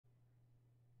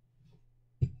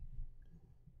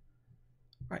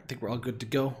Alright, I think we're all good to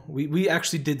go. We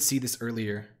actually did see this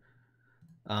earlier.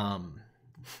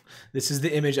 This is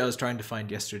the image I was trying to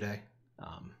find yesterday.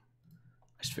 I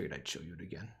just figured I'd show you it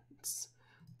again. It's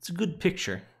a good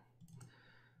picture.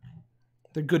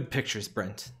 They're good pictures,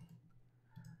 Brent.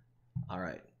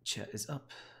 Alright, chat is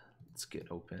up. Let's get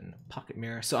open pocket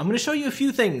mirror. So I'm going to show you a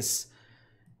few things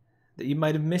that you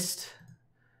might have missed.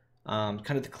 Kind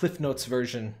of the Cliff Notes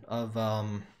version of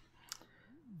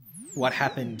what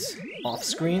happened off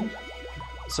screen.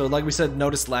 So like we said,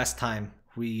 noticed last time,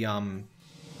 we oh,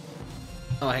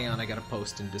 hang on, I gotta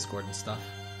post in Discord and stuff.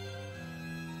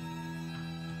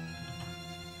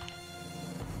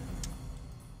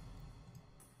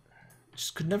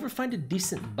 Just could never find a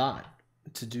decent bot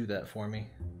to do that for me.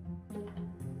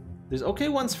 There's okay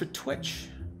ones for Twitch,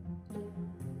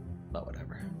 but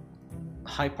whatever.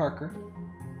 Hi Parker.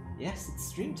 Yes, it's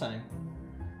stream time.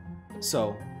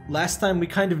 So last time we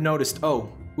kind of noticed,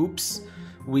 oh, oops,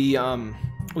 we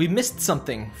missed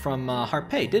something from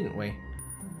Harpae, didn't we?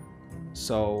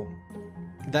 So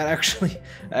that I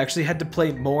actually had to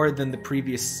play more than the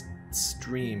previous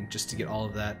stream just to get all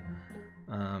of that.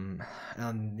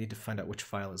 I'll need to find out which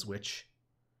file is which.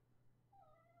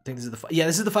 I think this is the yeah,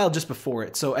 this is the file just before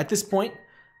it. So at this point,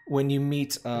 when you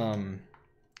meet when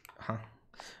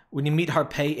you meet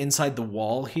Harpae inside the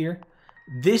wall here,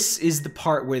 this is the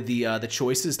part where the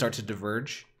choices start to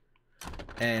diverge,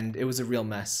 and it was a real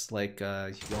mess. Like you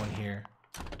go in here,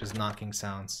 there's knocking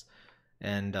sounds,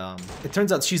 and it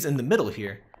turns out she's in the middle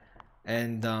here,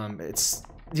 and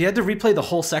you had to replay the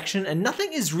whole section, and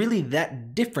nothing is really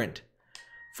that different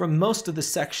from most of the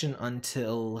section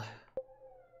until.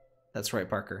 That's right,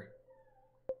 Parker.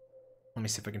 Let me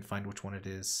see if I can find which one it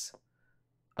is.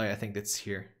 Oh yeah, I think it's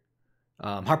here.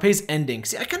 Harpae's ending.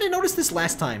 See, I kind of noticed this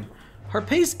last time.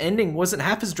 Harpae's ending wasn't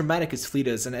half as dramatic as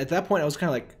Fleta's, and at that point I was kind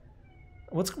of like,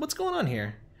 what's going on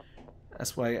here?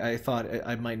 That's why I thought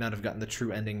I might not have gotten the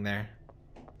true ending there.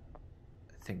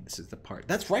 I think this is the part.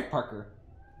 That's right, Parker.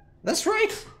 That's right!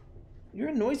 You're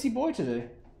a noisy boy today.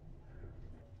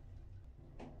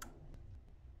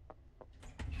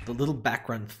 The little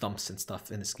background thumps and stuff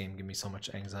in this game give me so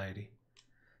much anxiety.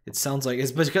 It sounds like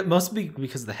it's mostly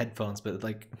because of the headphones, but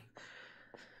like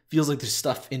feels like there's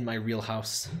stuff in my real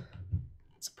house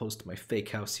as opposed to my fake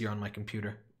house here on my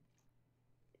computer.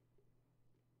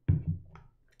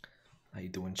 How you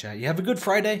doing, chat? You have a good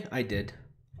Friday? I did.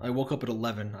 I woke up at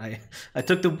 11. I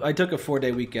took a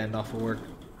 4-day weekend off of work.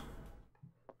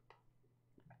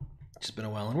 It's been a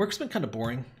while, and work's been kind of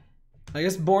boring. I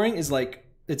guess boring is like.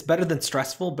 It's better than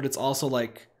stressful, but it's also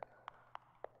like,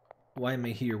 why am I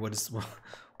here? What is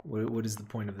the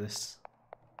point of this?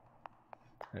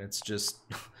 And it's just,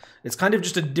 it's kind of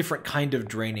just a different kind of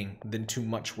draining than too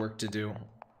much work to do.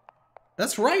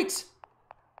 That's right.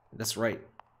 That's right.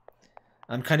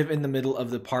 I'm kind of in the middle of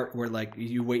the part where like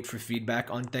you wait for feedback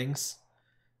on things,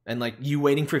 and like you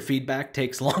waiting for feedback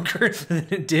takes longer than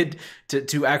it did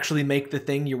to actually make the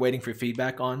thing you're waiting for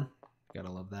feedback on.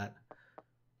 Gotta love that.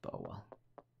 But oh well.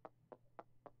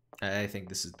 I think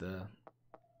this is the...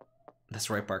 That's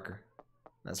right, Parker.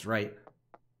 That's right.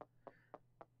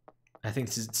 I think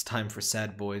it's time for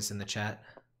sad boys in the chat.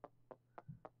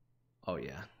 Oh,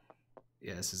 yeah.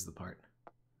 Yeah, this is the part.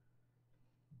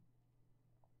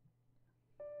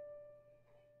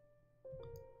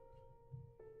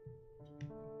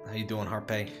 How you doing,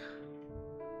 Harpae?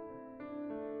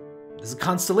 There's a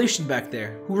constellation back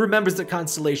there. Who remembers the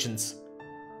constellations?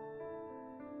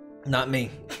 Not me.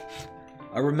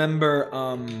 I remember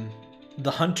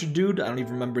the hunter dude. I don't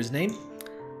even remember his name.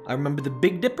 I remember the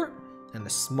Big Dipper and the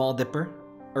Small Dipper,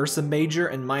 Ursa Major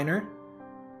and Minor.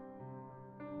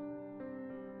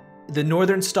 The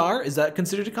Northern Star, is that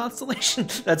considered a constellation?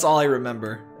 That's all I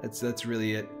remember. That's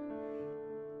really it.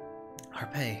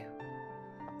 Harpae.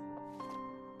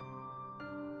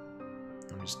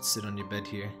 Let me just sit on your bed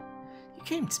here. You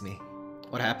came to me.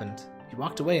 What happened? You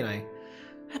walked away and I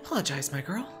apologize, my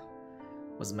girl.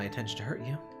 Wasn't my intention to hurt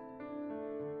you.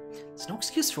 There's no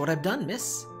excuse for what I've done,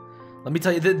 miss. Let me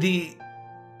tell you, the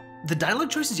dialogue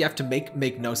choices you have to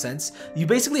make no sense. You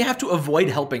basically have to avoid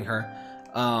helping her.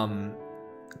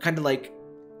 Kind of like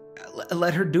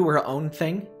let her do her own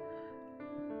thing.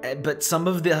 But some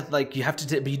of the like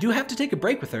but you do have to take a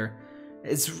break with her.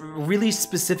 It's a really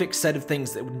specific set of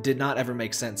things that did not ever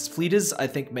make sense. Fleta's, I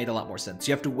think, made a lot more sense.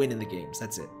 You have to win in the games.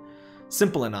 That's it.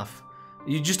 Simple enough.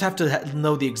 You just have to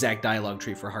know the exact dialogue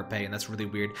tree for Harpae, and that's really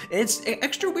weird. And it's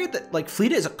extra weird that, like,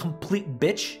 Fleta is a complete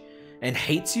bitch and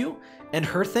hates you, and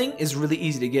her thing is really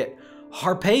easy to get.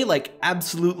 Harpae, like,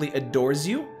 absolutely adores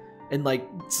you, and, like,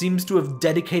 seems to have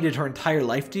dedicated her entire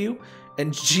life to you,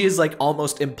 and she is, like,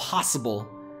 almost impossible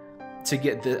to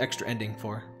get the extra ending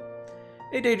for.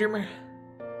 Hey, Daydreamer.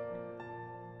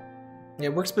 Yeah,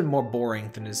 work's been more boring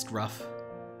than is rough.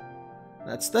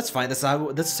 That's fine.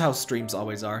 That's how streams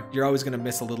always are. You're always gonna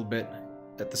miss a little bit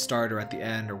at the start or at the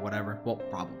end or whatever. Well,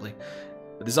 probably.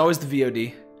 But there's always the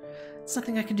VOD. There's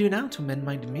nothing I can do now to amend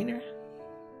my demeanor.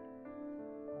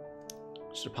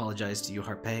 I should apologize to you,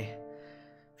 Harpae. I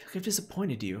feel like I've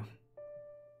disappointed you.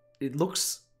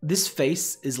 This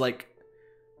face is like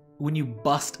when you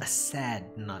bust a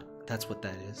sad nut. That's what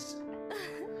that is.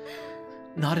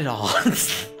 Not at all.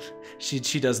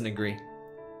 She doesn't agree.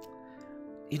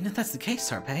 Even if that's the case,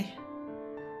 Harpae.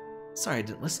 Sorry I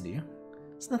didn't listen to you.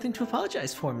 There's nothing to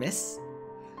apologize for, miss.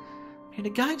 I'm here to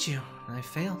guide you, and I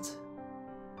failed.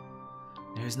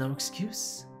 There's no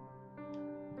excuse.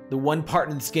 The one part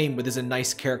in this game where there's a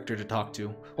nice character to talk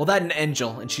to. Well, that and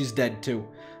Enjel, and she's dead too.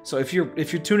 So if you're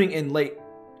tuning in late,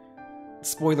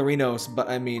 spoilerinos, but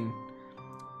I mean,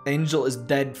 Enjel is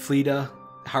dead, Fleta,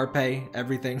 Harpae,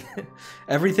 everything.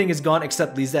 Everything is gone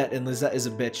except Lisette, and Lisette is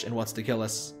a bitch and wants to kill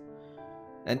us.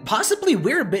 And possibly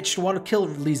we're a bitch to want to kill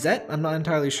Lisette. I'm not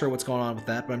entirely sure what's going on with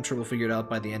that, but I'm sure we'll figure it out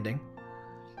by the ending.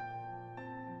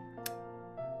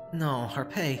 No,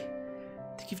 Harpae.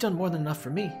 I think you've done more than enough for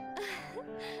me.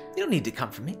 You don't need to come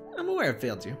for me. I'm aware I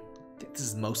failed you. I think this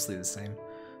is mostly the same.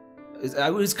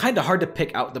 It was kind of hard to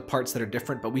pick out the parts that are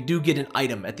different, but we do get an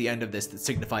item at the end of this that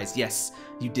signifies, yes,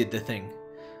 you did the thing.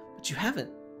 But you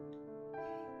haven't.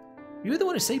 You were the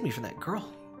one who saved me from that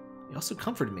girl. You also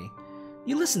comforted me.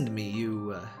 You listened to me,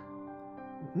 you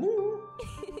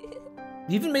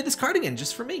even made this cardigan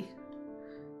just for me.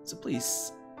 So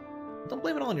please, don't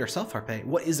blame it all on yourself, Harpae.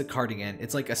 What is a cardigan?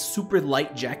 It's like a super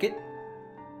light jacket.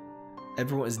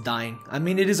 Everyone is dying. I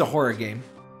mean, it is a horror game.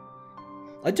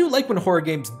 I do like when horror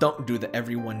games don't do the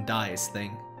everyone dies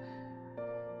thing.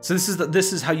 So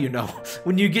this is how you know.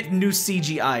 When you get new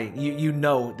CGI, you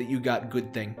know that you got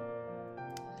good thing.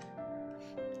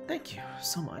 Thank you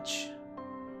so much.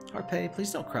 Harpae,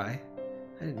 please don't cry.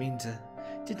 I didn't mean to.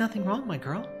 Did nothing wrong, my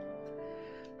girl.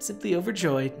 Simply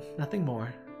overjoyed, nothing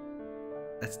more.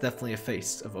 That's definitely a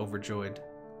face of overjoyed.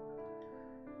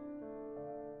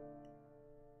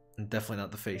 And definitely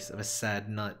not the face of a sad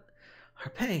nut.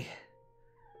 Harpae,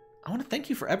 I want to thank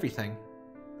you for everything.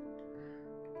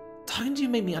 Talking to you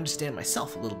made me understand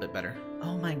myself a little bit better.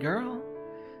 Oh, my girl.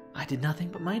 I did nothing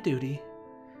but my duty.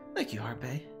 Thank you,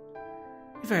 Harpae.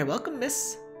 You're very welcome,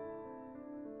 miss.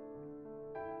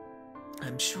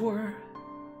 I'm sure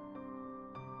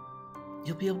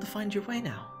you'll be able to find your way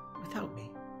now, without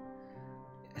me.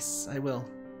 Yes, I will.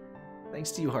 Thanks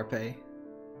to you, Harpae.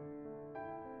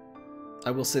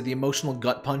 I will say the emotional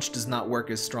gut punch does not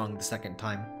work as strong the second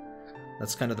time.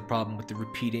 That's kind of the problem with the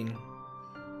repeating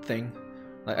thing.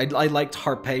 I liked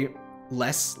Harpae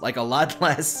less, like a lot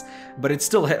less, but it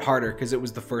still hit harder because it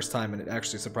was the first time and it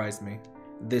actually surprised me.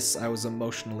 This I was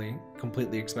emotionally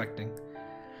completely expecting.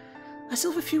 I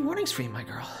still have a few warnings for you, my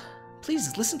girl.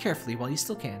 Please listen carefully while you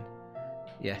still can.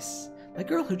 Yes, that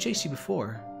girl who chased you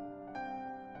before.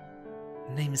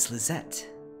 Her name is Lisette.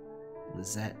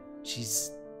 Lisette,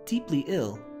 she's deeply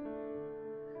ill.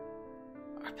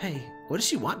 Harpae, what does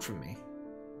she want from me?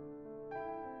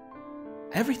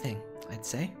 Everything, I'd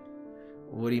say.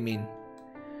 What do you mean?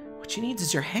 What she needs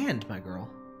is your hand, my girl.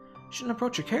 You shouldn't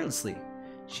approach her carelessly.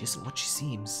 She isn't what she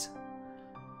seems.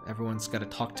 Everyone's got to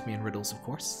talk to me in riddles, of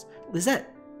course.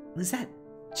 Lisette! Lisette!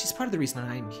 She's part of the reason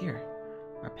I am here.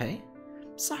 Harpae?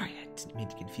 Sorry, I didn't mean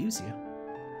to confuse you.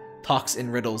 Talks in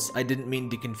riddles. I didn't mean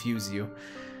to confuse you.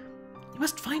 You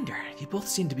must find her. You both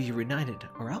seem to be reunited.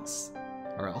 Or else?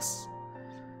 Or else?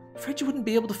 Afraid you wouldn't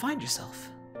be able to find yourself.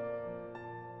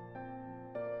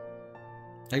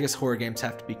 I guess horror games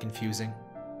have to be confusing.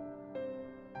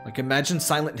 Like, imagine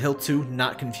Silent Hill 2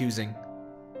 not confusing.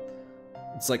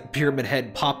 It's like Pyramid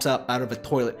Head pops up out of a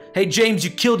toilet. Hey, James, you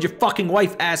killed your fucking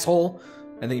wife, asshole!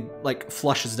 And then he, like,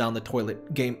 flushes down the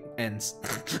toilet. Game ends.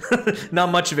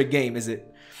 Not much of a game, is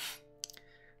it?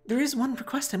 There is one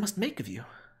request I must make of you.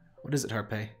 What is it,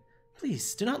 Harpae?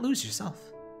 Please, do not lose yourself.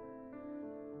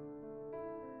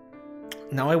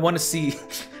 Now I want to see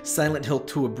Silent Hill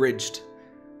 2 abridged.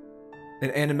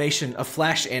 An animation, a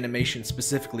flash animation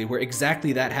specifically, where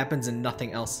exactly that happens and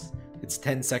nothing else. It's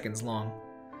 10 seconds long.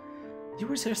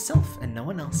 Yours herself and no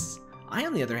one else. I,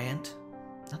 on the other hand,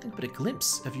 nothing but a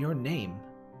glimpse of your name.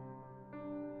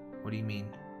 What do you mean?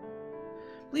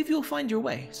 Believe you'll find your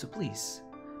way, so please.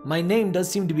 My name does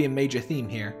seem to be a major theme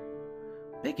here.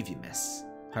 Beg of you, miss.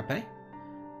 Harpae?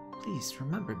 Please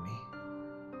remember me.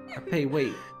 Harpae,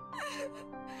 wait.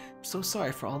 I'm so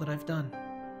sorry for all that I've done.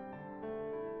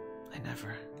 I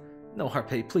never... No,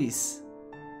 Harpae, please.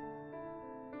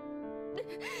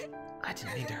 I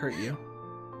didn't mean to hurt you.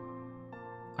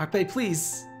 Harpae,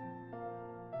 please.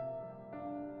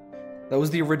 That was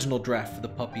the original draft for the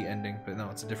puppy ending, but no,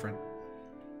 it's a different.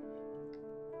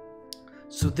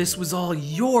 So this was all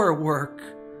your work.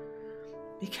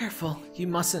 Be careful, you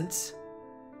mustn't.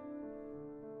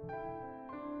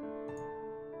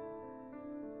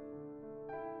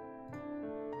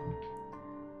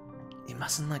 You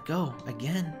mustn't let go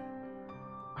again.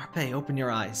 Harpae, open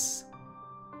your eyes.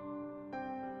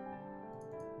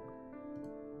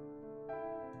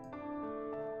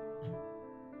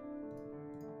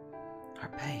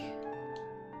 Harpae.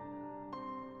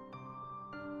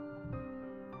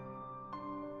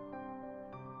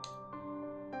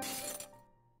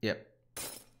 Yep.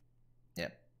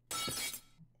 Yep.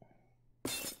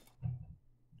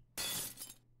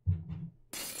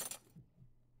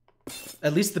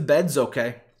 At least the bed's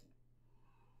okay.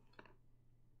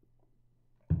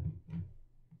 I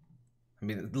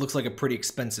mean, it looks like a pretty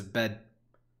expensive bed.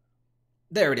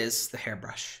 There it is, the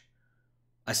hairbrush.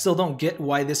 I still don't get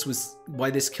why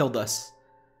this killed us,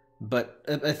 but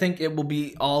I think it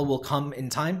will come in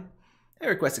time. Hey,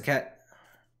 request a cat.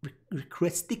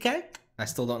 Request the cat? I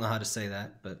still don't know how to say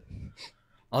that, but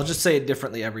I'll just say it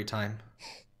differently every time.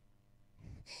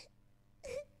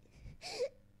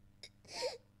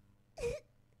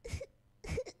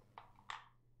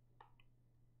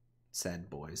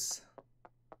 Sad boys.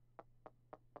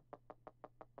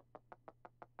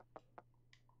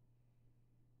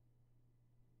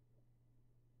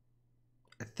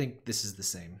 I think this is the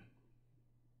same.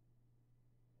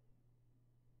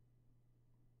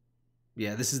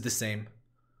 Yeah, this is the same.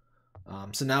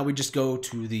 So now we just go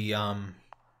to the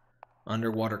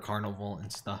underwater carnival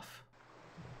and stuff.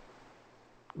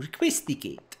 Request the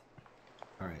gate.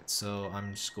 Alright, so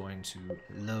I'm just going to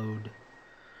load.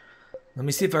 Let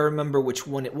me see if I remember which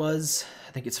one it was.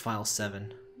 I think it's file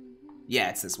 7. Yeah,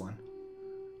 it's this one.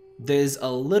 There's a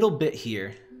little bit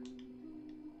here.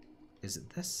 Is it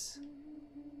this?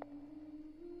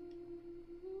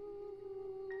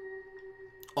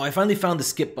 Oh, I finally found the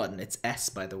skip button. It's S,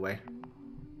 by the way.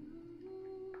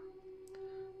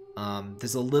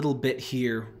 There's a little bit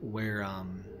here where, let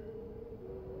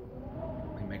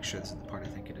me make sure this is the part I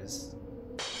think it is.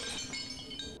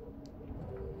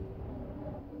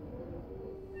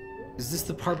 Is this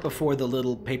the part before the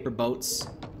little paper boats?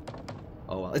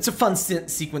 Oh well, it's a fun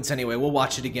sequence anyway. We'll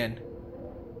watch it again.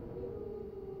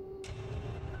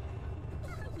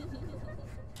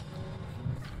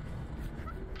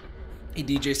 Hey,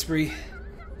 DJ Spree.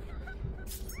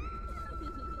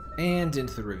 And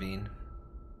into the ravine.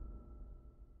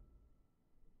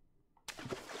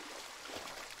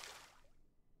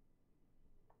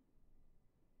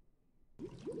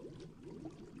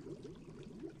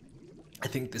 I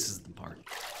think this is the part.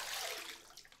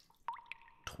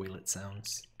 Toilet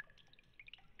sounds.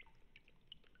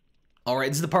 Alright,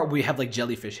 this is the part where we have like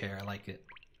jellyfish hair. I like it.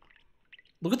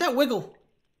 Look at that wiggle!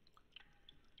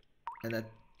 And that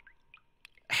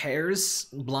hairs,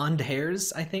 blonde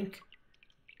hairs, I think.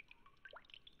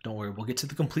 Don't worry, we'll get to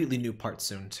the completely new part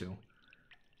soon too.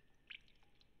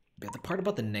 Yeah, the part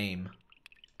about the name.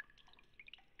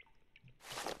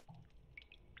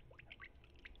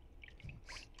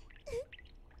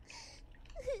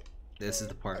 This is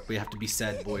the part. We have to be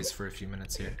sad boys for a few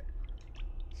minutes here.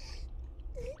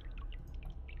 I'm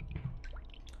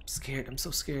scared. I'm so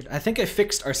scared. I think I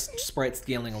fixed our sprite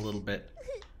scaling a little bit.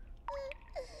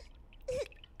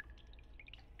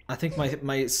 I think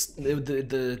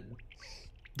the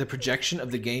projection of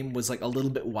the game was like a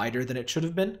little bit wider than it should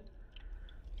have been.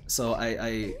 So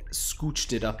I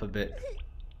scooched it up a bit.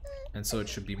 And so it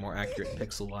should be more accurate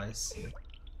pixel-wise.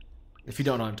 If you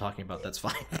don't know what I'm talking about, that's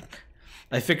fine.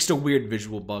 I fixed a weird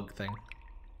visual bug thing.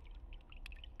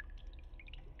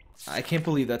 I can't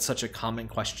believe that's such a common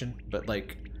question, but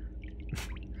like...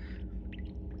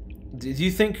 Do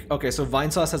you think... Okay, so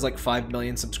Vinesauce has like 5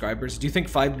 million subscribers. Do you think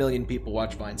 5 million people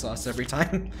watch Vinesauce every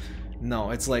time?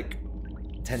 No, it's like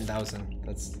 10,000.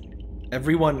 That's...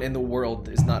 Everyone in the world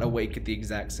is not awake at the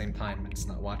exact same time. It's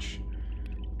not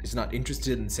It's not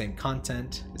interested in the same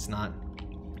content. It's not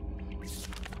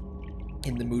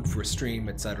in the mood for a stream,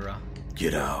 etc.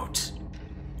 Get out.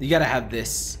 You gotta have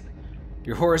this.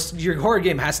 Your horror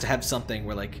game has to have something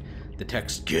where like the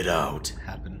text "get out"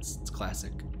 happens. It's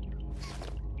classic.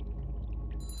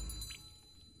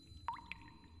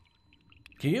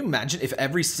 Can you imagine if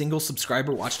every single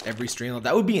subscriber watched every stream?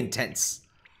 That would be intense.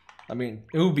 I mean,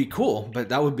 it would be cool, but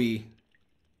that would be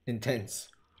intense.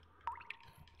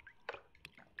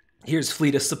 Here's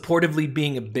Fleta supportively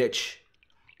being a bitch.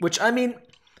 Which, I mean,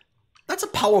 that's a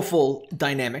powerful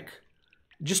dynamic.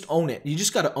 Just own it. You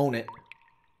just gotta own it.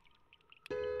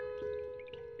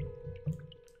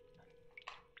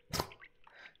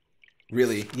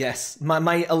 Really, yes.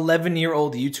 My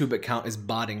 11-year-old YouTube account is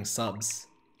botting subs.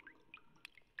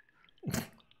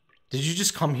 Did you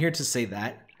just come here to say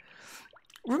that?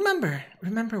 Remember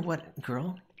what,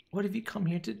 girl? What have you come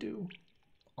here to do?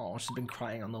 Oh, she's been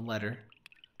crying on the letter.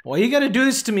 Why you gotta do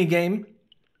this to me, game?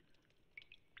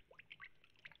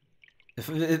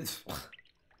 If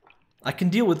I can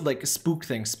deal with like spook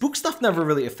things. Spook stuff never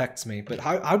really affects me, but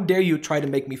how dare you try to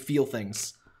make me feel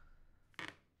things?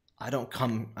 I don't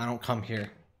come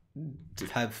here to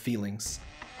have feelings.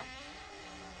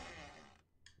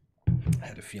 I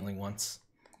had a feeling once.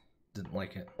 Didn't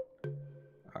like it.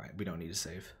 Alright, we don't need to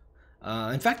save.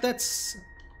 In fact, that's...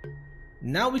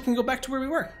 Now we can go back to where we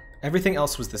were. Everything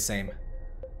else was the same.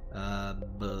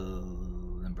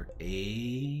 Number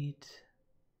 8...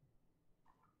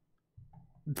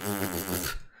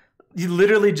 You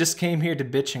literally just came here to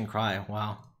bitch and cry.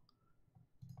 Wow.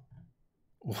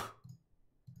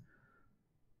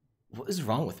 What is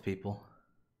wrong with people?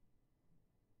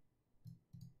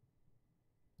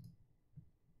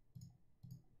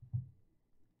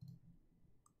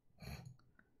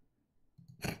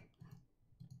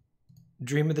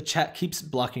 Dream of the chat keeps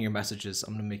blocking your messages.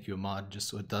 I'm gonna make you a mod just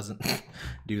so it doesn't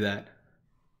do that.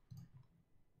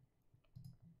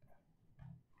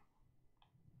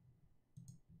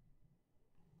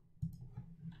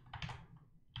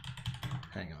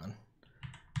 Hang on.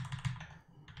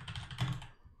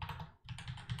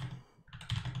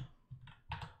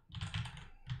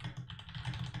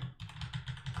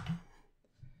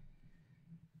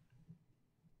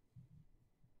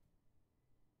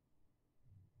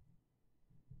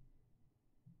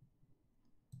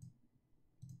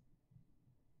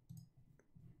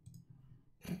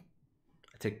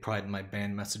 I take pride in my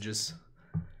banned messages.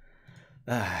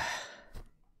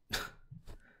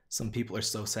 Some people are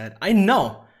so sad. I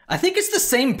know. I think it's the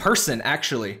same person,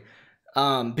 actually.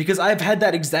 Because I've had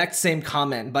that exact same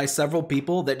comment by several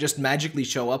people that just magically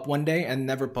show up one day and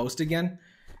never post again.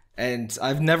 And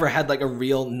I've never had like a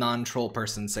real non-troll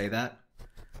person say that.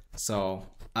 So,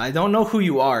 I don't know who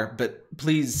you are, but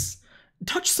please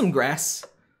touch some grass.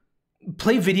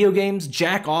 Play video games,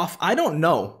 jack off. I don't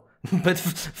know. But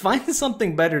find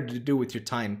something better to do with your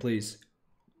time, please.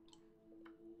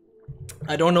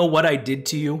 I don't know what I did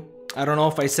to you. I don't know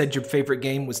if I said your favorite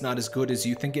game was not as good as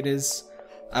you think it is.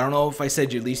 I don't know if I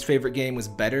said your least favorite game was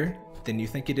better than you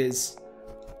think it is.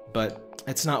 But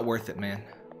it's not worth it, man.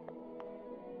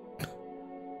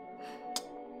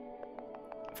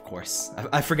 Of course.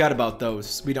 I forgot about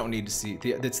those. We don't need to see.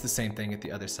 It's the same thing at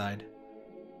the other side.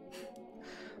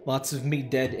 Lots of me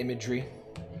dead imagery.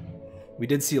 We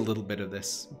did see a little bit of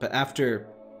this, but after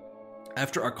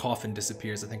our coffin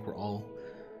disappears, I think we're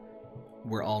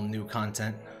all new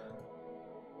content.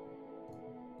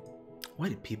 Why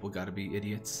do people gotta be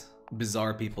idiots?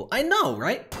 Bizarre people. I know,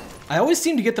 right? I always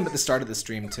seem to get them at the start of the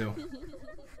stream too.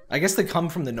 I guess they come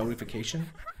from the notification.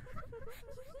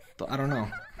 But I don't know.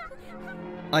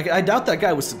 Like, I doubt that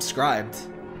guy was subscribed.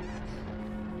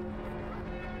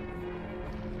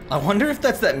 I wonder if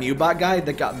that's that Mewbot guy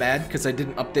that got mad because I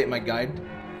didn't update my guide.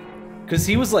 Because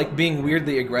he was like being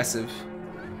weirdly aggressive.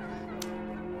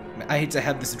 I hate to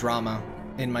have this drama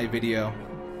in my video.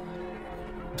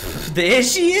 There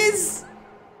she is!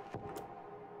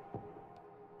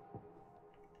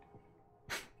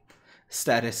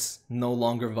 Status, no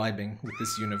longer vibing with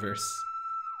this universe.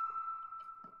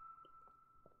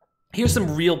 Here's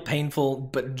some real painful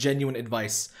but genuine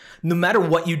advice. No matter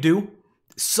what you do,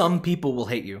 some people will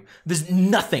hate you. There's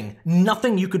nothing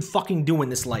you could fucking do in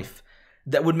this life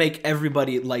that would make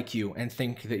everybody like you and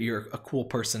think that you're a cool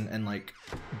person and like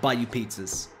buy you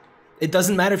pizzas. It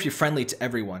doesn't matter if you're friendly to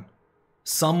everyone.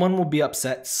 Someone will be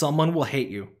upset, someone will hate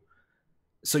you.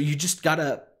 So you just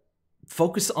gotta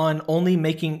focus on only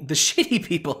making the shitty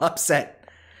people upset.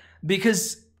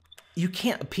 Because you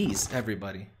can't appease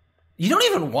everybody. You don't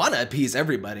even want to appease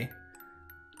everybody.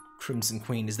 Crimson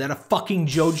Queen, is that a fucking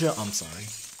Joja? I'm sorry.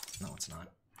 No, it's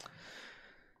not.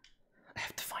 I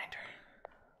have to find her.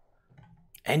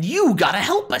 And you gotta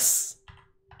help us!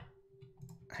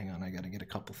 Hang on, I gotta get a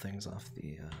couple things off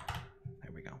the,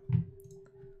 there we go.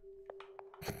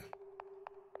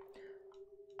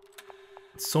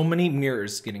 So many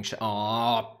mirrors getting shot.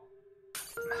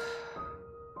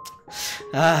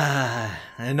 Aww.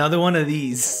 Another one of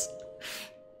these.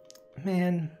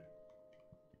 Man.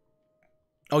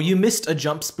 Oh, you missed a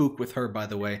jump spook with her, by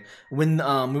the way. When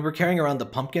we were carrying around the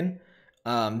pumpkin,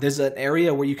 there's an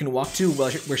area where you can walk to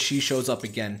where she shows up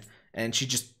again, and she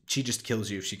just kills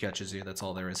you if she catches you. That's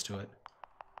all there is to it.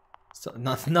 So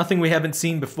nothing we haven't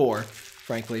seen before,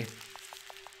 frankly.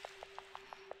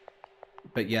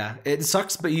 But yeah, it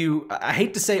sucks, but I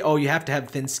hate to say, oh, you have to have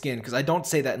thin skin, because I don't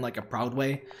say that in like a proud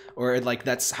way, or like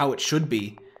that's how it should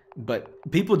be,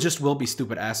 but people just will be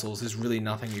stupid assholes. There's really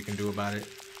nothing you can do about it.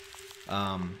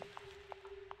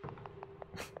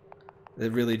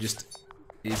 It really just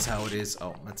is how it is.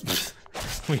 Oh, that's...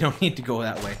 we don't need to go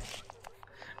that way.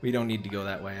 We don't need to go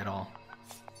that way at all.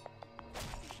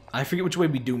 I forget which way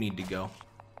we do need to go.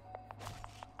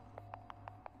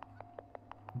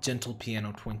 Gentle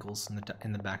piano twinkles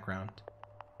in the background.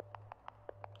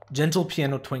 Gentle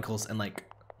piano twinkles and like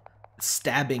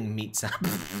stabbing meat sound.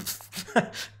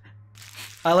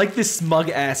 I like this smug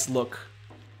ass look.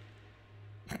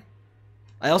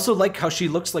 I also like how she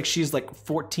looks like she's like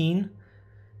 14,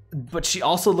 but she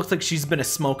also looks like she's been a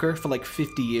smoker for like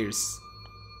 50 years.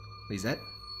 Lisette?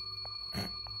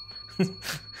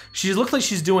 She looks like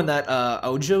she's doing that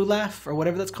Ojo laugh or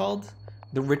whatever that's called.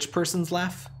 The rich person's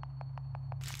laugh.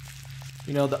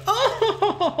 You know, the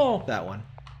oh, that one.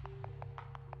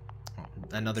 Oh,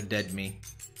 another dead me.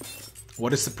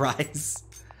 What a surprise.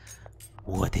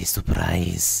 What a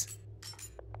surprise.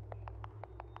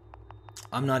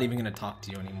 I'm not even gonna talk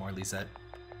to you anymore, Lisette.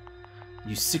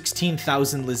 You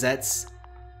 16,000 Lisettes.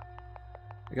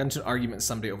 I got into an argument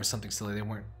someday over something silly. They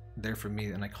weren't there for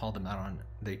me, and I called them out on it.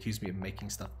 They accused me of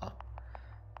making stuff up.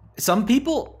 Some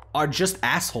people are just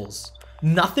assholes.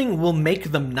 Nothing will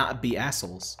make them not be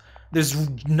assholes. There's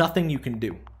nothing you can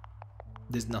do.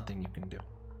 There's nothing you can do.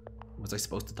 Was I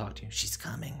supposed to talk to you? She's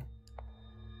coming.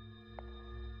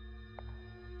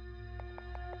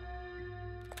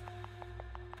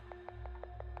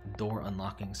 Door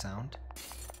unlocking sound.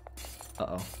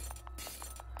 Uh-oh.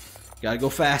 You gotta go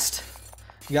fast.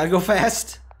 You gotta go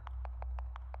fast.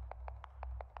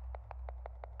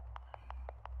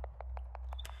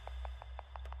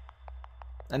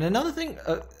 And another thing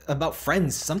about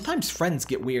friends, sometimes friends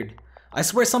get weird. I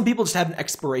swear some people just have an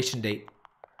expiration date.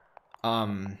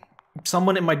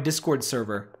 Someone in my Discord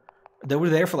server, they were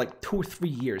there for like 2 or 3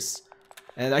 years.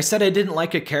 And I said I didn't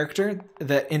like a character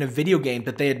that in a video game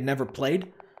that they had never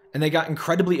played. And they got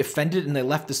incredibly offended and they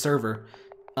left the server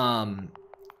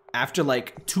after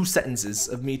like 2 sentences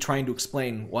of me trying to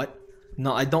explain what?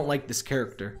 No, I don't like this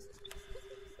character.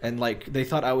 And like, they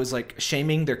thought I was like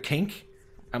shaming their kink.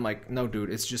 I'm like, no, dude,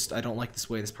 it's just I don't like this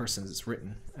way this person is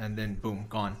written. And then, boom,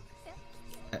 gone.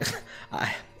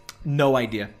 No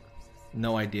idea.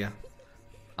 No idea.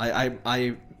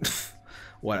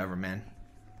 Whatever, man.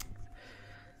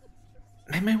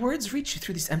 May my words reach you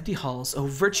through these empty halls, oh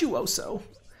virtuoso.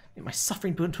 May my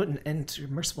suffering put an end to your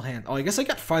merciful hand. Oh, I guess I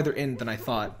got farther in than I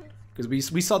thought. Because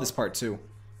we saw this part, too.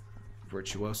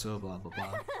 Virtuoso, blah, blah,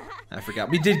 blah. I forgot.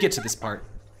 We did get to this part.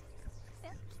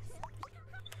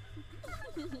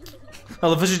 I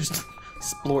love how she just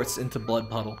splorts into blood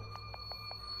puddle.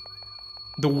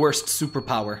 The worst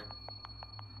superpower.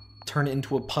 Turn it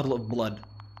into a puddle of blood.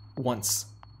 Once.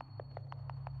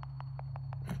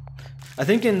 I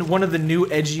think in one of the new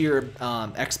edgier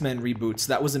X-Men reboots,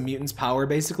 that was a mutant's power,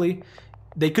 basically.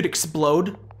 They could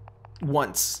explode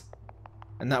once.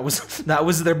 And that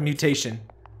was their mutation.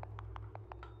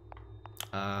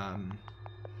 I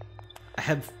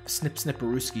have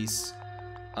snip-snipperooskies.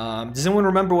 Does anyone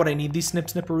remember what I need these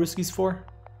snip-snipperooskies for?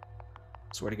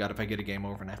 Swear to God, if I get a game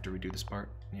over and I have to redo this part.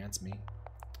 Yeah, it's me.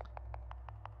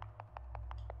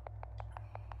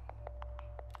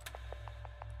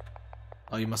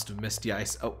 Oh, you must have missed the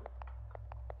ice. Oh.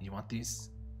 You want these?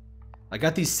 I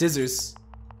got these scissors.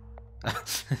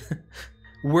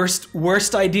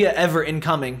 Worst idea ever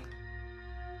incoming.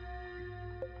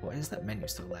 Why is that menu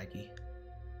so laggy?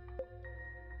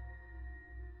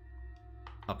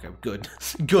 Okay, good.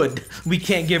 Good. We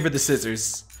can't give her the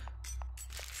scissors.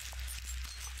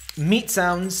 Meat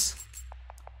sounds.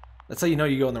 That's how you know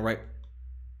you go in the right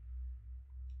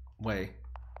way.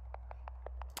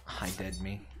 Hi, dead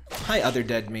me. Hi, other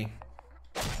dead me.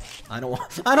 I don't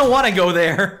want to go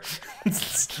there.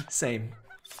 Same.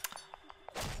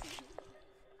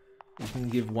 You can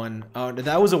give one. Oh,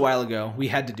 that was a while ago. We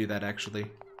had to do that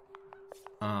actually.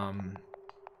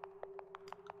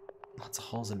 Lots of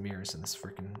halls and mirrors in this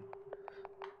freaking.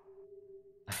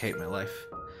 I hate my life.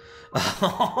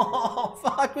 Oh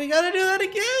fuck! We gotta do that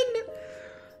again.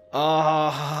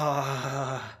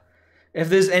 If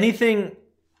there's anything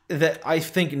that I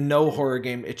think no horror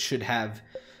game it should have,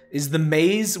 is the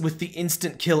maze with the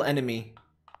instant kill enemy.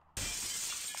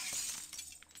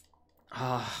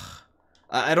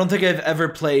 I don't think I've ever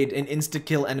played an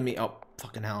insta-kill enemy. Oh,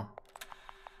 fucking hell.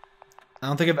 I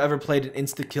don't think I've ever played an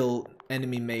insta-kill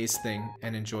enemy maze thing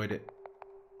and enjoyed it.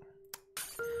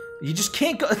 You just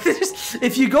can't go.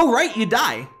 If you go right, you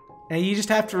die. And you just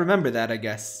have to remember that, I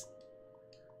guess.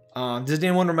 Does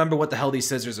anyone remember what the hell these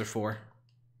scissors are for?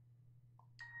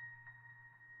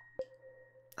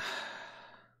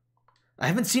 I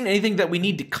haven't seen anything that we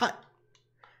need to cut.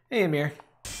 Hey, Amir.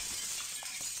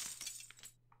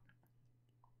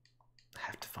 I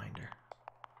have to find her.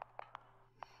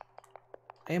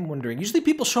 I am wondering. Usually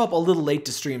people show up a little late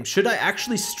to stream. Should I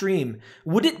actually stream?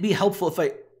 Would it be helpful if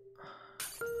I...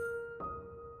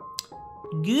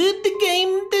 Good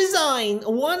game design.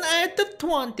 1 out of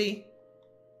 20.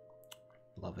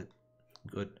 Love it.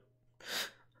 Good.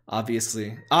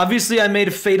 Obviously. Obviously I made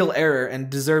a fatal error and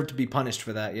deserve to be punished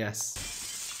for that, yes.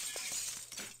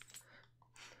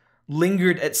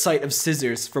 Lingered at sight of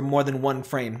scissors for more than 1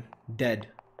 frame. Dead.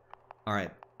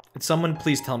 Alright. Could someone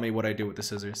please tell me what I do with the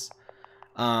scissors?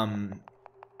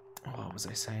 What was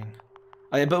I saying?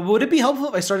 But would it be helpful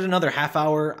if I started another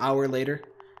hour later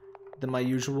than my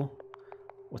usual?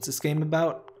 What's this game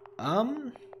about?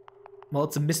 Well,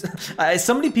 it's a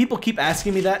so many people keep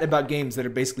asking me that about games that are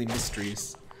basically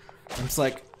mysteries. I'm just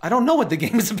like, I don't know what the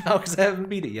game is about because I haven't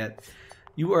beat it yet.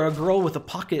 You are a girl with a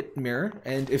pocket mirror,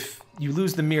 and if you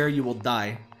lose the mirror, you will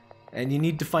die. And you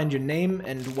need to find your name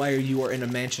and why you are in a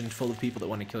mansion full of people that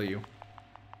want to kill you.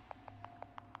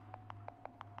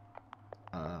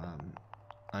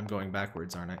 I'm going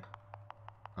backwards, aren't I?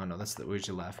 Oh no, that's the Where's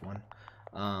Your Laugh one.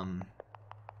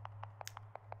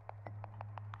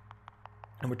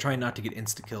 And we're trying not to get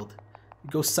insta-killed. You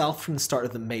go south from the start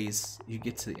of the maze, you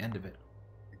get to the end of it.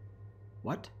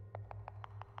 What?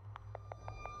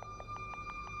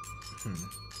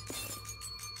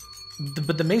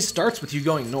 But the maze starts with you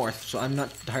going north, so I'm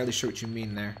not entirely sure what you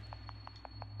mean there.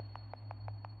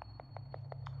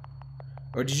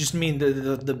 Or do you just mean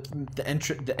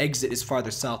the exit is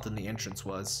farther south than the entrance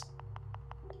was?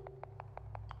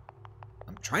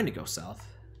 I'm trying to go south.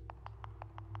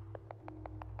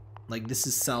 Like, this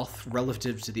is south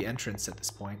relative to the entrance at this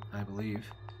point, I believe.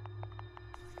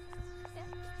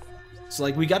 So,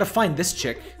 like, we gotta find this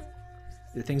chick.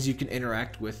 The things you can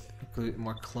interact with, include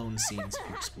more clone scenes if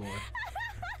you explore.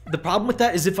 The problem with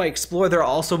that is if I explore, there are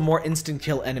also more instant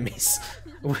kill enemies.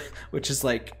 Which is,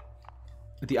 like,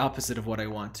 the opposite of what I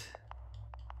want.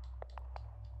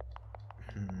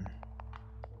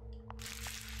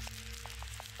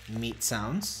 Meat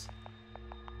sounds.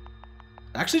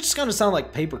 Actually, just kind of sound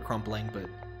like paper crumpling, but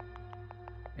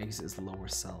exit is lower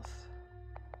south.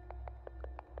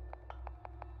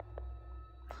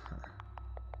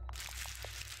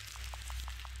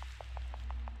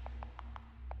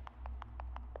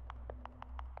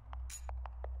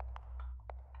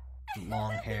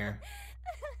 Long hair.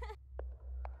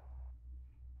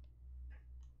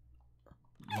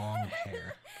 Long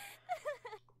hair.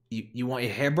 You want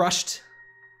your hair brushed?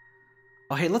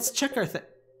 Oh, hey, let's check our thing.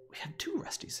 We have 2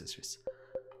 rusty scissors.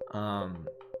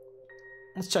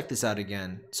 Let's check this out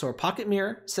again. So our pocket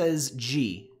mirror says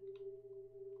G.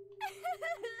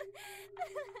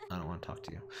 I don't want to talk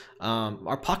to you.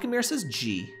 Our pocket mirror says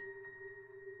G.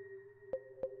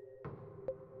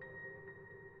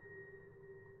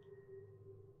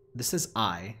 This says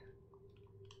I.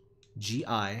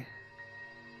 G-I.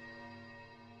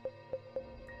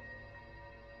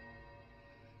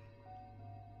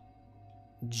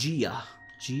 Gia.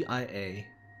 G-I-A.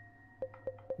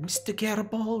 Mr.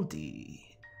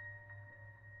 Garibaldi.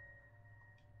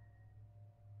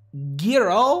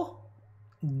 Giro?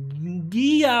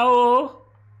 Gio?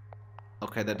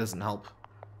 Okay, that doesn't help.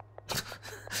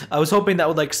 I was hoping that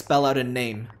would, like, spell out a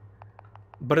name.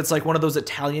 But it's like one of those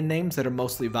Italian names that are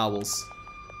mostly vowels.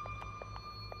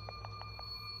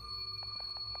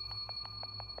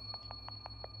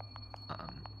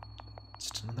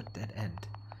 Just another dead end.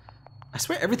 I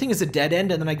swear everything is a dead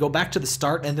end, and then I go back to the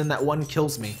start, and then that one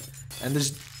kills me. And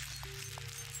there's...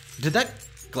 Did that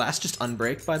glass just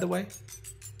unbreak, by the way?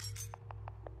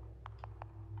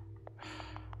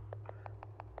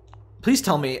 Please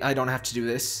tell me I don't have to do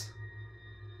this.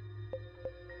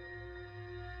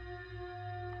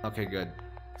 Okay, good.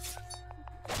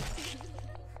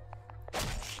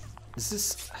 Is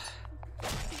this...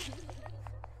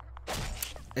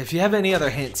 If you have any other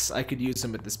hints, I could use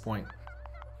them at this point.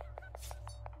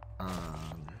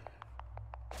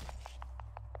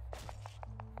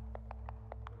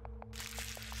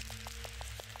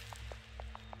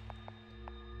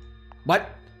 What?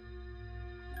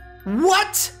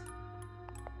 What?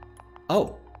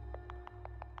 Oh.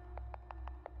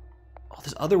 Oh,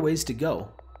 there's other ways to go.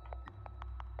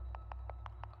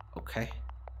 Okay.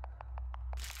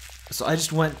 So I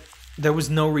just went... There was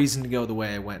no reason to go the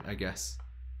way I went, I guess.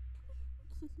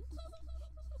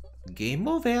 Game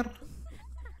over.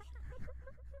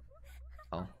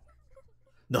 Oh.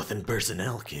 Nothing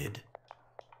personnel, kid.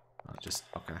 Just,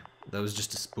 okay. That was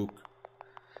just a spook.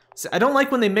 See, I don't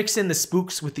like when they mix in the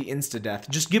spooks with the insta-death.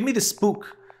 Just give me the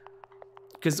spook.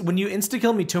 Because when you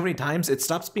insta-kill me too many times, it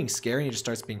stops being scary and it just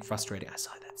starts being frustrating. I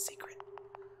saw that secret.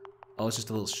 Oh, it's just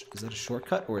a little... is that a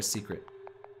shortcut or a secret?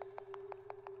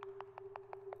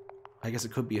 I guess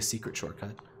it could be a secret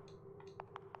shortcut.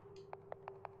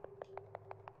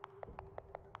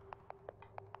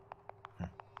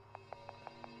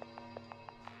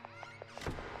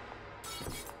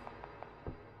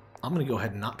 I'm gonna go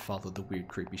ahead and not follow the weird,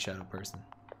 creepy shadow person.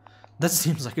 That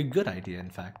seems like a good idea, in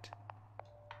fact.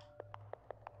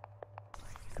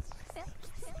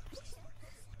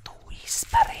 The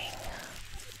whispering.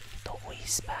 The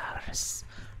whispers.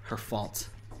 Her fault.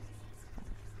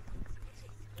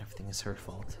 Everything is her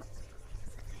fault.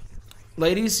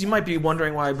 Ladies, you might be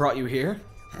wondering why I brought you here.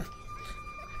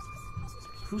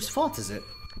 Whose fault is it?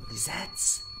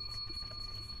 Lisette's.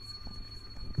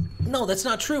 No, that's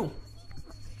not true.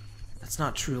 That's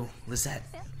not true. Lisette.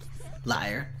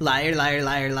 Liar. Liar, liar,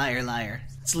 liar, liar, liar.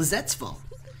 It's Lisette's fault.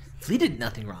 Flea did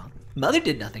nothing wrong. Mother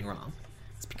did nothing wrong.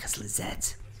 It's because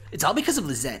Lisette. It's all because of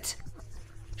Lisette.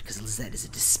 Because Lisette is a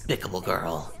despicable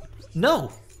girl.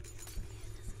 No!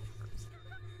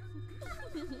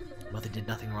 Mother did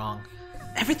nothing wrong.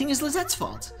 Everything is Lisette's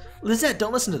fault. Lisette,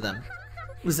 don't listen to them.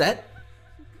 Lisette?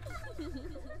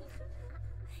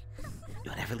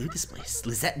 Don't ever leave this place.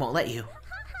 Lisette won't let you.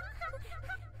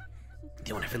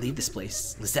 Don't ever leave this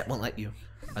place. Lisette won't let you.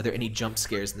 Are there any jump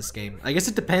scares in this game? I guess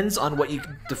it depends on what you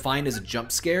define as a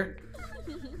jump scare.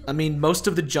 I mean, most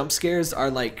of the jump scares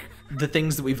are like the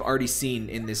things that we've already seen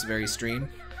in this very stream.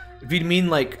 If you mean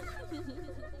like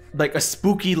a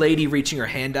spooky lady reaching her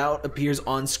hand out appears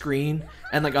on screen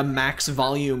and like a max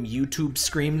volume YouTube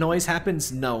scream noise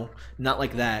happens, no, not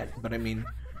like that. But I mean,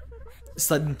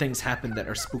 sudden things happen that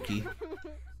are spooky. You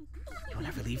will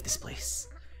never leave this place.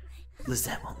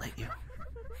 Lisette won't let you.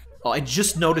 Oh, I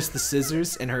just noticed the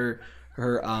scissors in her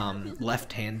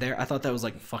left hand there. I thought that was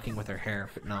like fucking with her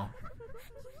hair, but no.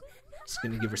 Just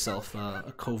gonna give herself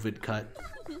a COVID cut.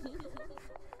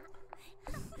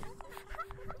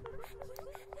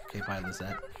 Okay, bye,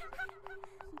 Lisette.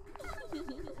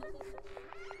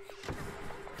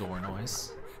 Door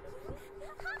noise.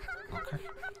 Okay.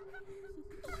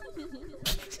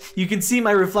 You can see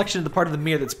my reflection in the part of the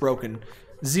mirror that's broken.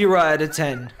 0 out of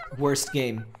 10. Worst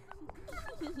game.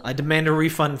 I demand a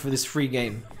refund for this free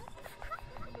game.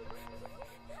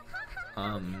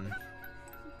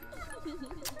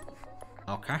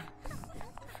 Okay.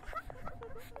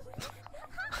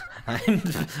 I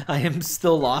am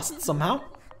still lost somehow.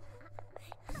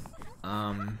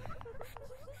 I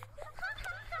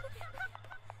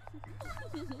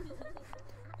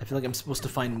feel like I'm supposed to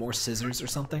find more scissors or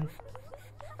something.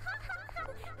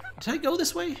 Did I go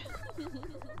this way?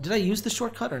 Did I use the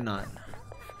shortcut or not?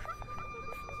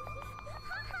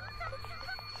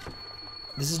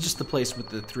 This is just the place with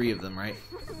the 3 of them, right?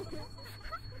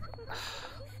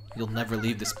 You'll never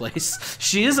leave this place.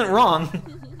 She isn't wrong.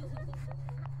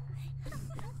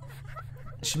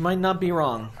 She might not be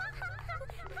wrong.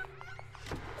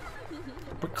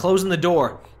 But closing the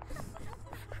door.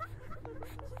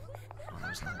 Oh,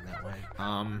 there's nothing that way.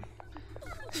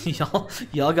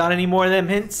 Y'all got any more of them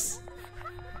hints?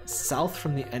 South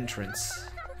from the entrance.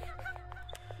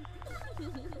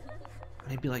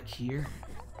 Maybe like here?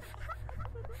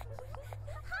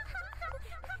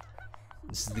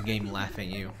 This is the game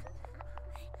laughing at you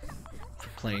for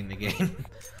playing the game.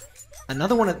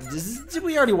 Another one of did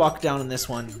we already walk down in this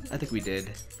one? I think we did.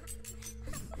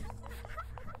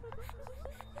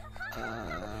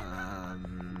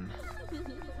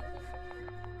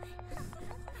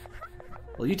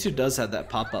 Well, YouTube does have that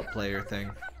pop-up player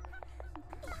thing.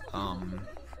 I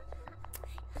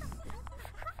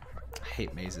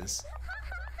hate mazes.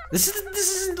 This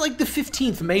is like the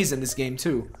 15th maze in this game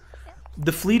too.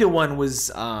 The Fleta one was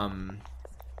a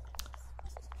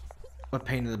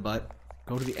pain in the butt.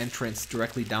 Go to the entrance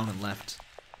directly down and left.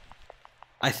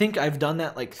 I think I've done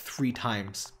that like 3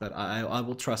 times, but I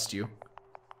will trust you.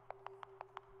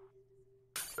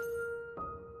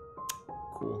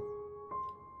 Cool.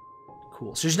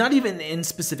 Cool. So she's not even in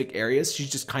specific areas. She's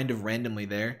just kind of randomly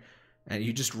there, and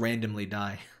you just randomly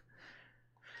die.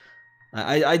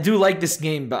 I do like this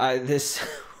game, but this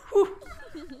whew,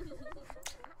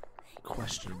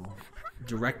 questionable.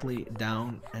 Directly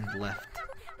down and left.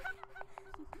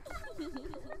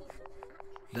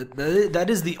 That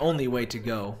is the only way to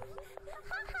go.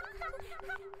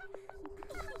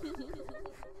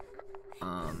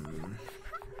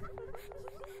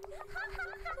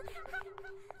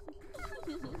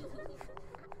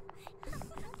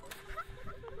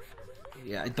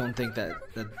 Yeah, I don't think that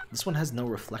this one has no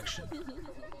reflection.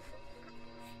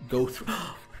 Go through.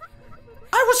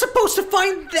 I was supposed to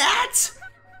find that?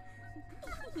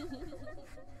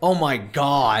 Oh my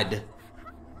god.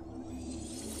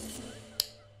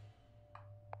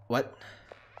 What?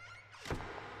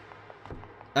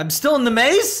 I'm still in the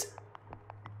maze?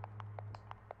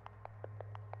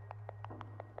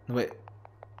 Wait.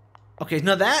 Okay,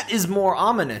 now that is more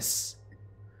ominous.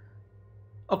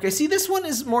 Okay, see, this one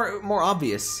is more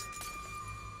obvious.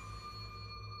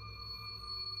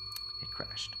 It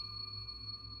crashed.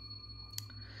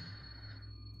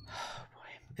 Oh boy.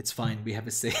 It's fine. We have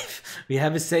a save. We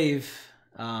have a save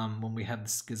when we have the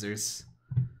skizzers.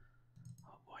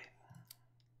 Oh boy.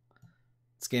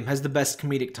 This game has the best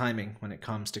comedic timing when it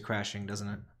comes to crashing, doesn't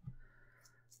it?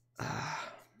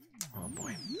 Oh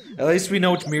boy. At least we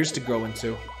know which mirrors to grow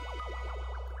into.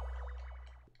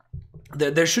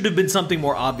 There should have been something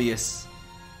more obvious.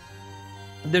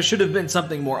 There should have been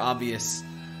something more obvious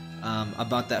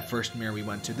about that first mirror we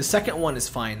went to. The second one is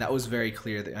fine. That was very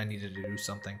clear that I needed to do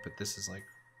something, but this is like...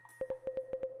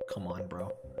 Come on,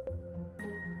 bro.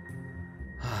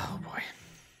 Oh, boy.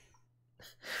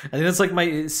 I think that's like my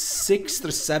 6th or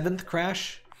 7th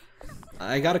crash.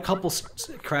 I got a couple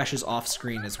crashes off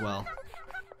screen as well.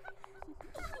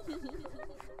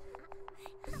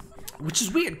 Which is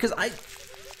weird, because I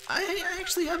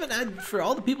actually haven't had, for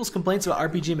all the people's complaints about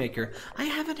RPG Maker, I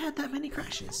haven't had that many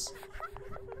crashes.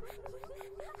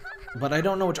 But I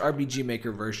don't know which RPG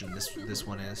Maker version this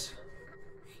one is.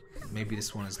 Maybe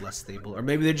this one is less stable, or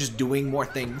maybe they're just doing more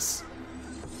things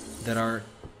that are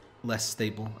less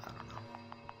stable. I don't know.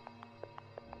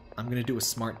 I'm gonna do a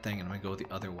smart thing and I'm gonna go the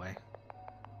other way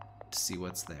to see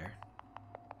what's there.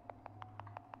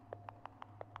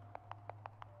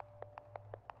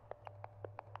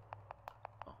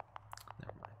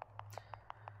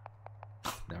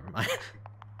 Never mind.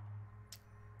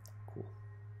 Cool.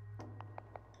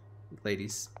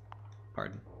 Ladies,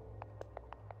 pardon.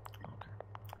 Okay,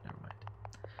 never mind.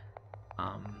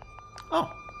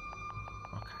 Oh.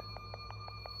 Okay.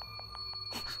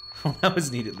 Well, that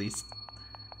was neat at least.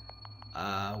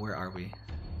 Where are we?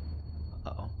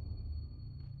 Uh-oh.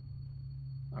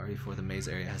 RE4, the maze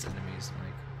area has enemies,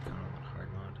 like, I don't know, hard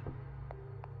mode.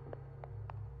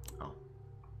 Oh.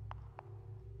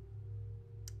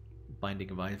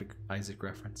 Binding of Isaac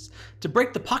reference. To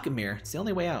break the pocket mirror, it's the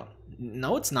only way out.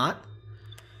 No, it's not.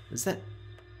 Is that...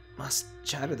 Must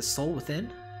shatter the soul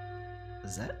within?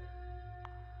 Is that...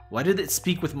 Why did it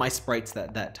speak with my sprites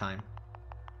that time?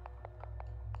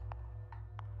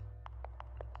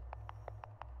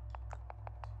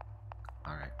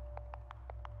 Alright.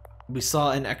 We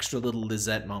saw an extra little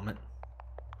Lisette moment.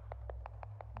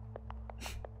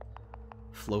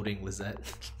 Floating Lisette.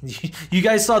 You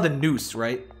guys saw the noose,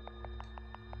 right?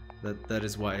 That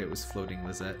is why it was floating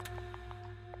Lisette.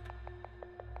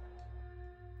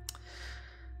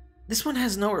 This one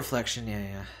has no reflection.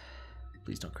 Yeah.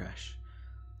 Please don't crash.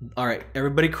 Alright,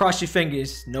 everybody cross your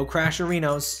fingers. No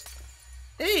crash-arinos.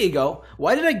 There you go.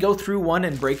 Why did I go through one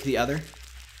and break the other?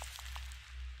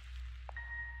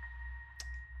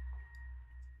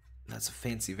 That's a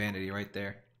fancy vanity right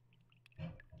there.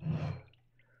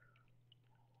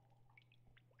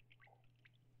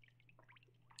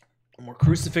 More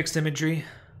crucifix imagery.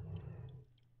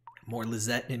 More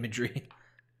Lisette imagery.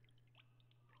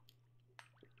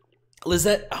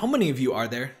 Lisette, how many of you are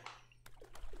there?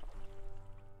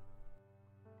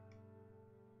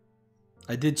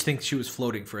 I did think she was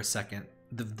floating for a second.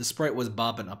 The sprite was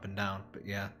bobbing up and down, but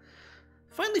yeah.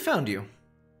 Finally found you.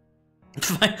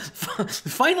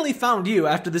 Finally found you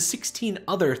after the 16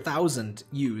 other thousand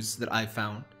yous that I've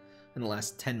found in the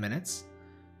last 10 minutes.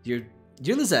 You're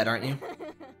Lisette, aren't you?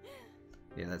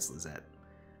 Yeah, that's Lisette.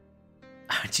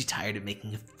 Aren't you tired of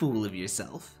making a fool of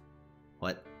yourself?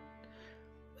 What?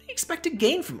 What do you expect to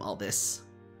gain from all this?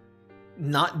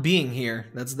 Not being here.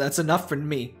 That's enough for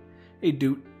me. Hey,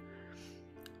 dude.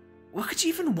 What could you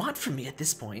even want from me at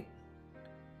this point?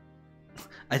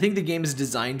 I think the game is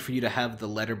designed for you to have the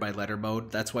letter-by-letter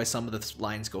mode. That's why some of the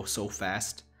lines go so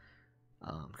fast.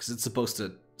 Because it's supposed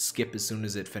to skip as soon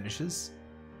as it finishes.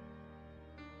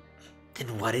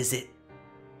 Then what is it?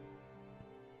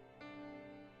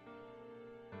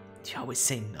 You always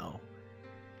say no.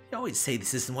 You always say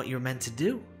this isn't what you're meant to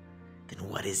do. Then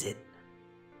what is it?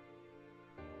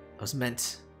 I was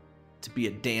meant to be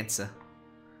a dancer.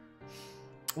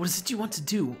 What is it you want to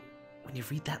do when you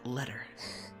read that letter?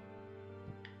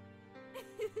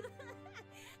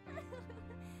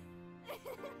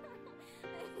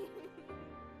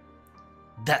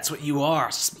 That's what you are.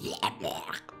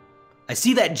 I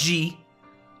see that G.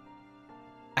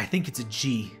 I think it's a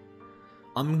G.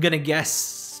 I'm gonna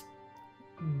guess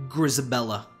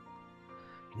Grisabella.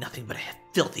 Nothing but a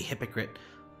filthy hypocrite.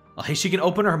 Oh, hey, she can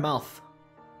open her mouth.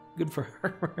 Good for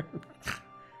her.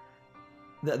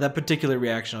 that particular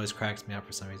reaction always cracks me up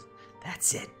for some reason.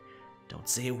 That's it. Don't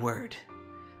say a word.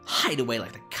 Hide away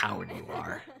like the coward you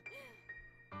are.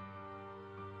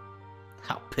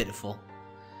 How pitiful.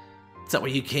 Is that why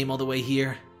you came all the way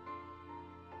here?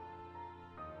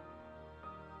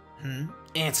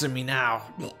 Answer me now.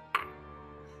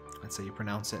 That's how you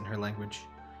pronounce it in her language.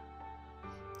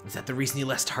 Is that the reason you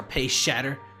let Harpae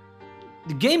shatter?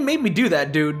 The game made me do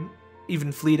that, dude.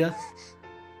 Even Fleta.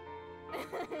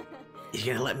 You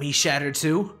gonna let me shatter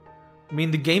too? I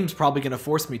mean, the game's probably gonna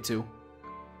force me to.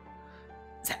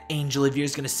 Is that angel of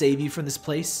yours gonna save you from this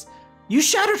place? You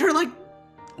shattered her like,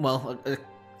 well, an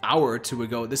hour or two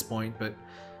ago at this point, but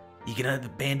you gonna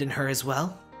abandon her as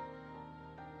well?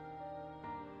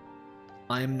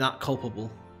 I am not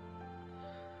culpable.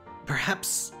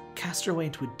 Perhaps cast her away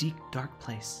into a deep, dark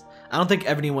place. I don't think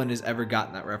anyone has ever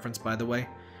gotten that reference, by the way.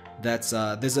 That's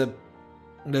there's a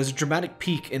dramatic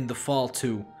peak in the Fall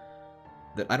 2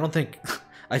 that I don't think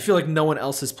I feel like no one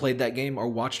else has played that game or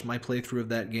watched my playthrough of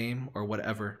that game or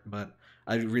whatever, but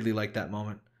I really like that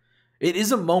moment. It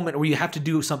is a moment where you have to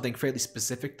do something fairly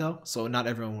specific though, so not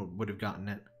everyone would have gotten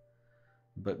it.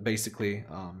 But basically,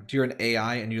 if you're an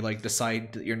AI and you like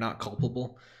decide that you're not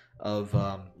culpable of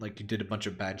like you did a bunch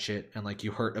of bad shit and like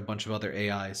you hurt a bunch of other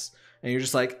AIs and you're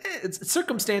just like, it's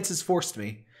circumstances forced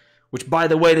me, which by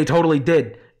the way they totally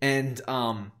did, and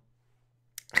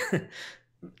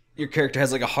your character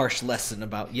has like a harsh lesson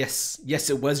about yes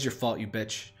it was your fault, you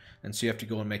bitch, and so you have to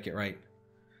go and make it right.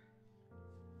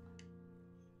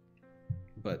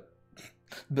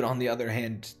 But on the other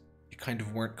hand, you kind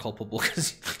of weren't culpable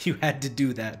because you had to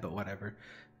do that, but whatever.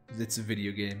 It's a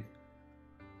video game.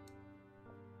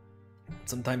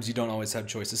 Sometimes you don't always have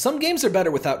choices. Some games are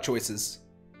better without choices.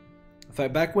 In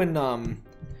fact, back when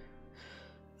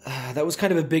that was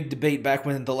kind of a big debate back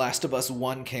when The Last of Us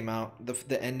 1 came out,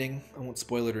 the ending. I won't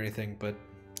spoil it or anything, but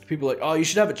people are like, oh, you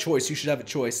should have a choice, you should have a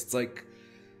choice. It's like,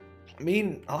 I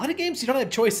mean, a lot of games you don't have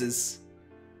choices.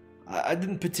 I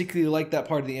didn't particularly like that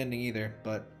part of the ending either,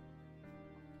 but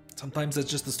sometimes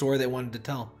that's just the story they wanted to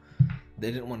tell.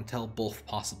 They didn't want to tell both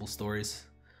possible stories.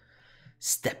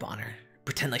 Step on her.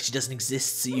 Pretend like she doesn't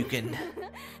exist so you can...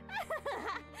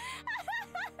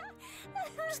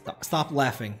 Stop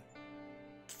laughing.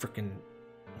 Frickin',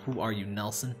 who are you,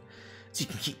 Nelson? So you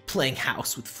can keep playing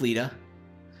house with Fleta.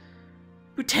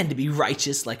 Pretend to be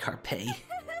righteous like Harpae.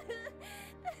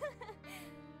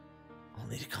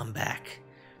 Only to come back.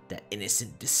 That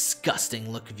innocent,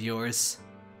 disgusting look of yours.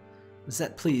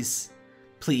 Lisette, please.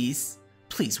 Please.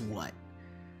 Please what?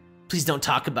 Please don't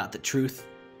talk about the truth.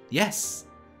 Yes.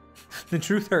 The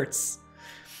truth hurts.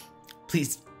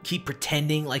 Please keep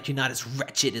pretending like you're not as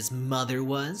wretched as Mother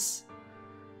was.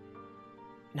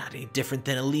 Not any different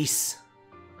than Elise.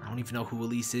 I don't even know who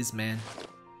Elise is, man.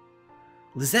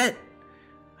 Lisette,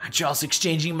 aren't you also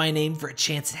exchanging my name for a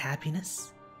chance at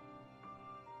happiness?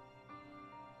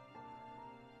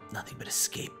 Nothing but a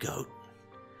scapegoat.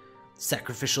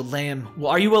 Sacrificial lamb.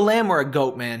 Well, are you a lamb or a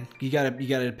goat, man? You gotta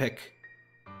pick.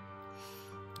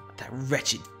 That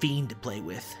wretched fiend to play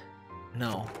with.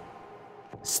 No.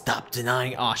 Stop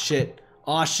denying. Aw, shit.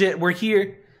 Aw, shit, we're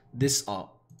here. This, oh,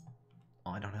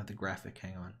 I don't have the graphic.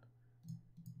 Hang on.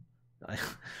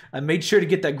 I made sure to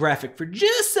get that graphic for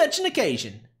just such an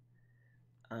occasion.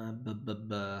 Here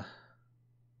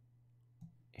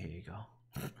you go.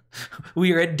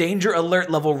 We are at danger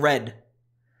alert level red.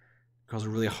 Girls are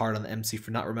really hard on the MC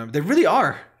for not remembering. They really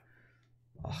are.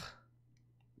 Ugh.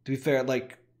 To be fair,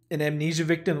 like, an amnesia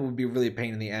victim would be really a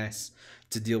pain in the ass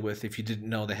to deal with if you didn't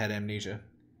know they had amnesia.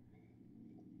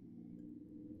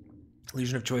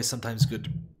 Illusion of choice sometimes good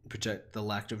to project the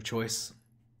lack of choice.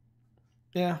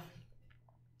 Yeah.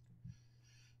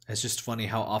 It's just funny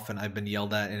how often I've been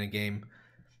yelled at in a game.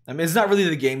 I mean, it's not really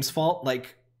the game's fault.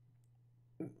 Like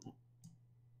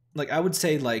I would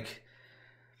say, like,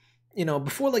 you know,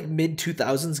 before like mid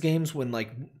 2000s games when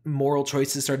like moral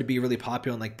choices started to be really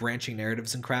popular and like branching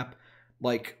narratives and crap,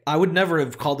 like I would never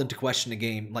have called into question a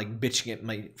game like bitching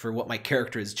at for what my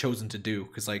character has chosen to do,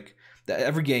 because like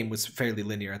every game was fairly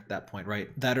linear at that point,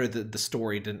 right? That or the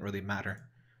story didn't really matter.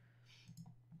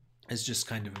 It's just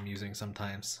kind of amusing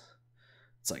sometimes.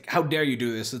 It's like, how dare you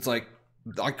do this? It's like,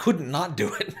 I couldn't not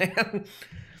do it, man.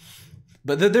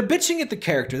 But they're bitching at the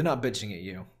character. They're not bitching at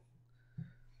you.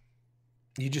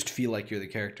 You just feel like you're the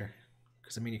character.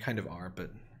 Because, I mean, you kind of are,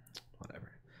 but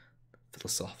whatever.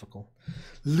 Philosophical.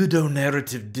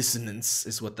 Ludonarrative dissonance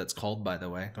is what that's called, by the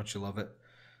way. Don't you love it?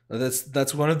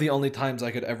 That's one of the only times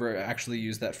I could ever actually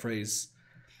use that phrase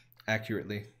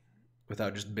accurately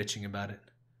without just bitching about it.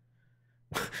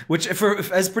 Which,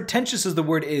 as pretentious as the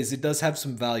word is, it does have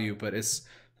some value, but it's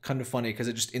kind of funny because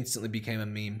it just instantly became a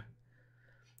meme.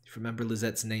 If you remember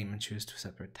Lisette's name and choose to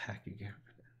separate attack you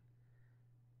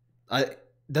get.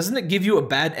 Doesn't it give you a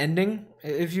bad ending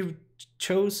if you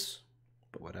chose?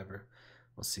 But whatever.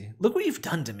 We'll see. Look what you've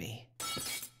done to me.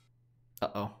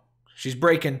 Uh-oh. She's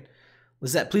breaking.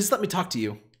 Lisette, please let me talk to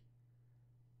you.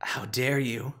 How dare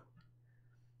you?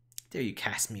 Dare you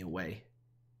cast me away?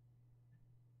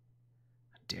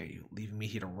 How dare you, leaving me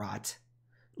here to rot?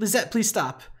 Lisette, please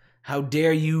stop. How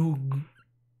dare you...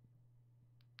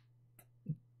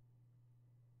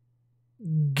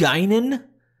 Guinan?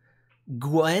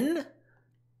 Gwen?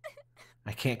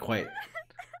 I can't quite.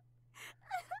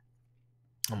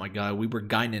 Oh my god, we were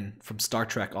Guinan from Star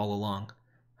Trek all along.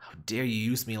 How dare you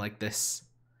use me like this?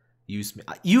 Use me.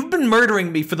 You've been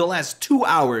murdering me for the last 2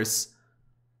 hours.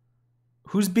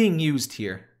 Who's being used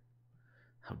here?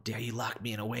 How dare you lock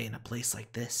me away in a place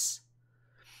like this?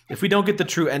 If we don't get the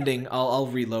true ending, I'll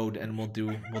reload and we'll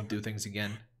do things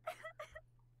again.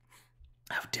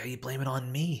 How dare you blame it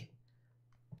on me?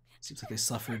 Seems like I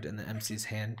suffered in the MC's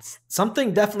hands.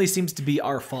 Something definitely seems to be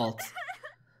our fault.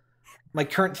 My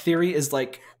current theory is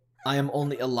like I am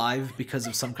only alive because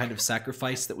of some kind of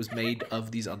sacrifice that was made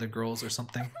of these other girls or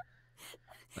something.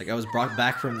 Like I was brought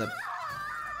back from the...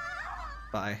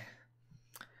 Bye.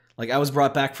 Like I was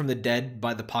brought back from the dead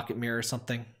by the pocket mirror or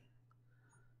something.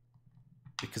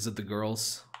 Because of the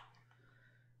girls.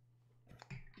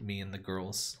 Me and the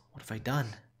girls. What have I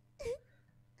done?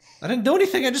 I didn't do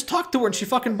anything, I just talked to her and she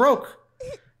fucking broke.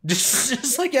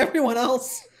 Just like everyone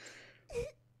else.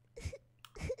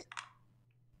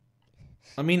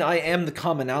 I mean, I am the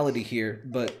commonality here,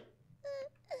 but...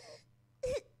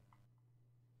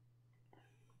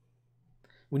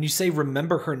 When you say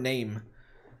remember her name,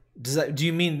 do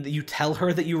you mean that you tell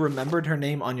her that you remembered her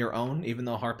name on your own, even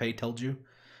though Harpae told you?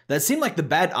 That seemed like the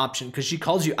bad option, because she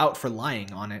calls you out for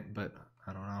lying on it, but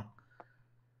I don't know.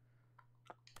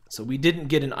 So we didn't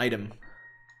get an item.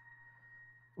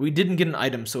 We didn't get an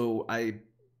item, so I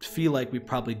feel like we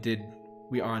probably did.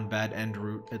 We are on bad end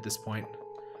route at this point.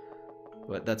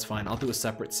 But that's fine. I'll do a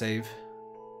separate save.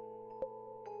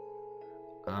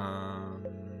 I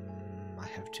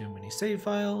have too many save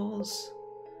files.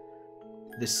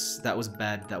 That was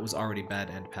bad. That was already bad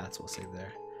end paths. We'll save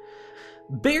there.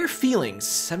 Bare Feelings,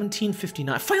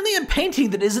 1759. Finally, a painting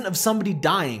that isn't of somebody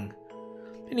dying.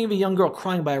 Painting of a young girl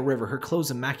crying by a river, her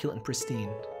clothes immaculate and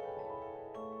pristine.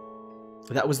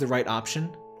 That was the right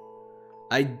option.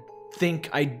 I think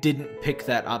I didn't pick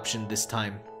that option this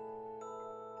time.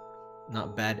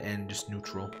 Not bad end, just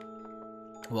neutral.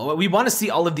 Well, we want to see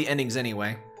all of the endings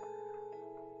anyway.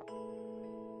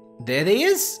 There they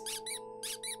is.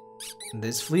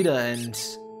 There's Fleta and...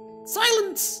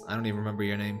 Silence! I don't even remember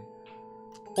your name.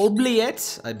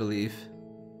 Oubliette, I believe.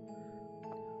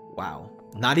 Wow.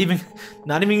 Not even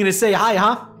gonna say hi,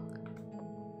 huh?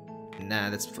 Nah,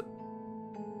 that's...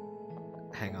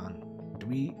 Hang on. Do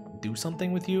we do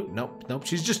something with you? Nope, nope,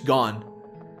 she's just gone.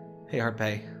 Hey,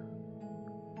 Harpae.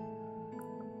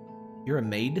 You're a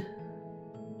maid?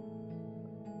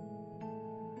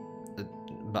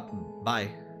 Bye.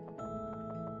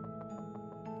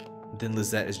 Then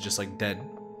Lisette is just like dead.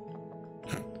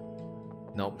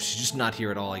 Nope, she's just not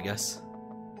here at all, I guess.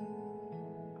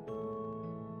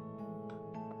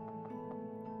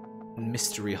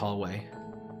 Mystery hallway.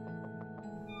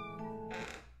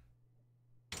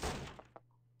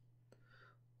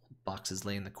 Boxes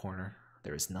lay in the corner.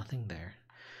 There is nothing there.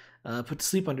 Put to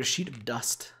sleep under a sheet of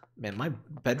dust. Man, my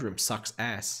bedroom sucks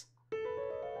ass.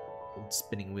 Old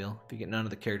spinning wheel. If you get none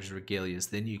of the characters' regalias,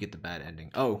 then you get the bad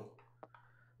ending. Oh.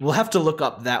 We'll have to look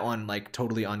up that one, like,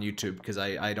 totally on YouTube, because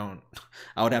I don't...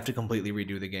 I would have to completely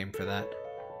redo the game for that.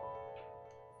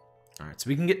 Alright, so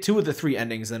we can get 2 of the 3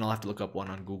 endings, then I'll have to look up one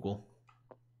on Google.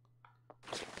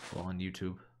 Well, on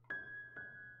YouTube.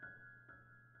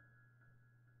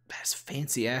 That's a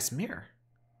fancy-ass mirror.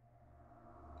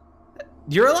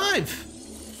 You're alive!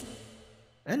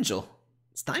 Enjel.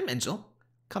 It's time, Enjel.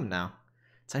 Come now.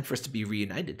 It's time for us to be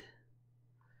reunited.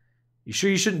 You sure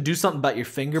you shouldn't do something about your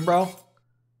finger, bro?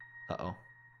 Uh-oh.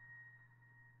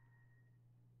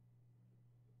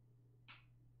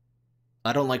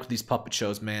 I don't like these puppet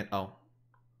shows, man. Oh.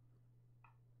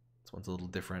 This one's a little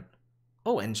different.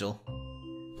 Oh, Enjel.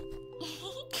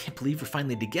 Can't believe we're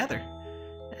finally together.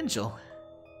 Enjel.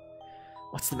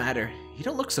 What's the matter? You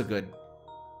don't look so good.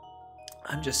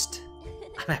 I'm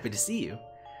happy to see you.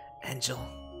 Enjel.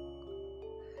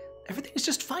 Everything's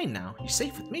just fine now. You're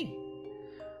safe with me.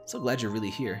 So glad you're really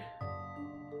here.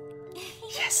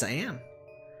 Yes, I am.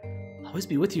 I'll always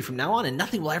be with you from now on, and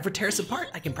nothing will ever tear us apart.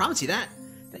 I can promise you that.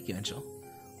 Thank you, Enjel.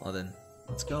 Well then,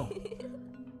 let's go.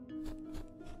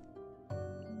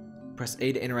 Press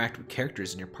A to interact with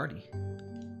characters in your party.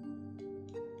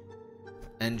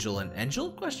 Enjel and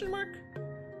Enjel? Question mark?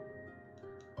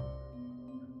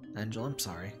 Enjel, I'm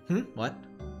sorry. What?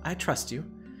 I trust you.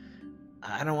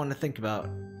 I don't want to think about...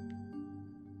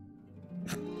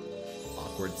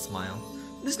 Awkward smile.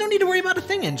 There's no need to worry about a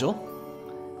thing, Enjel.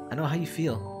 I know how you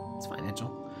feel. It's fine,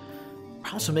 Enjel.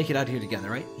 Promise we'll make it out here together,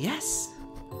 right? Yes!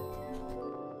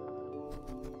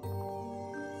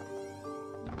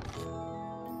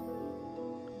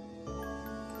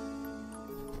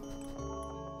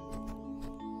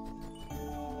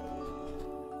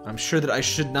 I'm sure that I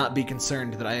should not be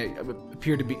concerned that I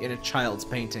appear to be in a child's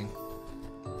painting.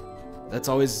 That's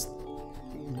always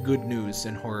good news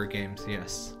in horror games,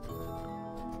 yes.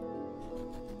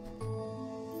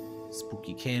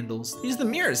 Spooky candles. These are the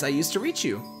mirrors I used to reach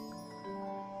you.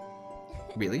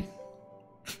 Really?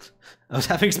 I was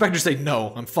having expected to say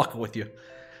no, I'm fucking with you.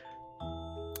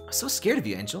 I was so scared of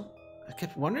you, Enjel. I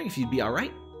kept wondering if you'd be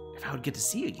alright, if I would get to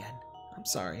see you again. I'm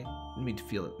sorry. I didn't mean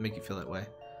to make you feel that way.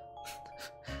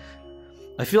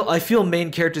 I feel main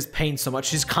character's pain so much.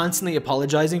 She's constantly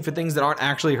apologizing for things that aren't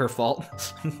actually her fault,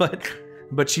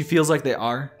 but she feels like they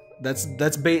are.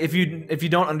 If you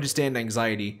don't understand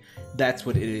anxiety, that's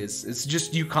what it is. It's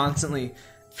just you constantly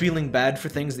feeling bad for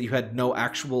things that you had no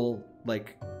actual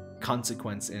like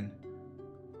consequence in.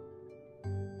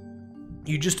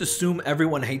 You just assume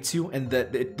everyone hates you and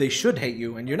that they should hate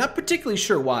you, and you're not particularly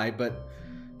sure why, but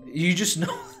you just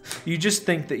know. You just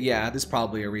think that yeah, there's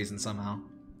probably a reason somehow.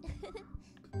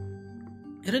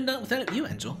 Could have done it without you,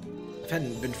 Enjel. If it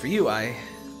hadn't been for you, I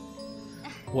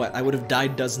would have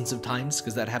died dozens of times,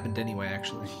 because that happened anyway,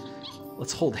 actually.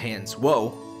 Let's hold hands.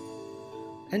 Whoa.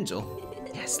 Enjel.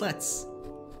 Yes, let's.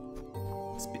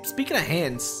 Speaking of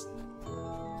hands,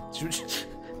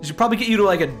 should probably get you to,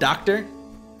 like, a doctor.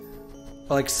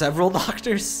 Or, like, several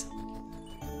doctors.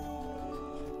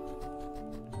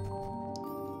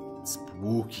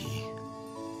 Spooky.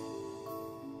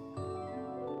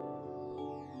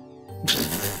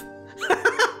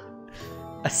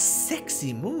 A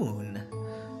sexy moon.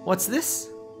 What's this?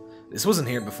 This wasn't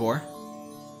here before.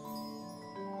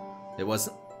 It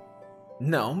wasn't?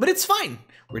 No, but it's fine.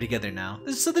 We're together now,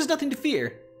 so there's nothing to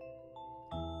fear.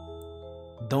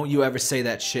 Don't you ever say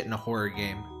that shit in a horror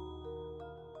game.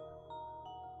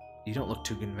 You don't look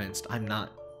too convinced. I'm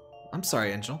not. I'm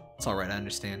sorry, Enjel. It's alright, I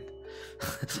understand.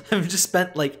 I've just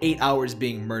spent like 8 hours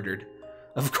being murdered.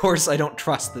 Of course I don't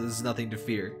trust that there's nothing to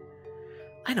fear.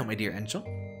 I know, my dear Enjel.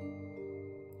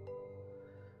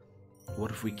 What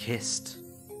if we kissed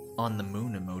on the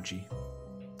moon emoji?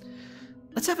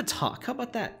 Let's have a talk. How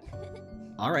about that?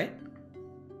 Alright.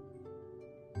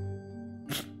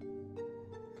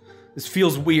 This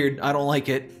feels weird. I don't like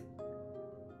it.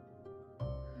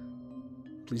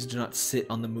 Please do not sit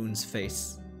on the moon's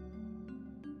face.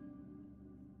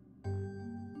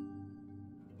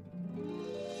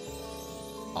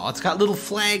 Oh, it's got little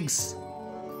flags.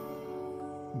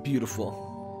 Beautiful.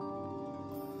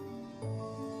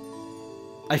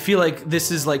 I feel like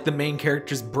this is like the main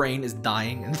character's brain is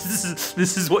dying, and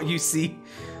this is what you see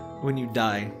when you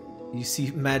die. You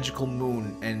see magical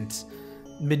moon and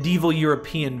medieval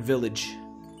European village.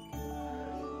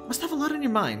 Must have a lot on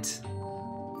your mind.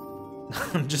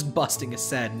 I'm just busting a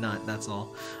sad nut, that's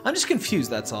all. I'm just confused,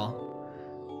 that's all.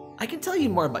 I can tell you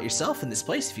more about yourself in this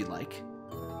place if you'd like.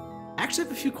 Actually, I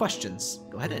have a few questions.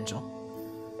 Go ahead, Enjel.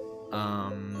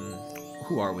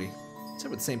 Who are we? It's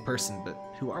not the same person, but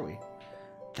who are we?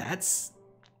 I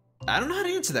don't know how to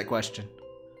answer that question.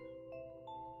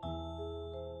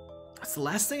 That's the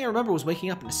last thing I remember was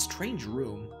waking up in a strange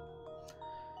room.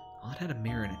 Oh, it had a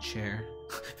mirror and a chair.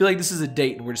 I feel like this is a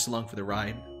date and we're just along for the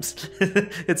ride.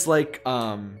 It's like,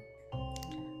 hang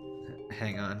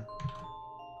on.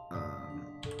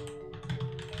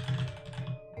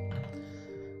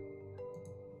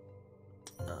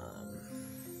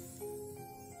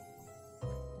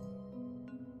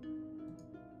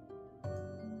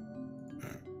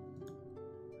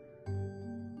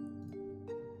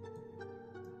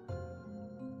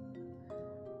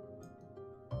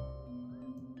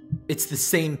 It's the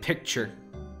same picture.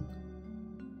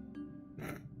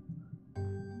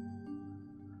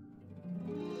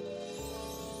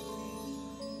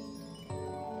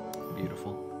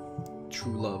 Beautiful.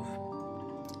 True love.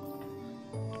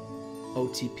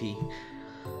 OTP.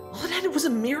 All it had was a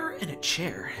mirror and a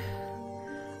chair.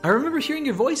 I remember hearing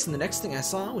your voice, and the next thing I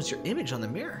saw was your image on the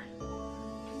mirror.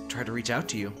 I tried to reach out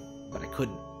to you, but I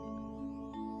couldn't.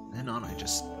 Then on,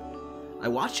 I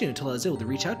watched you until I was able to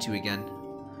reach out to you again.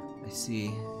 I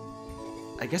see.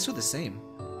 I guess we're the same.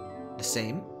 The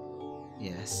same?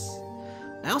 Yes.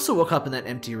 I also woke up in that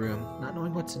empty room, not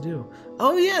knowing what to do.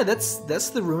 Oh yeah, that's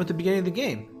the room at the beginning of the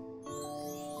game.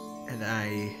 And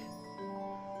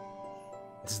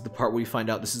this is the part where we find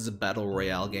out this is a battle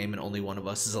royale game and only one of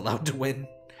us is allowed to win.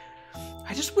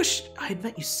 I just wish I had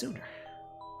met you sooner.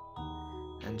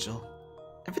 Enjel,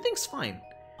 everything's fine.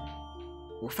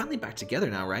 We're finally back together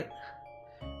now, right?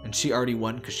 And she already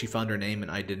won because she found her name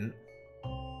and I didn't.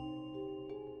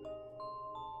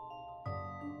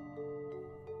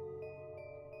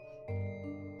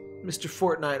 Mr.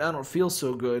 Fortnite, I don't feel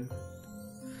so good.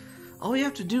 All we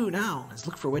have to do now is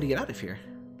look for a way to get out of here.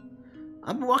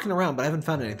 I've been walking around, but I haven't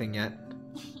found anything yet.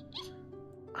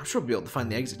 I'm sure we'll be able to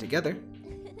find the exit together.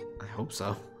 I hope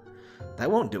so. That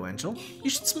won't do, Enjel. You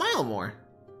should smile more.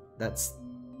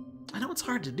 I know it's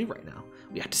hard to do right now.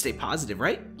 We have to stay positive,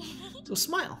 right? So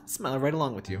smile. Smile right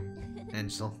along with you.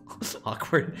 Enjel.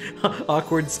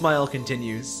 Awkward smile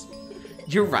continues.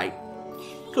 You're right.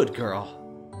 Good girl.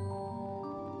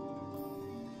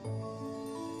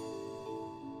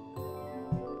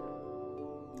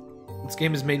 This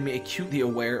game has made me acutely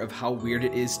aware of how weird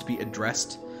it is to be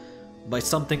addressed by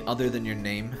something other than your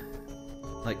name.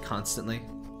 Like, constantly.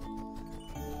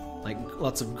 Like,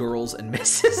 lots of girls and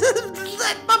misses.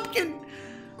 That pumpkin!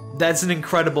 That's an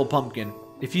incredible pumpkin.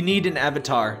 If you need an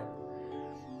avatar,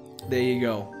 there you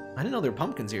go. I didn't know there were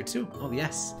pumpkins here, too. Oh,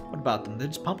 yes. What about them? They're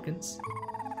just pumpkins.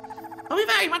 Oh, we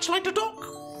very much like to talk.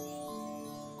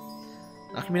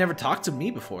 How come you never talked to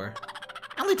me before?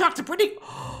 I only talked to pretty...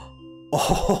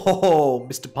 Oh,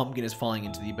 Mr. Pumpkin is falling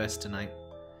into the abyss tonight.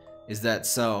 Is that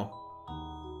so?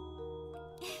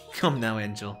 Come now,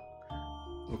 Enjel.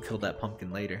 We'll kill that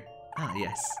pumpkin later. Ah,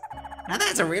 yes. Now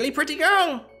that's a really pretty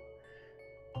girl!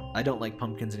 I don't like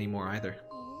pumpkins anymore either.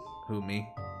 Who, me?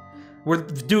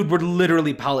 Dude, we're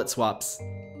literally palette swaps.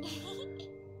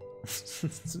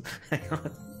 Hang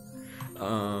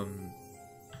on.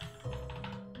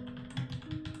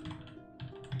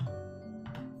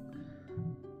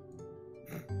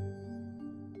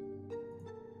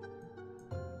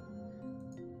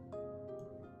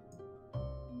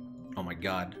 Oh my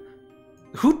god.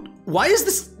 Why is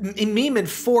this meme in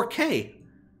 4K?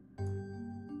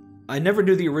 I never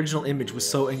knew the original image was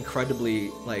so incredibly,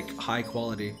 like, high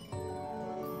quality.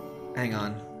 Hang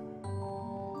on.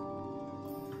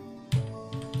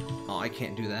 Oh, I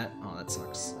can't do that. Oh, that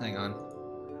sucks. Hang on.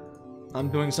 I'm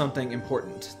doing something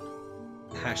important.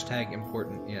 Hashtag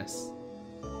important, yes.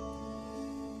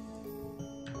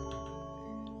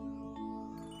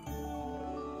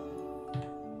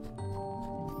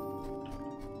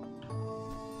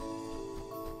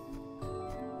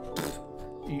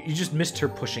 You just missed her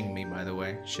pushing me, by the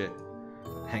way. Shit.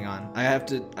 Hang on.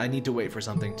 I need to wait for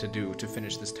something to do to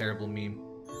finish this terrible meme.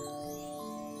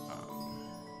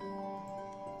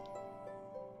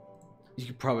 You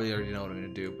could probably already know what I'm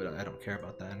gonna do, but I don't care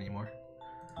about that anymore.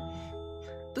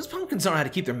 Those pumpkins don't know how to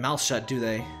keep their mouths shut, do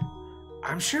they?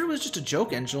 I'm sure it was just a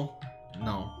joke, Enjel.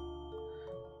 No.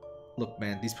 Look,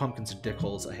 man, these pumpkins are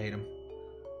dickholes. I hate them.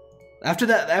 After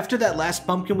that last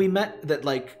pumpkin we met, that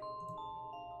like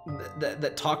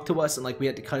that talked to us and like we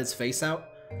had to cut his face out,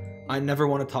 I never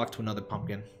want to talk to another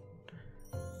pumpkin.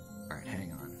 All right,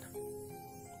 hang on.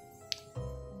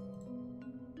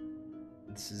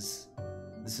 This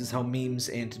is how memes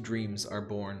and dreams are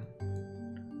born.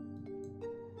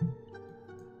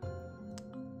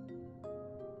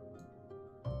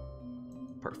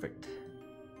 Perfect.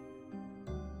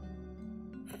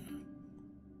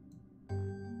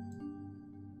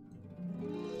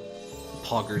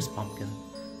 Pogger's pumpkin.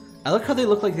 I like how they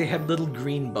look like they have little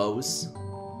green bows.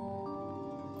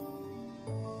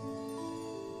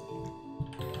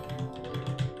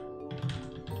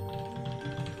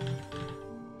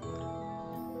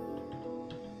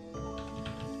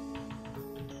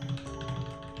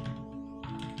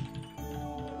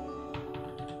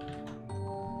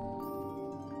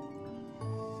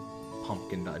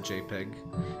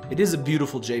 Pumpkin.jpg. It is a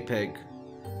beautiful JPEG.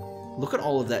 Look at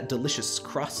all of that delicious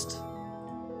crust.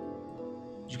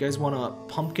 You guys want a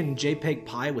pumpkin JPEG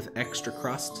pie with extra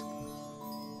crust?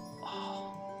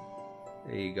 Oh,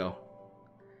 there you go.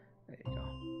 There you go.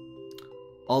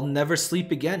 I'll never sleep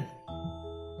again.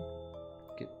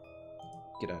 Get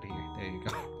out of here. There you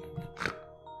go.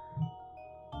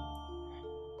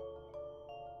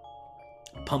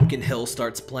 Pumpkin Hill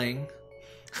starts playing.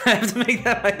 I have to make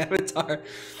that my avatar.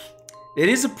 It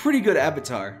is a pretty good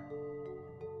avatar.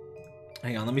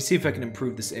 Hang on, let me see if I can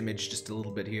improve this image just a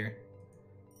little bit here.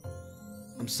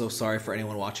 I'm so sorry for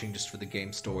anyone watching just for the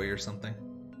game story or something.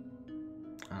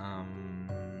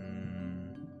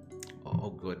 Oh,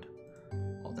 good.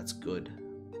 Oh, that's good.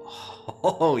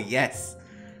 Oh, yes.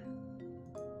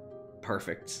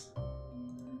 Perfect.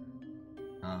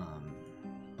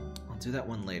 I'll do that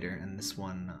one later, and this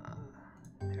one,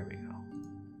 there we go.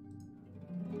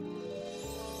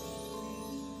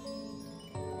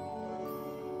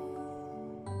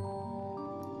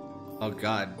 Oh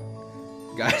god.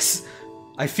 Guys,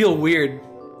 I feel weird.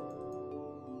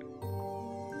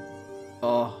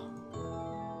 Oh.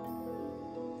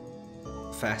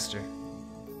 Faster.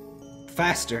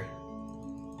 Faster.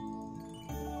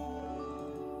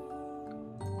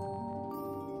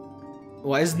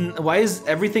 Why is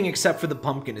everything except for the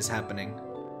pumpkin is happening?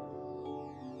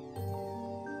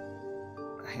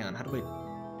 Hang on, how do I...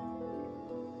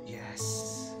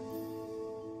 Yes.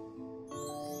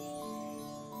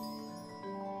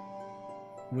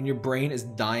 When your brain is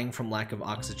dying from lack of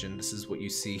oxygen, this is what you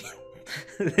see.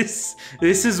 this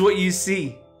is what you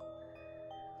see.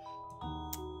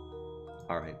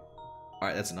 Alright.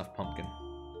 Alright, that's enough pumpkin.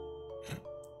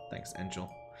 Thanks, Enjel.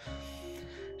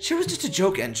 Sure, it was just a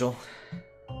joke, Enjel.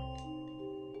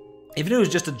 Even if it was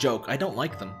just a joke, I don't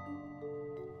like them.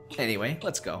 Anyway,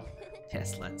 let's go.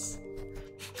 Yes, let's.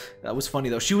 That was funny,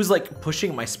 though. She was, like,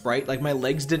 pushing my sprite. Like, my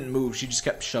legs didn't move. She just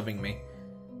kept shoving me.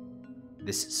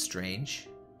 This is strange.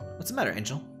 What's the matter,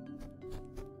 Enjel?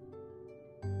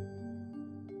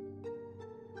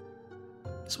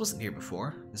 This wasn't here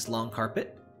before. This long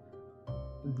carpet.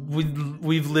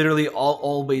 We've literally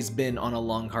always been on a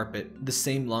long carpet. The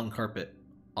same long carpet.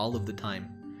 All of the time.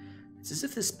 It's as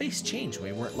if the space changed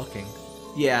when we weren't looking.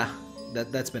 Yeah,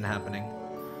 that's been happening.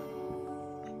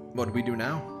 What do we do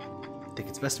now? I think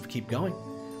it's best if we keep going.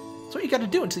 That's what you gotta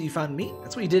do until you found me.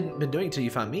 That's what you been doing until you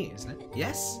found me, isn't it?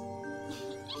 Yes?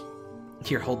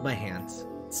 Here, hold my hands.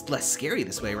 It's less scary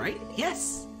this way, right?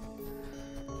 Yes!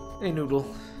 Hey, Noodle.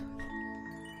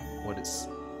 What is...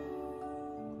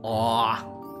 Aww.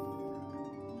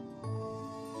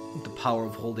 The power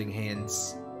of holding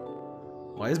hands.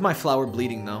 Why is my flower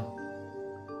bleeding, though?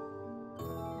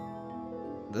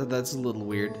 That's a little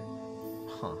weird.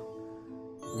 Huh.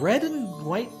 Red and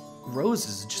white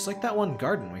roses, just like that one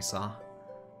garden we saw.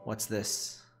 What's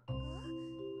this?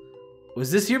 Was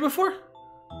this here before?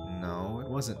 No, it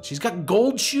wasn't. She's got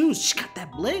gold shoes. She's got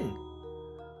that bling.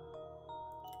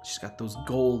 She's got those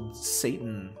gold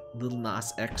Satan Lil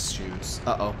Nas X shoes.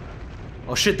 Uh-oh.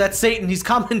 Oh shit, that's Satan. He's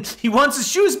coming. He wants his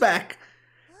shoes back.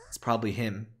 It's probably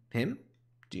him. Him?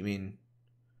 Do you mean...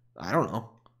 I don't know.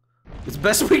 It's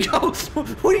best we go.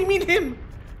 What do you mean him?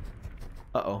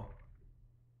 Uh-oh.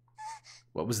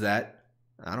 What was that?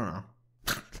 I don't know.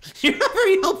 You're not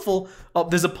very helpful. Oh,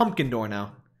 there's a pumpkin door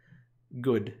now.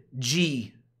 Good.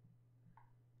 G.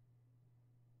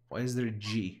 Why is there a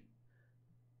G?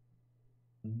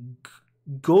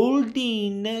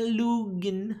 Goldina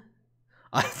Lugin.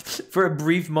 For a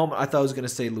brief moment, I thought I was going to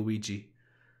say Luigi.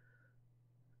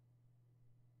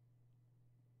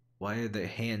 Why are there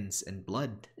hands and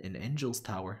blood in Enjel's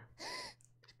tower?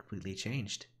 It's completely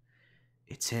changed.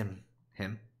 It's him.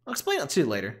 Him? I'll explain it to you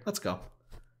later. Let's go.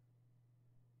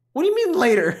 What do you mean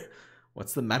later?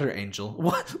 What's the matter, Enjel?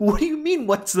 What do you mean,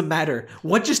 what's the matter?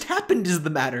 What just happened is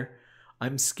the matter.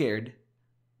 I'm scared.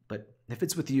 But if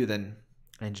it's with you, then...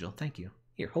 Enjel, thank you.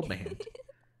 Here, hold my hand.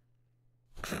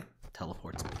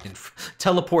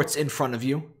 Teleports in front of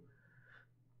you.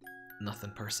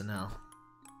 Nothing personnel.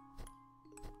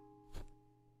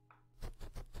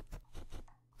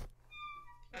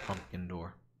 Pumpkin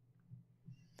door.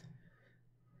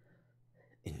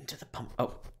 Into the pump.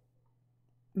 Oh.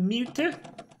 Muter?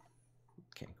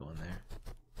 Can't go in there.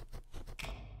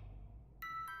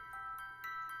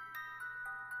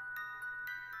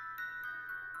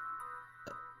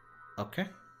 Okay.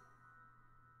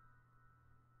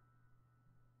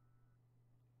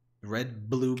 Red,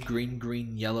 blue, green,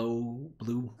 green, yellow,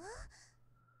 blue.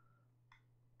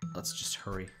 Let's just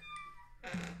hurry.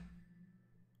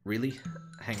 Really?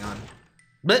 Hang on.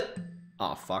 Bleh!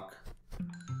 Oh, fuck.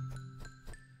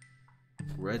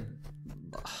 Red.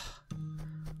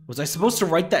 Was I supposed to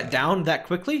write that down that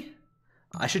quickly?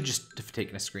 I should just have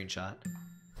taken a screenshot.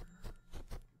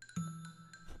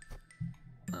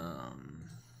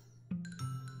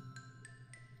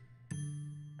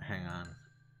 Hang on.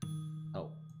 Oh.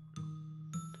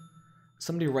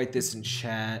 Somebody write this in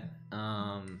chat.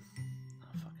 Oh,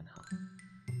 fucking hell.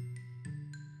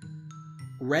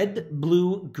 Red,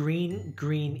 blue, green,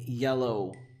 green,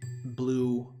 yellow,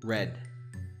 blue, red.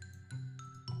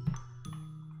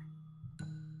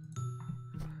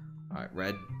 Alright,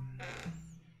 red.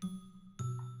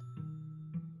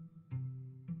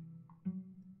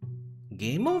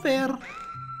 Game over.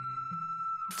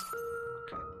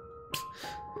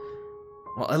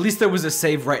 Well, at least there was a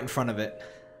save right in front of it.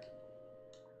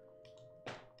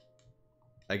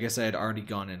 I guess I had already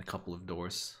gone in a couple of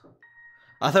doors.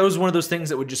 I thought it was one of those things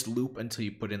that would just loop until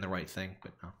you put in the right thing,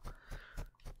 but no.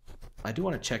 I do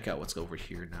want to check out what's over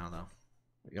here now, though.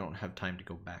 You don't have time to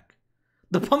go back.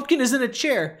 The pumpkin is in a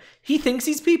chair. He thinks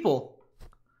he's people.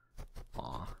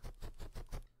 Aw.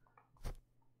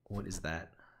 What is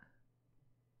that?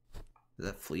 Is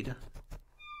that Fleta?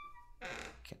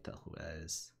 Can't tell who that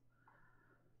is.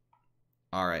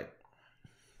 Alright.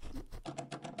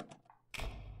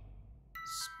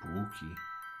 Spooky.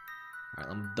 Alright,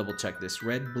 let me double check this.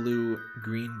 Red, blue,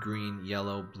 green, green,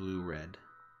 yellow, blue, red.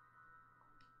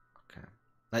 Okay.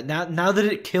 Like now that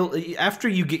it killed, after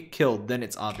you get killed, then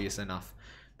it's obvious enough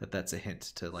that that's a hint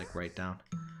to like write down.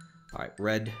 Alright,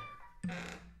 red.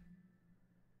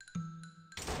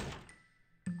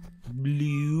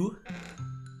 Blue.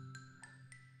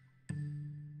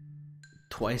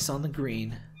 Twice on the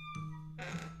green.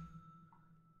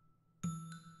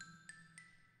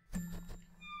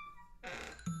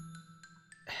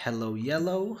 Hello,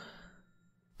 yellow.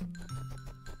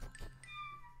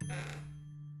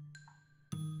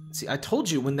 See, I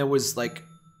told you when there was like,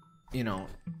 you know,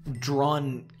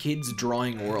 kids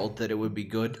drawing world that it would be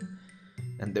good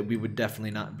and that we would definitely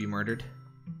not be murdered.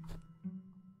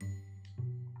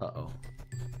 Uh-oh.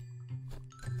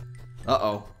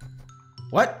 Uh-oh.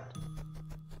 What?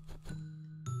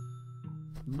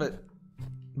 But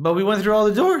we went through all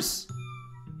the doors.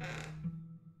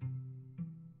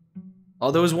 Oh,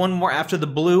 there was one more after the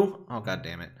blue? Oh, god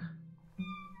damn it.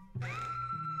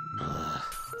 Ugh.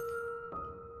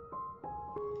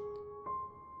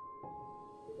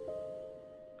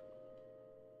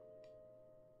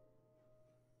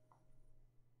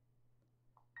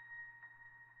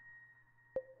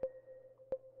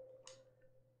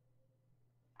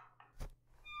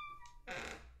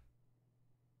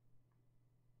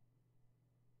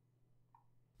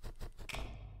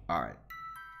 All right.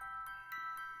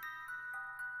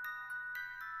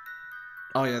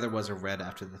 Oh yeah, there was a red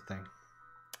after the thing.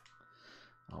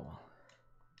 Oh well.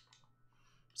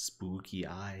 Spooky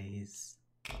eyes.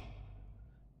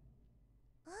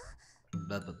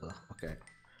 Blah blah blah. Okay.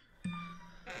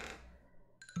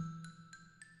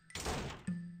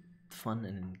 Fun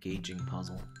and engaging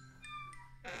puzzle.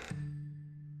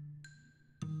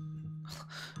 I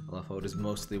love how it is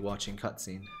mostly watching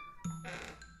cutscene.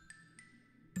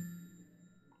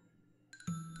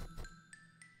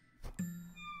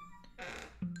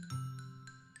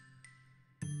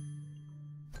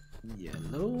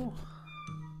 Yellow.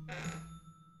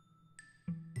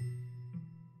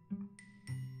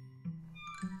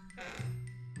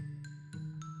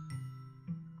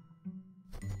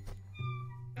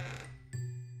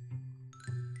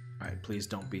 Alright, please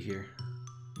don't be here.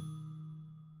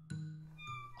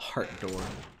 Heart door.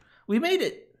 We made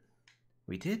it!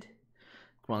 We did?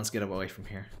 Come on, let's get away from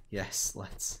here. Yes,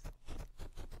 let's.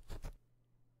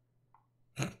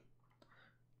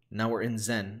 Now we're in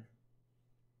Zen.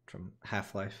 From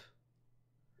Half-Life.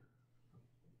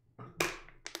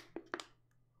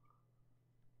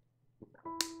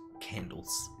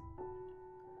 Candles.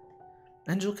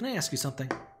 Enjel, can I ask you something?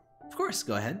 Of course,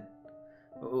 go ahead.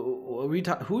 Who were you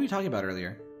talking about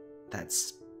earlier?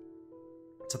 That's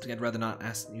something I'd rather not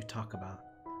ask you talk about.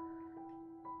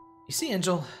 You see,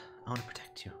 Enjel, I want to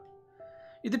protect you.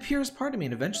 You're the purest part of me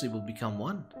and eventually we'll become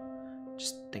one.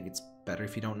 Just think it's better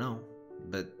if you don't know.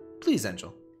 But please,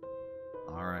 Enjel.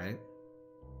 Alright.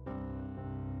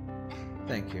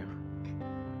 Thank you.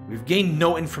 We've gained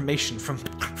no information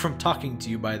from talking to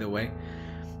you, by the way.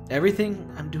 Everything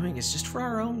I'm doing is just for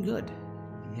our own good.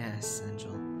 Yes,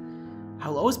 Enjel.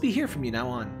 I'll always be here from you now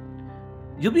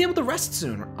on. You'll be able to rest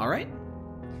soon, alright?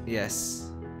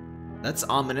 Yes. That's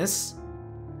ominous.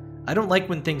 I don't like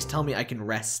when things tell me I can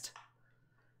rest.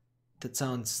 That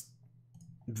sounds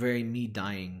very me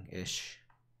dying-ish.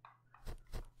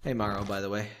 Hey, Maro, by the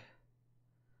way.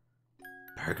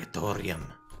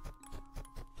 Purgatorium.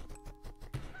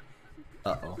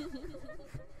 Uh-oh.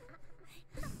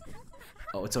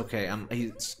 Oh, it's okay.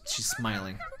 She's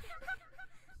smiling.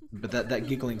 But that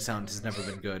giggling sound has never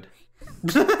been good.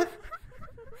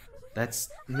 That's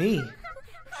me.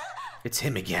 It's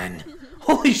him again.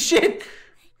 Holy shit!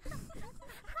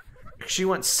 She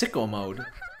went sicko mode.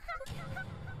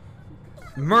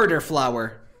 Murder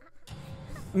flower.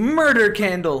 Murder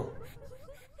candle.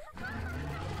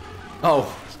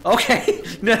 Oh, okay.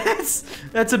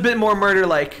 That's a bit more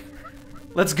murder-like.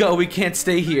 Let's go. We can't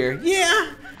stay here.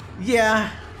 Yeah.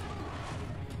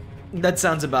 That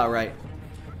sounds about right.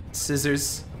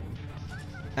 Scissors.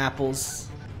 Apples.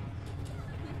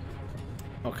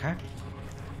 Okay.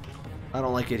 I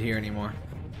don't like it here anymore.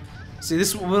 See,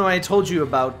 this when I told you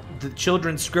about the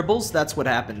children's scribbles, that's what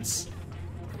happens.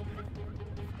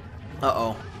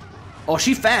 Uh-oh. Oh,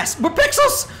 she fast. We're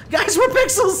pixels! Guys, we're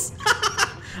pixels!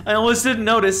 I almost didn't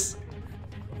notice.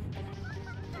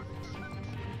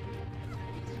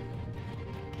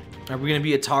 Are we gonna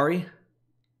be Atari?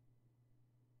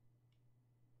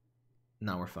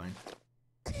 No, we're fine.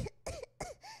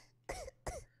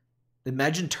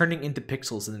 Imagine turning into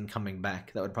pixels and then coming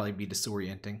back. That would probably be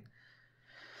disorienting.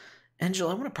 Enjel,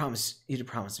 I want to promise you to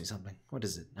promise me something. What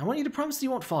is it? I want you to promise that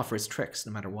you won't fall for his tricks,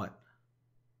 no matter what.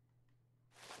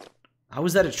 How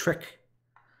is that a trick?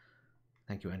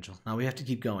 Thank you, Enjel. Now we have to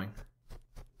keep going.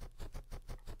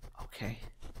 Okay.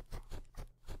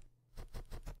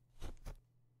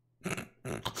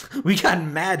 We got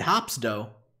mad hops, though.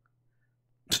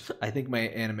 I think my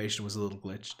animation was a little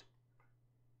glitched.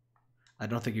 I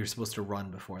don't think you're supposed to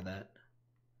run before that.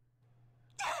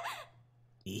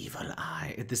 Evil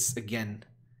eye. This, again.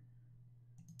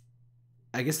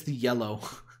 I guess the yellow.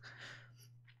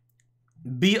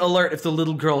 Be alert if the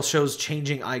little girl shows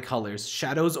changing eye colors,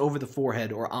 shadows over the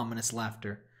forehead, or ominous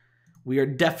laughter. We are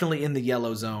definitely in the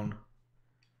yellow zone.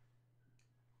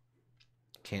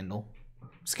 Candle.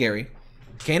 Scary.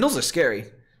 Candles are scary.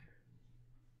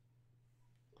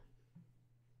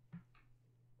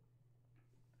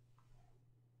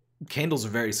 Candles are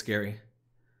very scary.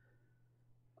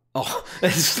 Oh,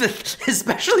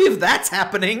 especially if that's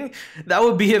happening. That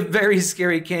would be a very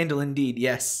scary candle indeed,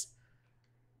 yes.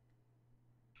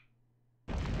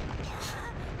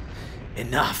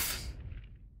 Enough.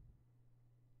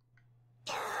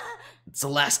 It's the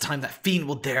last time that fiend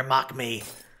will dare mock me.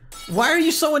 Why are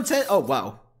you so intense? Oh,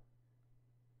 wow.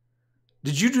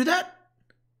 Did you do that?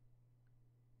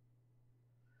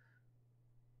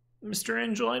 Mr.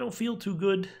 Enjel, I don't feel too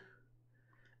good.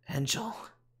 Enjel?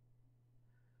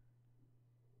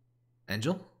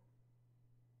 Enjel?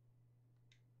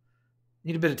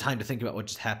 Need a bit of time to think about what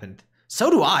just happened. So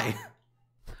do I.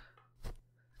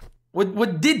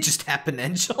 What did just happen,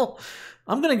 Enjel?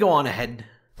 I'm gonna go on ahead.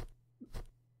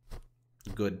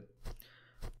 Good.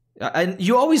 And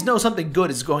you always know something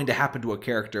good is going to happen to a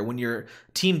character when you're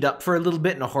teamed up for a little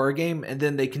bit in a horror game and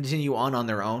then they continue on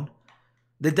their own.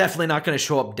 They're definitely not going to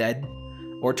show up dead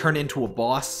or turn into a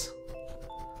boss.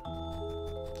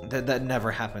 That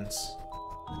never happens.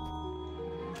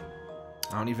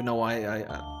 I don't even know why a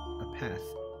path.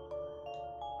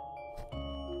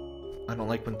 I don't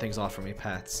like when things offer me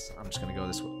paths. I'm just gonna go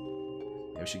this way.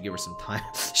 Maybe I should give her some time.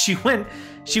 She went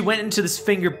into this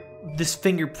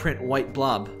fingerprint white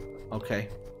blob. Okay.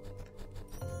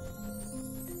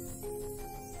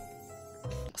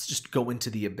 Let's just go into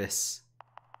the abyss.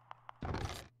 A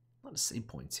lot of save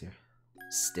points here.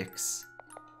 Sticks.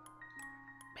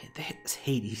 Man,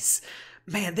 Hades.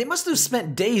 Man, they must have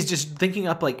spent days just thinking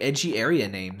up like edgy area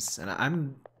names, and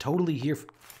I'm totally here.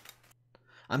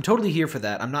 I'm totally here for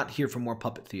that. I'm not here for more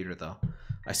puppet theater though.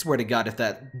 I swear to God, if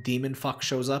that demon fuck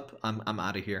shows up, I'm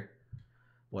out of here.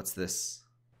 What's this?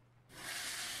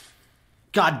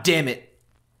 God damn it!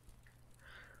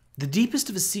 The deepest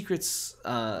of his secrets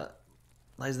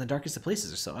lies in the darkest of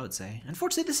places, or so I would say.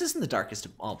 Unfortunately, this isn't the darkest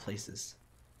of all places.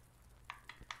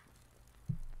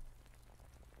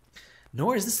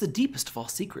 Nor is this the deepest of all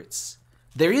secrets.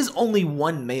 There is only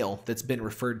one male that's been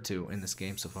referred to in this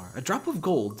game so far. A drop of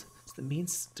gold is the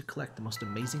means to collect the most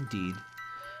amazing deed.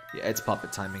 Yeah, it's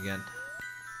puppet time again.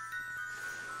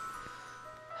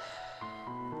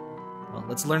 Well,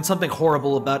 let's learn something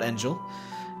horrible about Enjel.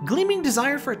 Gleaming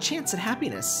desire for a chance at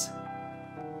happiness.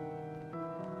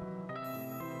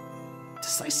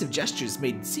 Decisive gestures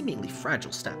made seemingly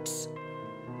fragile steps.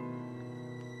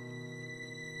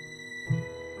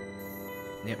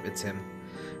 Yep, it's him.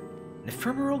 An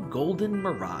ephemeral golden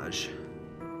mirage.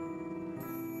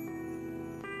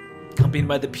 Accompanied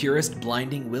by the purest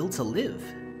blinding will to live.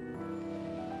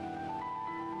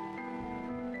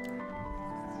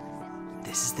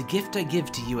 This is the gift I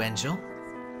give to you, Enjel.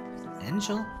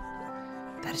 Enjel?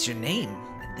 That is your name,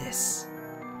 and this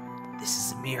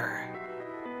is a mirror.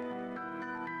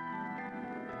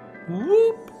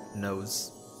 Whoop!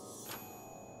 Nose.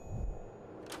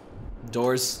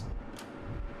 Doors.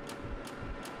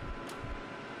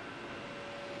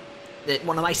 At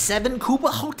one of my 7 Koopa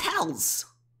hotels.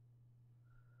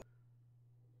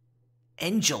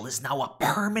 Enjel is now a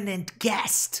permanent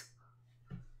guest.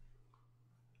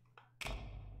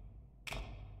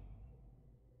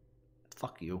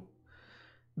 Fuck you.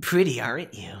 Pretty,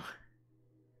 aren't you?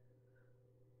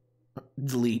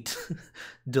 Delete.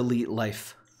 Delete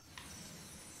life.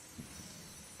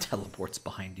 Teleports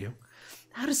behind you.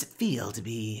 How does it feel to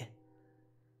be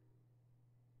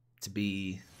to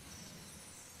be...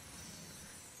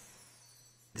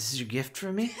 This is your gift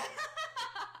for me?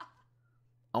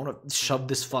 I want to shove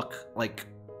this fuck, like,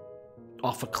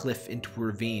 off a cliff into a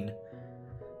ravine.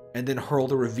 And then hurl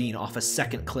the ravine off a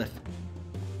second cliff.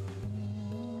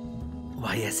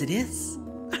 Why, yes it is.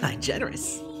 I'm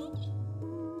generous.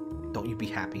 Don't you be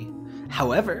happy.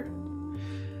 However,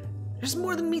 there's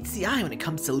more than meets the eye when it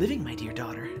comes to living, my dear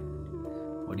daughter.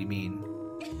 What do you mean?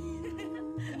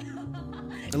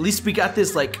 At least we got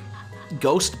this, like,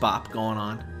 ghost bop going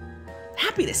on.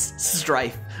 Happiness,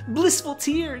 strife, blissful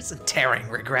tears, and tearing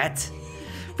regret.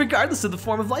 Regardless of the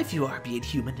form of life you are, be it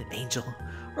human, an angel,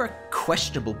 or a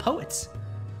questionable poet.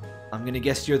 I'm gonna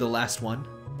guess you're the last one.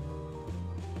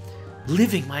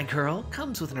 Living, my girl,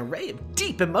 comes with an array of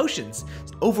deep emotions,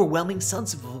 overwhelming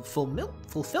sense of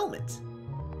fulfillment.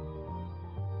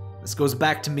 This goes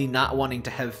back to me not wanting to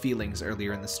have feelings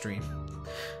earlier in the stream.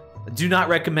 Do not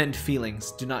recommend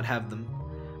feelings. Do not have them.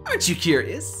 Aren't you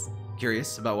curious?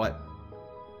 Curious about what?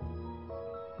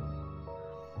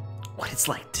 What it's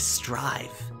like to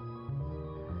strive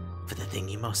for the thing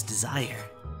you most desire,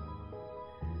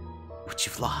 which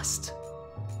you've lost.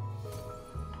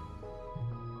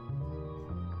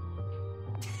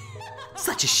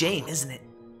 Such a shame, isn't it?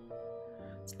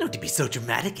 It's no to be so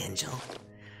dramatic, Enjel.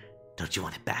 Don't you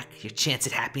want it back? Your chance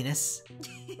at happiness?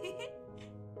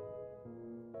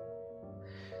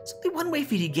 There's only one way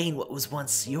for you to gain what was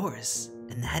once yours,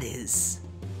 and that is...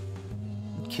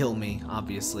 kill me,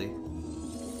 obviously.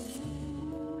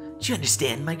 Do you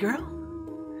understand, my girl?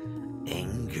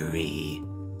 Angry.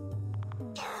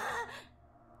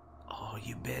 Oh,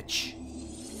 you bitch.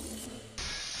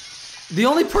 The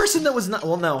only person that was not...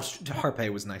 Well, no,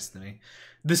 Harpae was nice to me.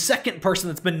 The second person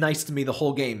that's been nice to me the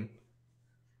whole game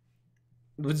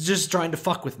was just trying to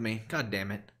fuck with me. God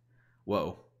damn it.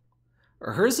 Whoa.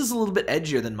 Or hers is a little bit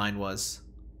edgier than mine was.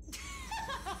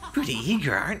 Pretty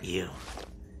eager, aren't you?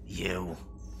 You.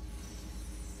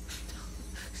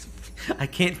 I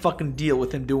can't fucking deal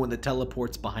with him doing the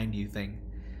teleports behind you thing.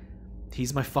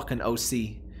 He's my fucking OC.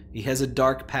 He has a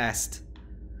dark past.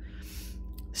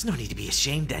 There's no need to be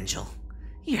ashamed, Enjel.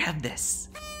 Here, have this.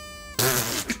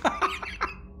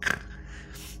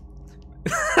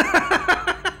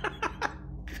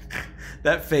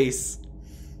 That face.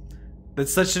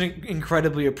 That's such an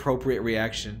incredibly appropriate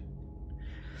reaction.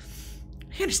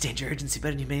 I understand your urgency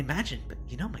better than you may imagine, but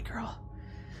you know, my girl,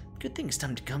 good things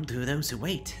tend to come to those who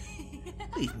wait.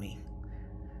 Believe me,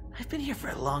 I've been here for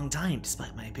a long time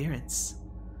despite my appearance.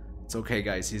 It's okay,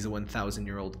 guys. He's a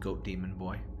 1,000-year-old goat demon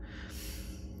boy.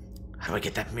 How do I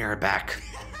get that mirror back?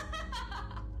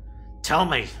 Tell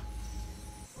me.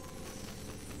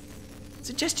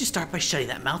 Suggest you start by shutting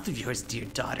that mouth of yours, dear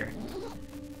daughter.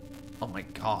 Oh my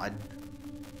god.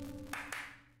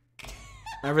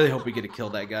 I really hope we get to kill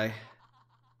that guy.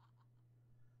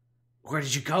 Where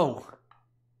did you go?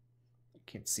 I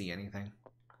can't see anything.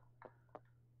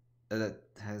 That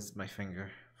has my finger.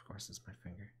 Of course it's my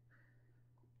finger.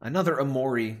 Another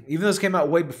Amori. Even though this came out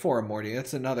way before Amori,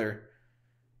 that's another...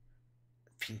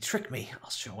 If you can trick me, I'll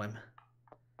show him.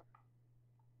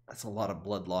 That's a lot of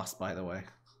blood lost, by the way.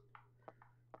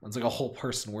 That's like a whole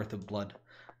person worth of blood.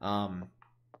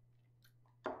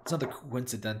 It's another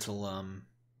coincidental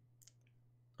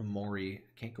Amori.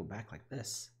 I can't go back like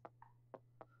this.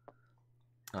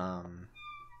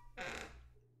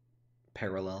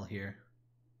 Parallel here.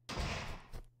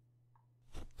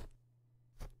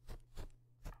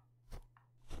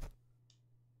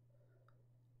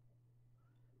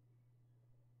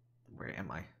 Where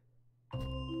am I?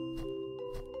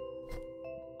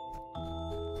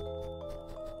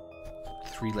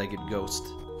 Three-legged ghost.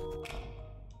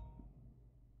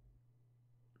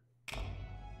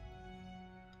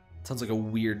 Sounds like a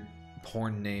weird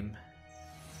porn name.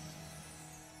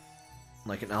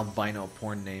 Like an albino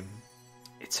porn name.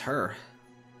 It's her.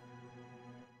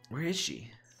 Where is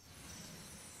she?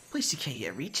 Place you can't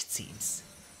yet reach, it seems.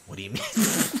 What do you mean?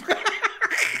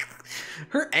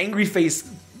 Her angry face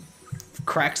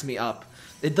cracks me up.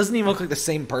 It doesn't even look like the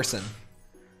same person.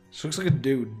 She looks like a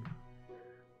dude.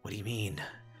 What do you mean?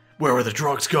 Where were the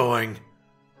drugs going?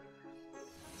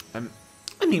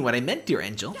 I mean what I meant, dear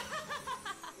Enjel.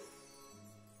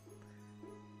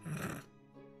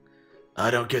 I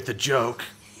don't get the joke.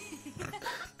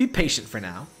 Be patient for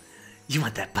now. You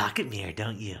want that pocket mirror,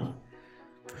 don't you?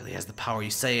 It really has the power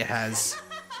you say it has.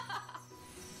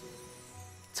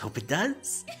 Let's hope it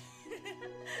does.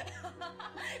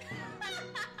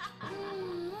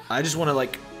 I just want to,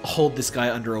 like, hold this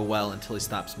guy under a well until he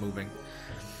stops moving.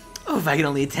 Oh, if I could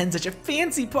only attend such a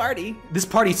fancy party. This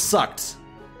party sucked.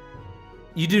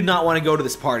 You do not want to go to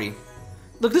this party.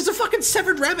 Look, there's a fucking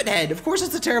severed rabbit head. Of course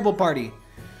it's a terrible party.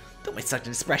 Don't make such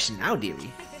an expression now,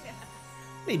 dearie.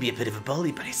 Maybe a bit of a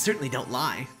bully, but I certainly don't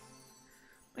lie.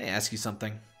 May I ask you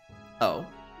something? Oh,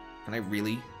 can I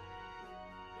really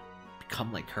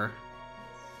become like her?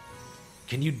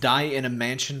 Can you die in a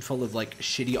mansion full of, like,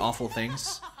 shitty, awful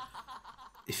things?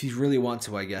 If you really want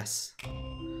to, I guess.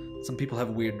 Some people have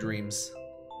weird dreams.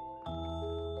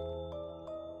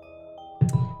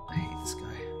 I hate this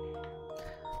guy.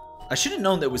 I should have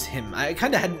known that it was him. I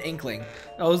kind of had an inkling.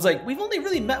 I was like, we've only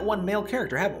really met one male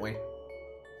character, haven't we?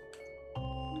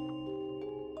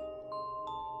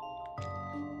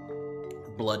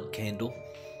 Blood Candle.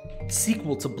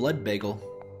 Sequel to Blood Bagel.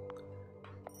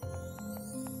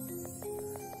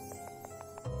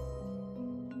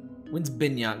 When's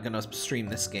Binyat gonna stream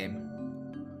this game?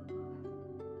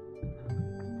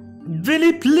 Will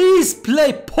you please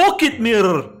play Pocket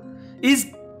Mirror?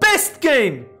 His best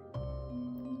game!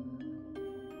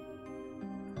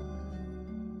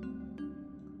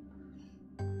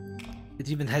 It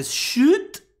even has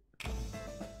shoot.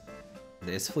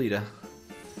 There's Fleta.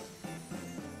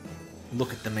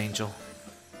 Look at them, Enjel.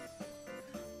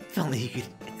 If only you could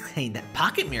clean that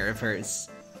pocket mirror of hers.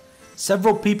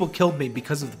 Several people killed me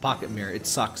because of the pocket mirror. It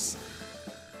sucks.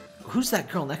 Who's that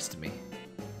girl next to me?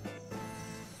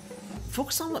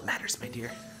 Focus on what matters, my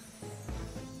dear.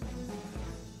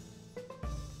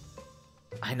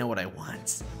 I know what I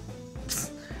want.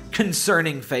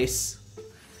 Concerning face.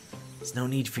 There's no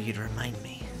need for you to remind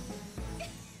me.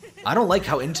 I don't like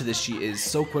how into this she is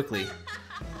so quickly.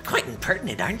 Quite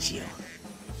impertinent, aren't you?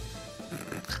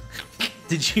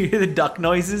 Did you hear the duck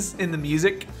noises in the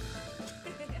music?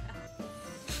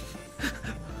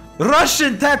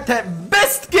 Russian tap tap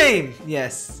best game!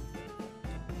 Yes.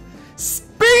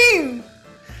 Spain!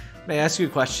 May I ask you a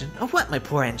question? Oh, what, my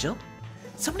poor Enjel?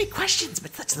 So many questions,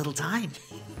 but such little time.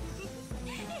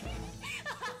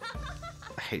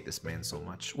 I hate this man so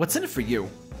much. What's in it for you?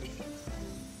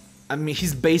 I mean,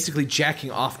 he's basically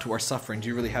jacking off to our suffering. Do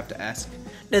you really have to ask?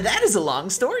 Now that is a long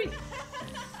story.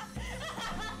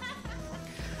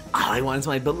 All I want is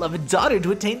my beloved daughter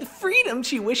to attain the freedom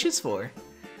she wishes for.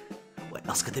 What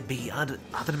else could there be other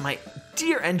than my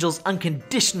dear Enjel's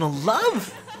unconditional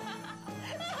love?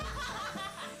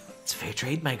 It's fair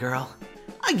trade, my girl.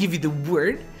 I give you the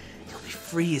word. You'll be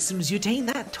free as soon as you attain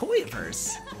that toy of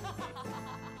hers.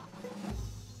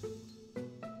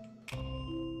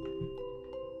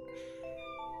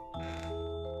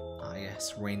 Ah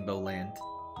yes, Rainbow Land.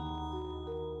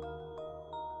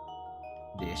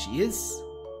 There she is.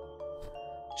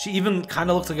 She even kind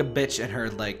of looks like a bitch in her,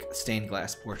 like, stained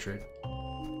glass portrait.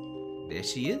 There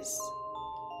she is.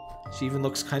 She even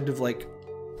looks kind of, like,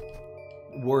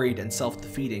 worried and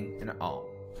self-defeating. And oh,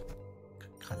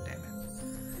 god damn it.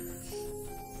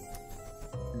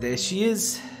 There she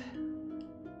is.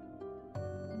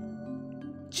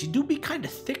 She do be kind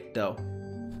of thick, though.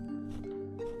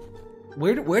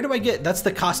 Where do I get? That's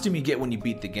the costume you get when you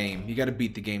beat the game. You got to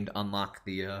beat the game to unlock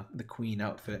the queen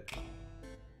outfit.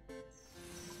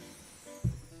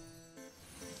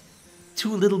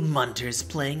 Two little munters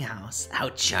playing house. How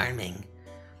charming.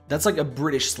 That's like a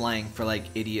British slang for like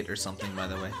idiot or something, by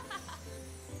the way.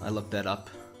 I looked that up.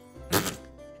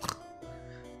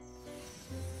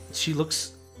 She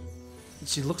looks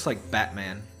like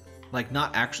Batman. Like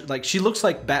not actually, like she looks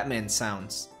like Batman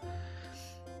sounds.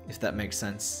 If that makes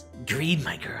sense. Greed,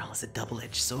 my girl, is a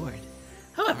double-edged sword.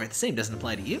 However, the same doesn't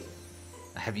apply to you.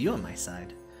 I have you on my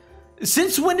side.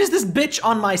 Since when is this bitch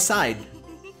on my side?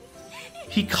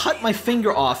 He cut my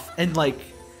finger off and like...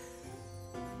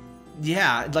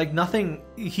 Yeah, like nothing...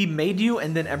 He made you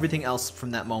and then everything else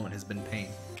from that moment has been pain.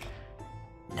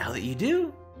 Now that you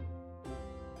do...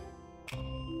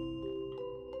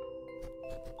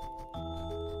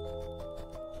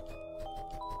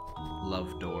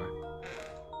 Love door.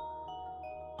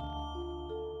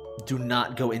 Do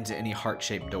not go into any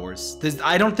heart-shaped doors.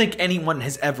 I don't think anyone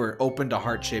has ever opened a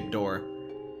heart-shaped door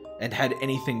and had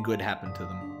anything good happen to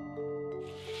them.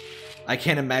 I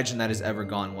can't imagine that has ever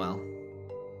gone well.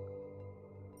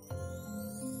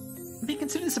 May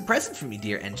consider this a present for me,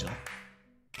 dear Enjel.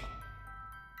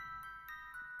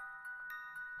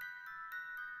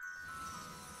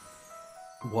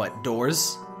 What,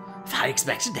 doors? High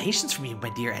expectations from you,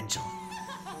 my dear Enjel.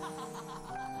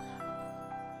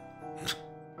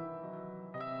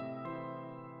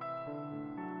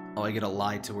 Oh, I get to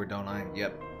lie to her, don't I?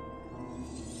 Yep.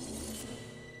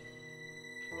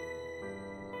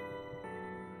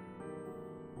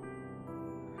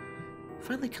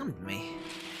 Finally come to me.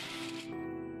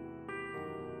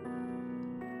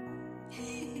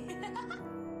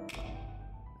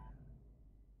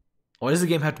 Why does the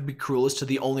game have to be cruelest to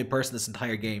the only person this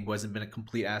entire game who hasn't been a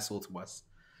complete asshole to us?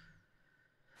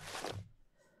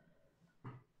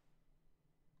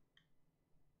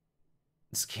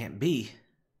 This can't be.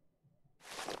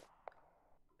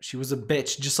 She was a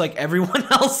bitch, just like everyone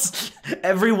else.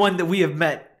 Everyone that we have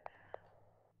met.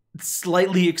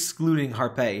 Slightly excluding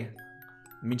Harpae.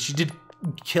 I mean, she did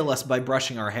kill us by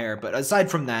brushing our hair, but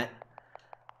aside from that,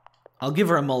 I'll give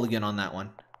her a mulligan on that one.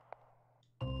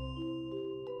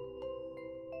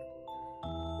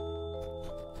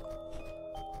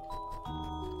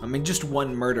 I mean, just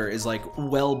one murder is, like,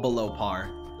 well below par.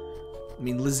 I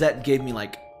mean, Lisette gave me,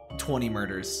 like, 20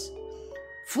 murders.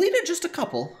 Fleta, just a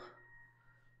couple.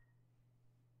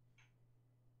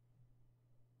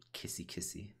 Kissy,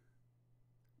 kissy.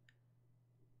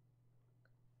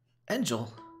 Enjel.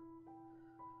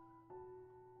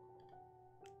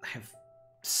 I have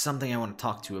something I want to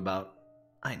talk to you about.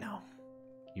 I know.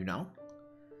 You know?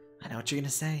 I know what you're gonna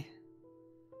say.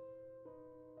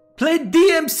 Play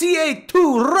DMCA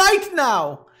 2 right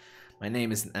now! My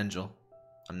name isn't Enjel.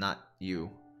 I'm not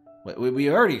you. We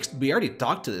already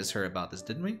talked to her about this,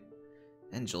 didn't we?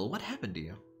 Enjel, what happened to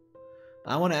you?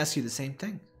 I want to ask you the same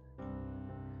thing.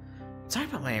 Sorry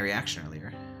about my reaction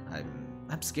earlier.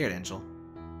 I'm scared, Enjel.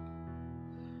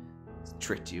 He's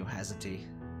tricked you, hasn't he?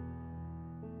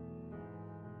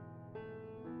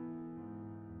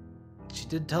 She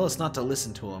did tell us not to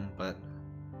listen to him, but...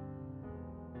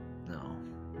 No.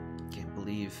 Can't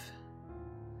believe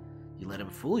you let him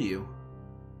fool you.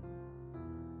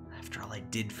 After all I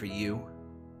did for you.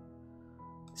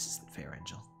 This isn't fair,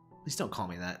 Enjel. Please don't call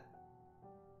me that.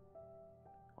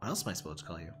 What else am I supposed to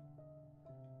call you?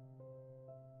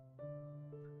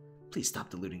 Please stop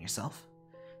deluding yourself.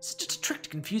 It's just a trick to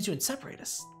confuse you and separate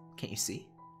us. Can't you see?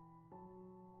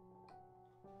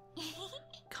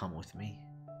 Come with me.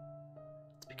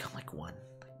 Let's become like one,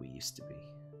 like we used to be.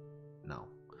 No.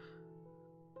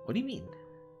 What do you mean?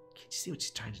 Can't you see what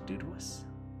she's trying to do to us?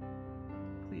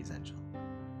 Please, Enjel.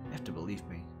 You have to believe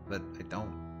me, but I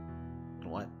don't.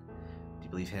 What? Do you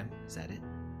believe him? Is that it?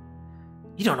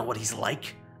 You don't know what he's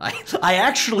like. I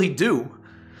actually do.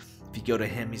 If you go to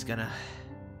him, he's gonna...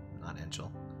 Not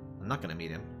Enjel. I'm not gonna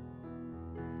meet him.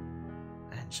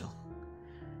 Enjel.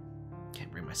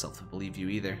 Can't bring myself to believe you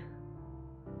either.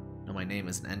 No, my name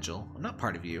isn't Enjel. I'm not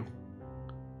part of you.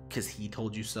 Because he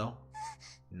told you so?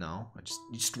 No,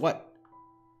 you just what?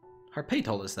 Harpae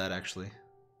told us that, actually.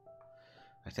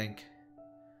 I think.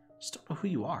 Just don't know who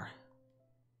you are.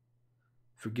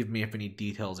 Forgive me if any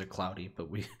details are cloudy, but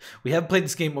we have played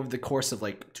this game over the course of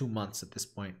like 2 months at this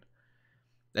point.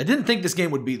 I didn't think this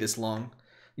game would be this long.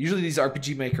 Usually these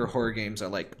RPG Maker horror games are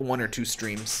like 1 or 2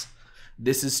 streams.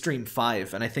 This is stream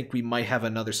 5, and I think we might have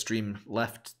another stream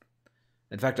left.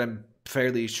 In fact, I'm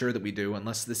fairly sure that we do,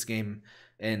 unless this game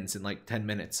ends in like 10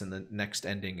 minutes and the next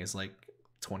ending is like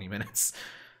 20 minutes.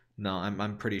 No,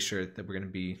 I'm pretty sure that we're going to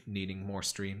be needing more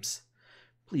streams.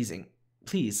 Please,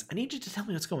 I need you to tell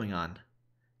me what's going on.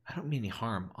 I don't mean any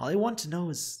harm. All I want to know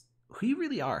is who you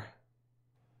really are.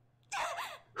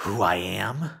 Who I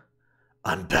am?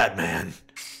 I'm Batman.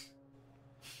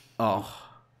 Oh.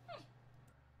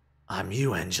 I'm you,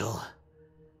 Enjel.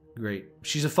 Great.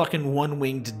 She's a fucking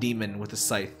one-winged demon with a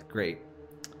scythe. Great.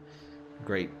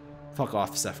 Great. Fuck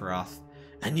off, Sephiroth.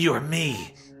 And you're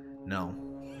me. No.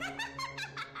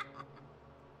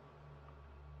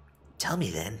 Tell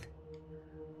me then.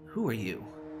 Who are you?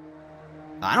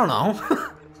 I don't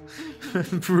know.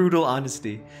 Brutal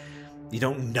honesty. You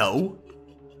don't know?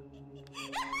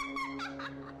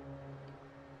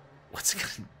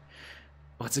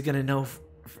 What's it gonna know?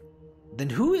 Then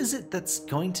who is it that's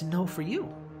going to know for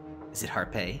you? Is it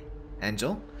Harpae?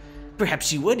 Enjel? Perhaps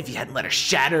she would if you hadn't let her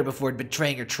shatter before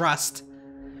betraying her trust.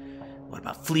 What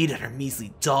about Fleta and her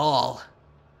measly doll?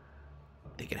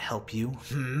 They can help you?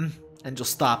 Enjel,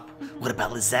 stop. What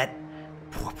about Lisette?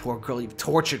 Poor girl you've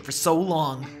tortured for so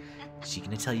long. Is she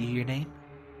gonna tell you your name?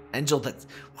 Enjel,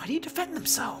 why do you defend them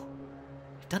so?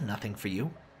 They've done nothing for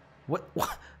you. What?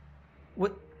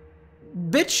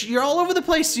 Bitch, you're all over the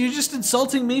place. You're just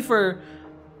insulting me for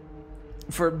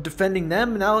defending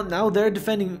them. Now they're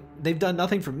defending. They've done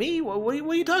nothing for me. What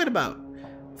are you talking about?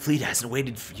 Fleta hasn't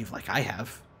waited for you like I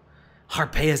have.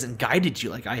 Harpae hasn't guided you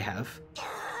like I have.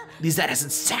 Lisette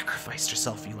hasn't sacrificed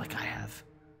herself for you like I have.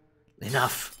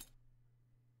 Enough.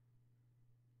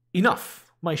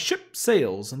 Enough. My ship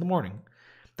sails in the morning.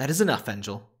 That is enough,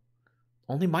 Enjel.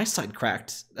 Only my side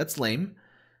cracked. That's lame.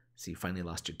 So you finally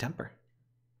lost your temper.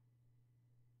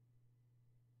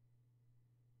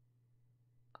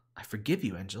 I forgive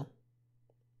you, Enjel.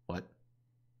 What?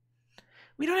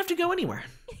 We don't have to go anywhere.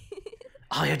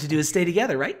 All you have to do is stay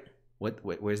together, right?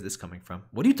 Where's this coming from?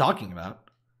 What are you talking about?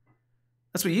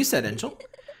 That's what you said, Enjel.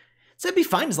 Said it'd be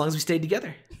fine as long as we stayed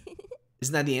together.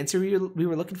 Isn't that the answer we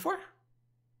were looking for?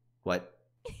 What?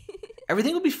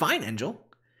 Everything will be fine, Enjel.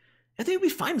 Everything will be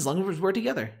fine as long as we're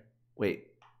together. Wait,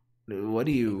 what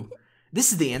do you...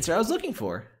 This is the answer I was looking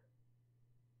for.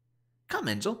 Come,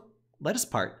 Enjel. Let us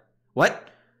part. What?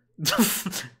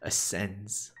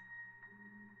 Ascends.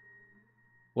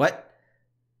 What?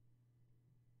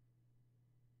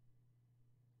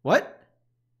 What?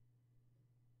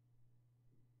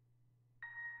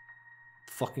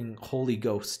 Fucking Holy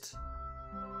Ghost.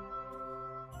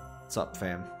 What's up,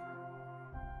 fam?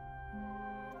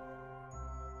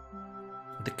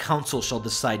 The council shall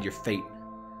decide your fate.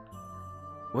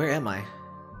 Where am I?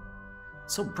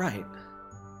 So bright.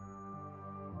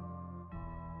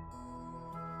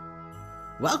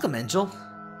 Welcome, Enjel.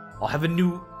 I'll have a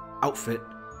new outfit.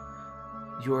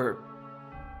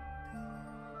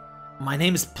 My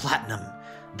name is Platinum,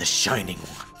 the Shining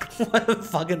One. What a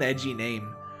fucking edgy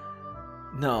name.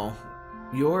 No,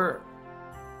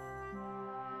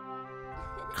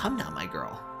 Come now, my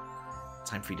girl.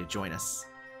 Time for you to join us.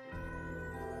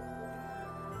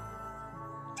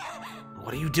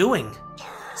 What are you doing?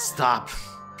 Stop.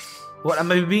 What,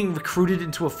 am I being recruited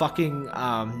into a fucking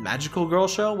magical girl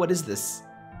show? What is this?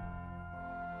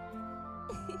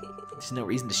 There's no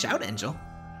reason to shout, Enjel.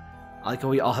 I like how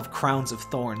we all have crowns of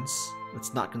thorns.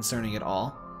 That's not concerning at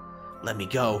all. Let me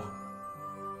go.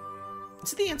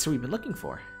 This is the answer we've been looking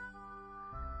for.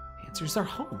 The answer is our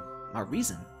home, our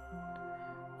reason.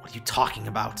 What are you talking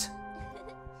about?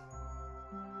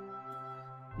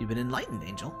 You've been enlightened,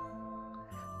 Enjel.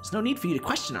 There's no need for you to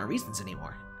question our reasons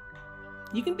anymore.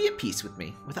 You can be at peace with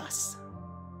me, with us.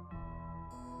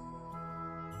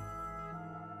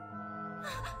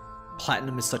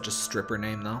 Platinum is such a stripper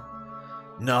name, though.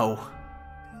 No.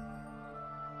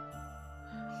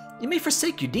 You may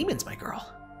forsake your demons, my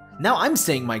girl. Now I'm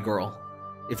saying my girl.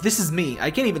 If this is me,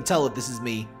 I can't even tell if this is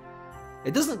me.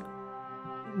 It doesn't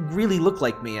really look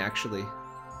like me, actually.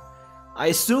 I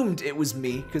assumed it was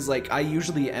me, because, like, I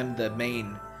usually am the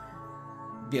main,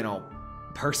 you know,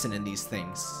 person in these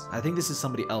things. I think this is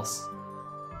somebody else.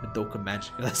 Madoka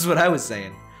Magic. That's what I was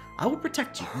saying. I will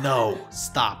protect you. No,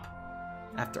 stop.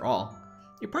 After all,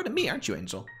 you're part of me, aren't you,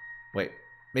 Enjel? Wait,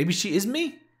 maybe she is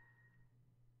me?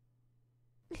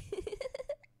 The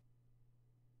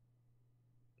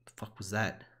fuck was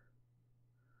that?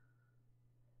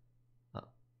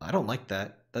 I don't like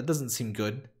that. That doesn't seem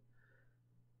good.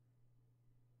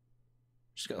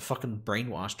 She got fucking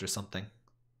brainwashed or something.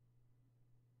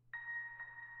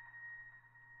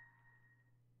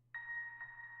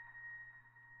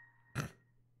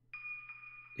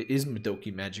 It is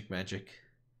Madoka Magic.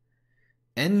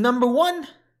 And number 1,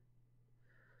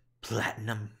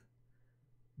 Platinum.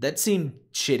 That seemed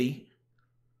shitty.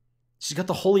 She's got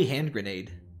the holy hand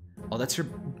grenade. Oh, that's her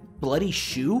bloody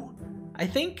shoe, I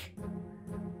think?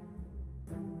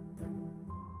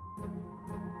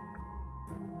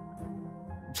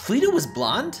 Fleta was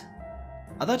blonde?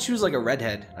 I thought she was like a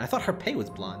redhead. I thought Harpae was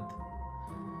blonde.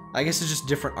 I guess it's just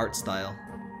different art style.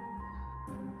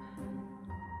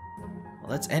 Well,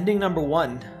 that's ending number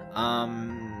 1.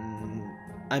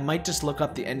 I might just look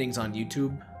up the endings on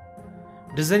YouTube.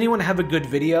 Does anyone have a good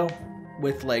video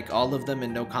with like all of them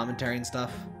and no commentary and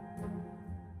stuff?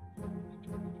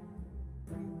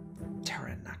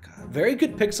 Taranaka. Very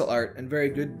good pixel art and very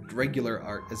good regular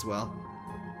art as well.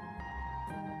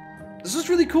 This was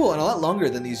really cool and a lot longer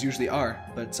than these usually are,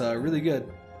 but really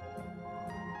good.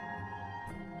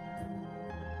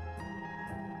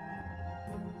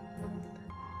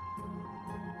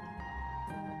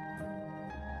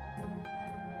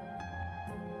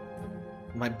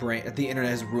 My brain, the internet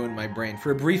has ruined my brain.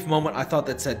 For a brief moment, I thought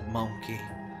that said monkey.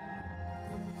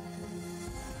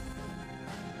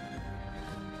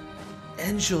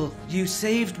 Enjel, you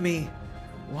saved me.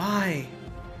 Why?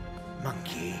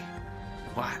 Monkey.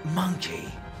 Why? Monkey.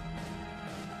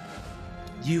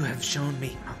 You have shown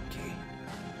me monkey.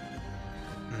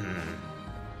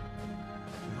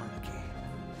 Monkey.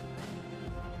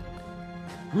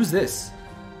 Who's this?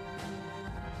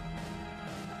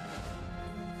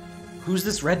 Who's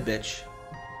this red bitch?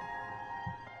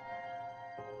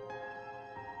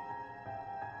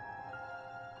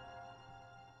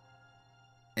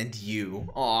 And you.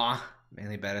 Aw.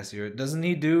 Mainly badass hero. Doesn't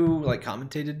he do, like,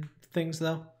 commentated things,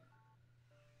 though?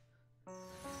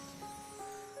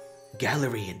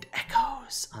 Gallery and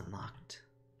Echoes unlocked.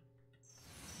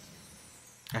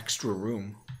 Extra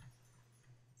room.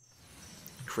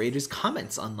 Creators'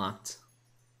 comments unlocked.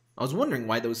 I was wondering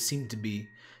why those seemed to be...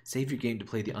 Save your game to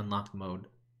play the unlocked mode.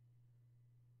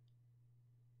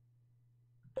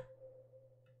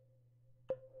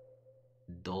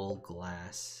 dull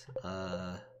glass.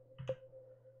 That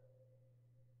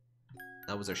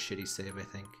was our shitty save, I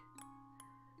think.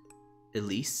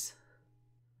 Elise.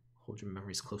 Hold your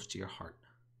memories close to your heart.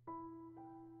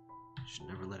 Should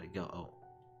never let it go. Oh,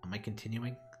 am I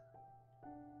continuing?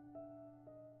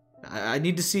 I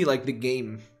need to see, like, the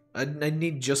game. I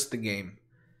need just the game.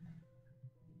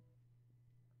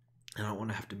 I don't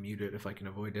want to have to mute it if I can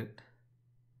avoid it.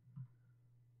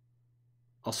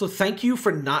 Also, thank you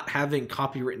for not having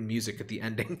copywritten music at the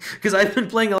ending, because I've been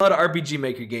playing a lot of RPG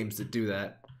Maker games that do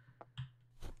that.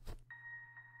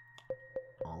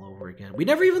 All over again. We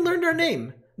never even learned our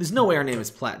name. There's no way our name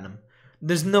is Platinum.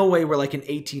 There's no way we're like an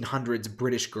 1800s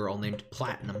British girl named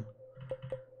Platinum.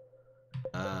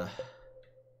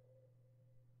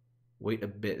 Wait a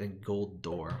bit and gold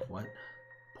door. What?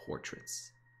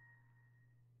 Portraits.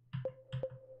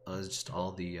 Oh, it's just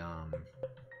all the, I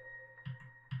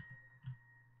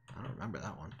don't remember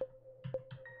that one.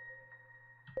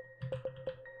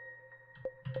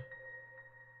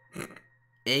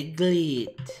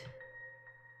 Egglet.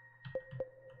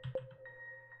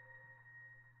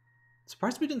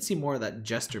 Surprised we didn't see more of that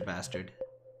jester bastard.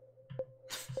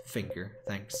 Finger,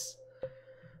 thanks.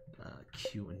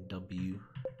 Q and W.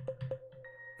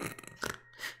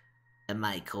 Am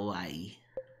I kawaii?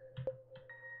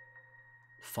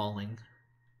 Falling.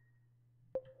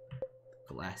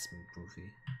 Glass movie.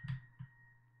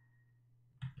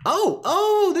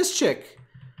 Oh, this chick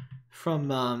from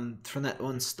that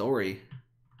one story.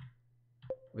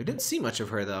 We didn't see much of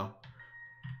her though.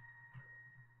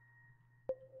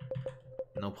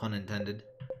 No pun intended.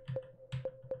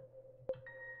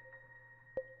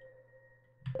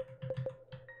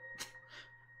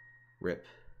 Rip.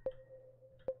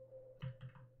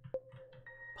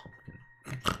 Pumpkin.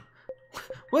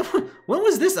 When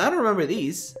was this? I don't remember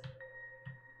these.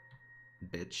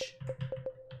 Bitch.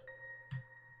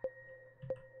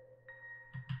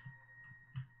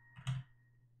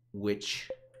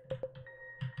 Witch.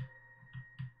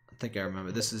 I think I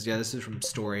remember. This is from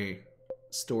story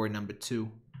number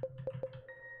 2.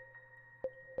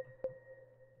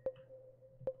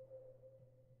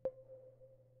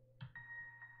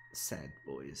 Sad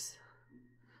boys.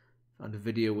 Found a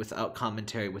video without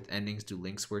commentary with endings. Do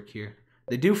links work here?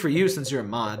 They do for you since you're a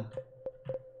mod.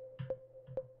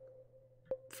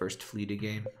 First Fleta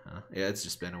game. Yeah, it's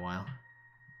just been a while.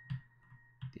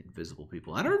 The Invisible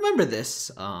People. I don't remember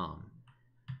this.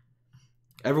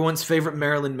 Everyone's favorite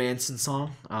Marilyn Manson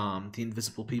song. The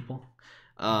Invisible People.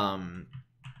 I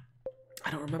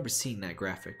don't remember seeing that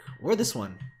graphic. Or this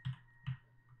one.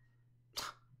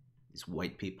 These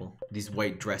white people. These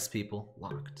white dress people.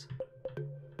 Locked.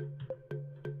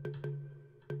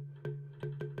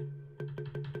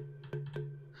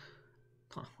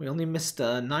 Huh, we only missed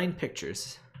 9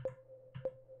 pictures.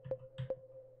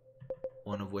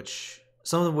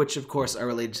 Some of which, of course, are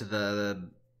related to the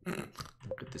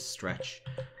look at this stretch.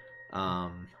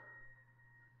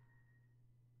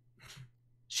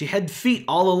 She had feet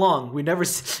all along.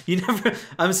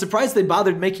 I'm surprised they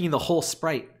bothered making the whole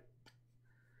sprite.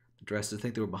 The dresses, I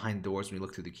think they were behind doors when we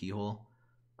looked through the keyhole.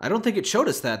 I don't think it showed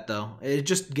us that though. It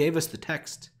just gave us the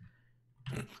text.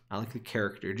 I like the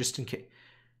character, just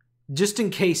in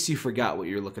case you forgot what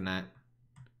you're looking at.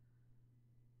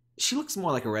 She looks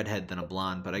more like a redhead than a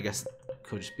blonde, but I guess it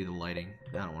could just be the lighting.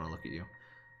 I don't want to look at you.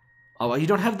 Oh, you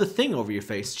don't have the thing over your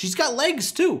face. She's got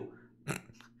legs too.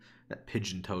 That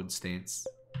pigeon-toed stance.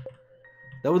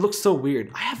 That would look so weird.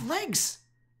 I have legs.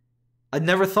 I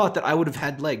never thought that I would have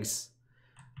had legs.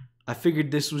 I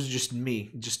figured this was just me,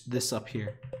 just this up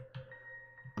here.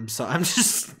 I'm sorry.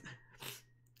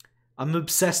 I'm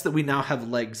obsessed that we now have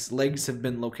legs. Legs have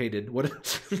been located.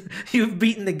 What? You've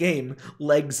beaten the game.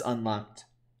 Legs unlocked.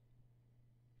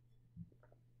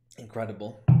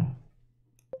 Incredible.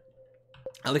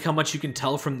 I like how much you can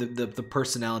tell from the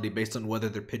personality based on whether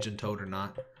they're pigeon-toed or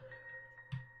not.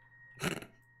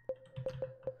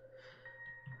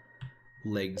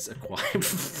 Legs acquired.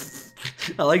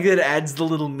 I like that it adds the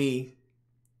little me.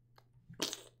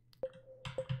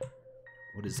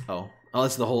 What is... Oh,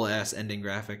 that's the whole ass ending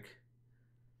graphic.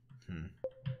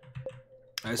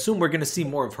 I assume we're gonna see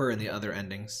more of her in the other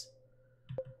endings.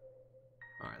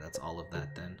 Alright, that's all of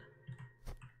that then.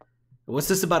 What's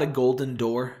this about a golden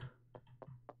door?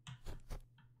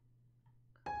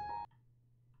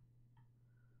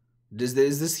 Is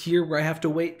this here where I have to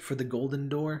wait for the golden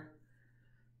door?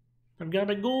 I've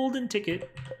got a golden ticket.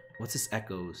 What's this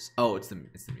echoes? Oh, it's the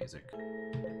music.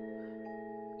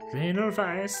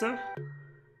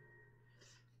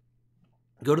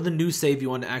 Go to the new save you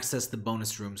want to access the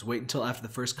bonus rooms. Wait until after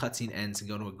the first cutscene ends and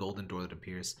go to a golden door that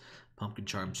appears. Pumpkin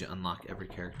charms you unlock every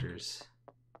character's.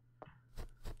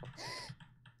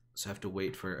 So I have to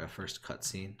wait for a first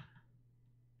cutscene.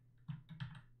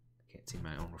 Can't see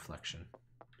my own reflection.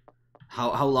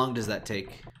 How long does that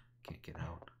take? Can't get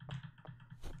out.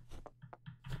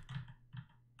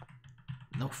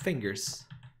 No fingers.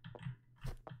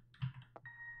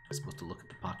 I'm supposed to look at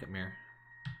the pocket mirror.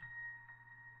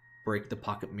 Break the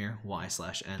pocket mirror.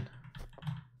 Y/N.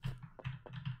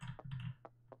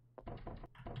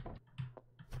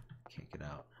 Can't get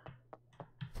out.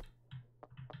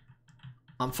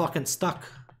 I'm fucking stuck.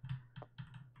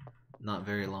 Not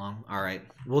very long. Alright.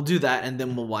 We'll do that and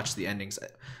then we'll watch the endings.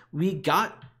 We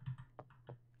got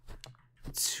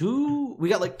like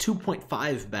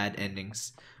 2.5 bad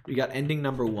endings. We got ending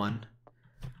number 1.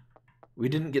 We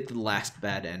didn't get the last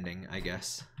bad ending, I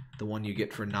guess. The one you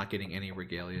get for not getting any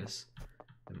regalias.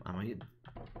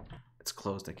 It's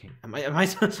closed, I can't.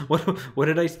 What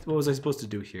was I supposed to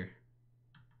do here?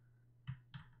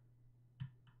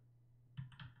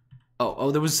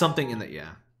 Oh, there was something in that, yeah.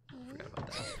 I forgot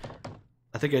about that.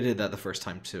 I think I did that the first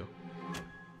time too.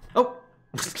 Oh,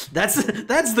 that's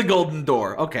the golden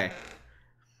door. Okay.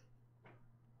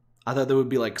 I thought there would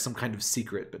be like some kind of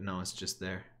secret, but no, it's just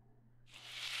there.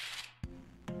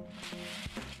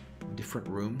 Different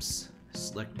rooms.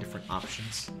 Select different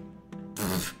options.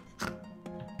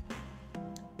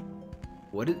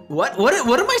 What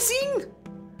am I seeing?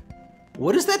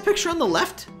 What is that picture on the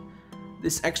left?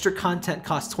 This extra content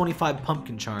costs 25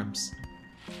 pumpkin charms.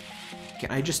 Can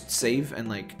I just save and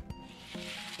like...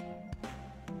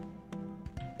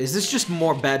 Is this just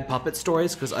more bad puppet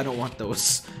stories? Because I don't want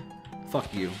those.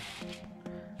 Fuck you.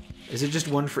 Is it just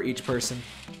one for each person?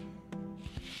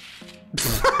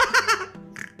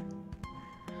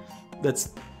 That's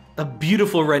a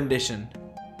beautiful rendition.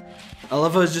 I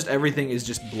love how it's just everything is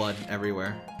just blood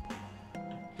everywhere.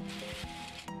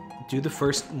 Do the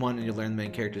first one and you'll learn the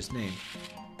main character's name.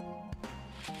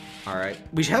 Alright.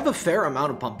 We have a fair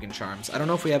amount of pumpkin charms. I don't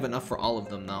know if we have enough for all of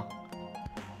them, though.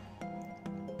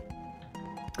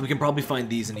 We can probably find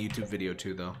these in a YouTube video,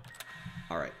 too, though.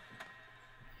 Alright.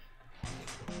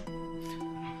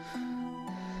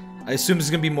 I assume this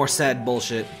is gonna be more sad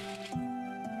bullshit.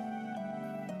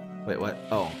 Wait, what?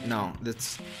 Oh, no.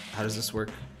 That's... How does this work?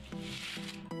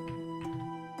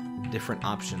 Different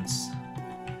options.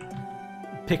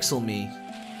 Pixel me.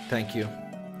 Thank you.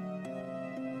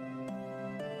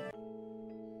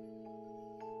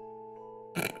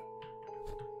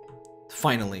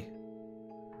 Finally.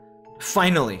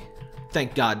 Finally.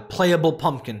 Thank God. Playable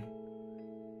pumpkin.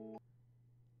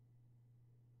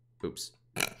 Oops.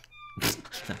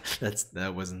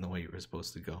 That wasn't the way you were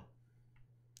supposed to go.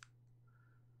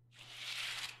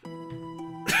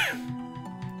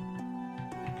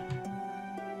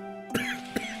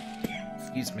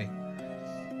 Excuse me.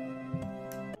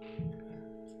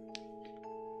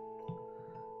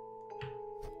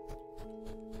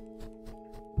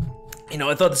 You know,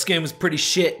 I thought this game was pretty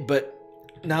shit, but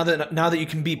now that you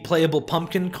can be playable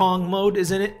Pumpkin Kong mode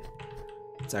is in it,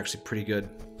 it's actually pretty good.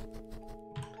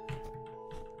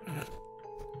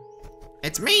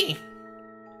 It's me,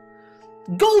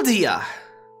 Goldia.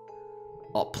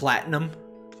 Oh, platinum.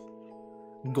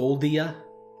 Goldia.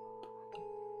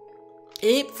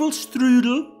 Apfel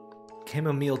strudel.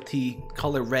 Chamomile tea.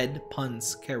 Color red.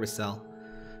 Puns. Carousel.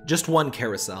 Just one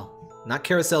carousel. Not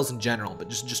carousels in general, but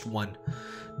just one.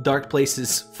 Dark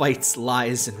places, fights,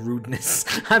 lies, and rudeness.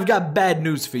 I've got bad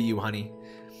news for you, honey.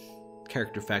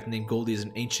 Character fact. Name Goldie is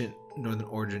an ancient northern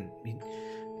origin.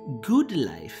 Good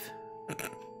life.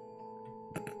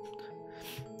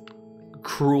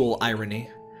 Cruel irony.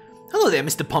 Hello there,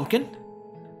 Mr. Pumpkin.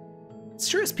 It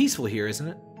sure is peaceful here, isn't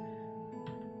it?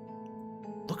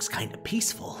 Looks kind of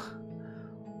peaceful.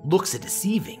 Looks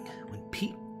deceiving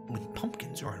when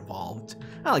pumpkins are involved.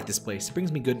 I like this place. It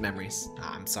brings me good memories.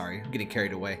 I'm sorry. I'm getting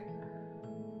carried away.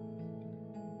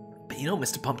 But you know,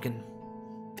 Mr. Pumpkin,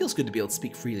 feels good to be able to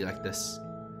speak freely like this.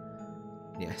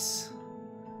 Yes.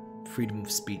 Freedom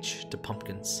of speech to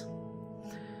pumpkins.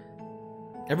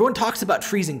 Everyone talks about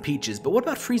freezing peaches, but what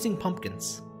about freezing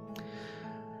pumpkins?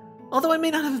 Although I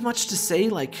may not have much to say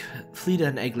like Fleta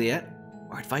and Egliette,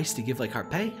 or advice to give like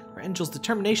Harpae, or Enjel's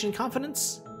determination and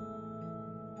confidence,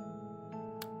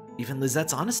 even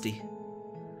Lisette's honesty,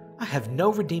 I have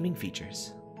no redeeming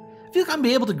features. I feel like I'm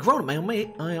able to grow at my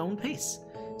own pace.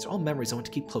 These are all memories I want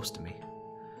to keep close to me.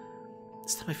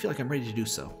 This time I feel like I'm ready to do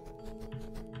so.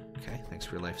 Okay, thanks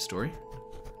for your life story.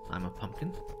 I'm a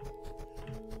pumpkin.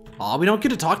 Aw, we don't get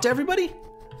to talk to everybody?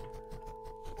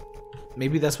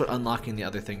 Maybe that's what unlocking the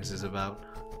other things is about.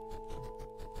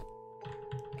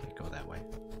 Can't go that way.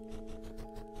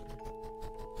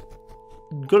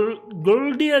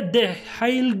 Goldia de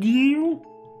Heilgiu?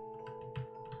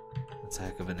 That's a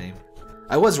heck of a name.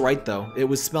 I was right, though. It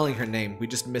was spelling her name. We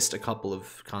just missed a couple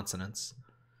of consonants.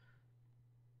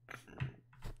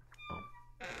 Oh.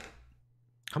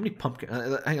 How many pumpkin...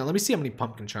 hang on, let me see how many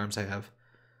pumpkin charms I have.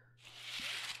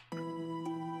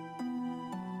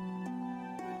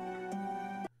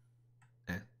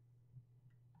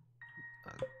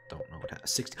 Don't know what...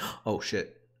 60... Oh,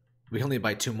 shit. We can only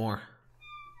buy 2 more.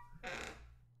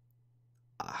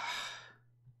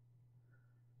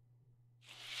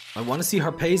 I want to see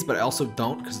Harpae's, but I also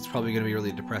don't, because it's probably going to be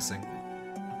really depressing.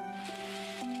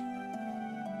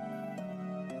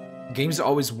 Games are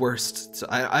always worst. So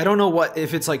I don't know what,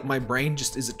 if it's like my brain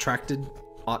just is attracted.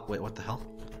 Oh, wait, what the hell?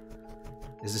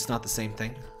 Is this not the same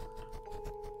thing?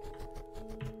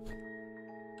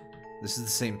 This is the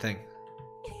same thing.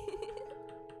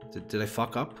 Did I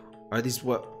fuck up? Are these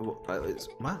what?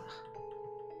 What?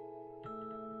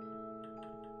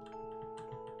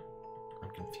 I'm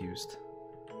confused.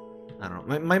 I don't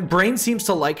know. My brain seems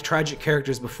to like tragic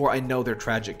characters before I know they're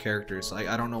tragic characters.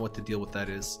 I don't know what the deal with that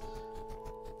is.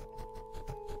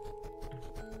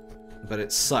 But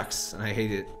it sucks, and I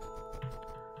hate it.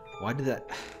 Why did that...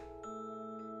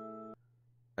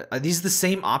 Are these the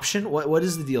same option? What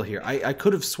is the deal here? I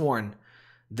could have sworn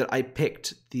that I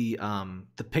picked the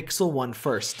pixel one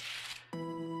first.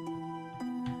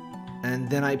 And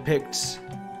then I picked...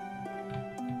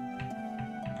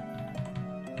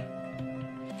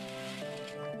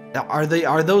 Are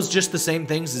those just the same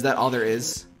things? Is that all there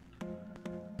is?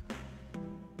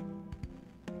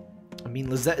 I mean,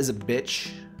 Lisette is a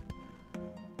bitch.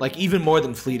 Like, even more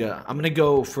than Fleta. I'm gonna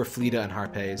go for Fleta and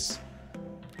Harpae's.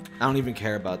 I don't even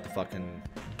care about the fucking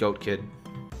goat kid.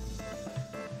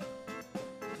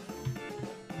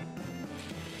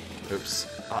 Oops.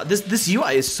 This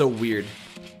UI is so weird.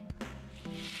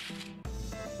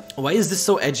 Why is this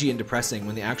so edgy and depressing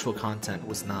when the actual content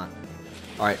was not?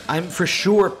 Alright, I'm for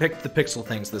sure picked the pixel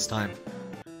things this time.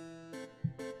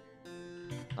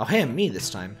 Oh, hey, me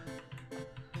this time.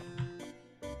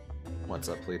 What's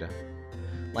up, Fleta?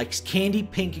 Likes candy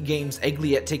pink games,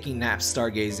 Egliette taking naps,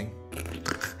 stargazing.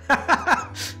 I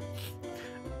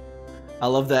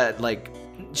love that, like,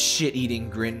 shit-eating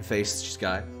grin face she's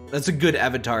got. That's a good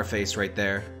avatar face right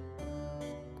there.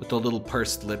 With the little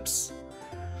pursed lips.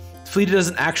 Fleta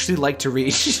doesn't actually like to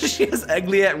read. She has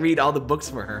Egliette read all the books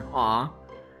for her. Aww.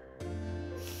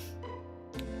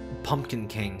 Pumpkin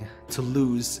King. To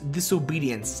lose,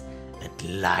 disobedience,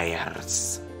 and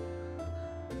liars.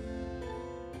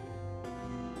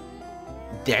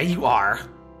 There you are.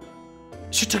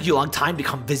 Should took you a long time to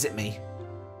come visit me.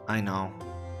 I know.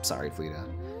 Sorry, Fleta.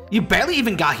 You barely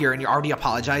even got here and you're already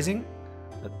apologizing?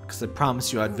 Because I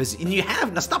promised you I'd visit. And you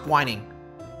have. Now stop whining.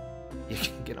 You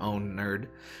can get owned, nerd.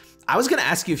 I was gonna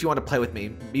ask you if you want to play with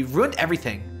me. You've ruined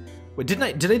everything. Wait, did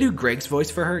I do Greg's voice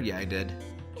for her? Yeah, I did.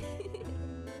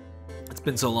 It's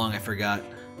been so long, I forgot.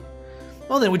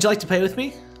 Well then, would you like to play with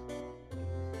me?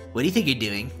 What do you think you're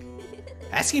doing?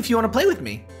 Asking if you want to play with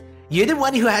me. You're the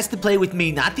one who has to play with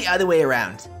me, not the other way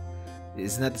around.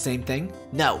 Isn't that the same thing?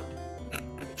 No.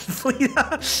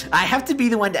 I have to be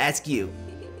the one to ask you.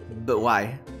 But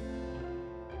why?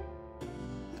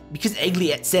 Because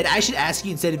Egliette said I should ask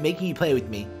you instead of making you play with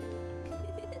me.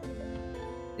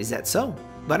 Is that so?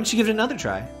 Why don't you give it another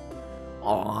try?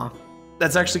 Aww.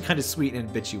 That's actually kind of sweet in a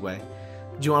bitchy way.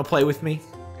 Do you want to play with me?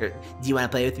 Or, do you want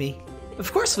to play with me?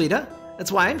 Of course, Fleta.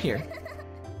 That's why I'm here.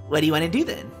 What do you want to do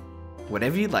then?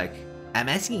 Whatever you'd like. I'm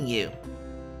asking you.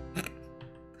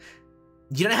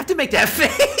 You don't have to make that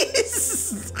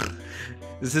face!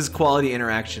 This is quality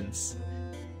interactions.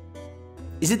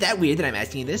 Is it that weird that I'm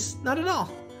asking you this? Not at all.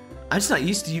 I'm just not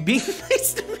used to you being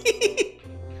nice to me.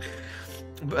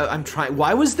 I'm trying.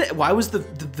 Why was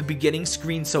the beginning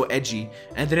screen so edgy,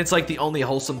 and then it's like the only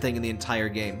wholesome thing in the entire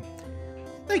game?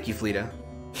 Thank you, Fleta.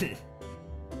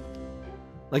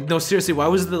 Like, no, seriously, why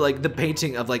was the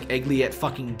painting of like Egliette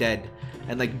fucking dead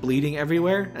and like bleeding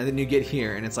everywhere, and then you get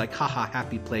here and it's like, haha,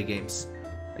 happy play games.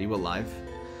 Are you alive?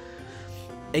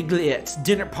 Egliette's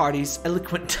dinner parties,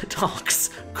 eloquent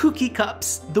talks, cookie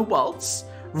cups, the waltz,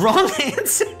 wrong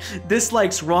answer,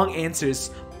 dislikes wrong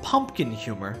answers, pumpkin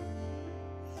humor.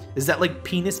 Is that like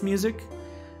penis music?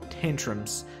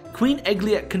 Tantrums. Queen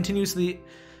Egliette continuously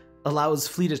allows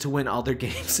Fleta to win all their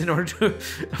games in order to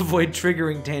avoid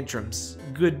triggering tantrums.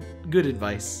 Good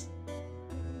advice.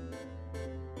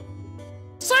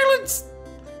 Silence!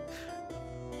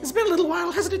 It's been a little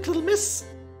while, hasn't it, little miss?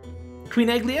 Queen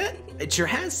Egliette, it sure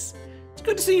has. It's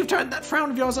good to see you've turned that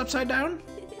frown of yours upside down.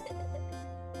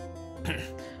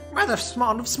 Rather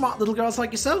smart little girls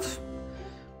like yourself.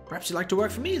 Perhaps you'd like to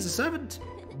work for me as a servant.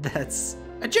 That's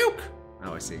a joke.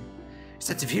 Oh, I see.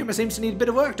 Sense of humor seems to need a bit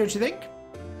of work, don't you think?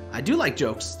 I do like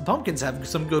jokes. The pumpkins have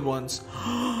some good ones.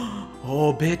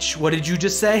 Oh, bitch, what did you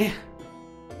just say?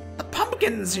 The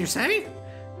pumpkins, you say?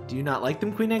 Do you not like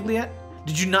them, Queen Egliette?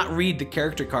 Did you not read the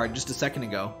character card just a second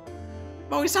ago?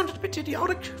 Oh, he sounded a bit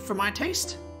idiotic for my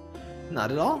taste.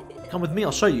 Not at all. Come with me,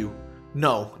 I'll show you.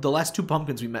 No, the last 2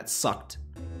 pumpkins we met sucked.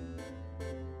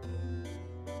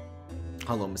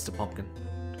 Hello, Mr. Pumpkin.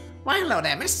 Why, hello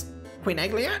there, Miss Queen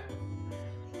Egliette.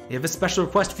 We have a special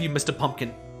request for you, Mr.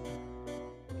 Pumpkin.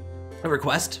 A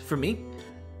request for me?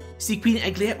 See, Queen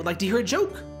Egliette would like to hear a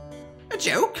joke. A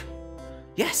joke?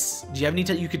 Yes. Do you have any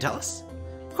you could tell us?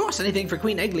 Of course, anything for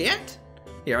Queen Egliette.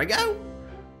 Here I go.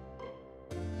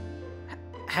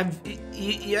 Have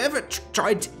you ever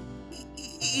tried to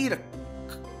eat a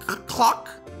clock?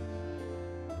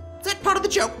 Is that part of the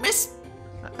joke, miss?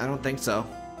 I don't think so.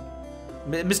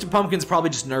 Mr. Pumpkin's probably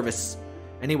just nervous.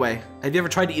 Anyway, have you ever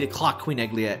tried to eat a clock, Queen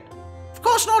Egliette? Of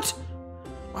course not!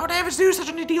 Why would I ever do such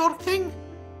an idiotic thing?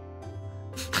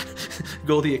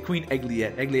 Goldia, Queen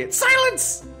Egliette. Egliette,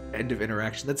 silence! End of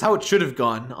interaction. That's how it should have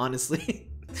gone, honestly.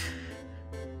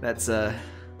 That's,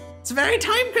 it's very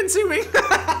time-consuming!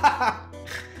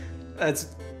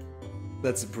 That's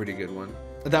a pretty good one.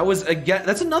 That was, again,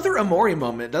 that's another Omori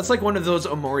moment. That's like one of those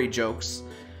Omori jokes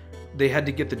they had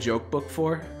to get the joke book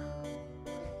for.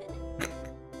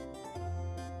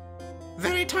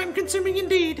 Very time-consuming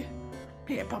indeed.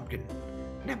 Here, Pumpkin.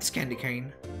 Have this candy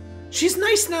cane. She's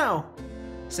nice now.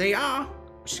 Say ah.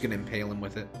 She's gonna impale him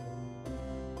with it.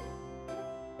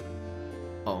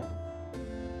 Oh.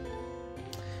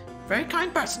 Very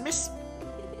kind person, miss.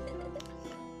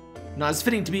 Not as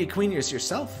fitting to be a queen as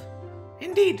yourself.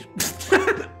 Indeed.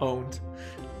 Owned.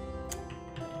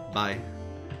 Bye.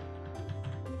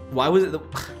 Why was it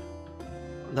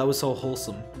that was so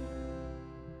wholesome?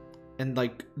 And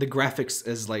like the graphics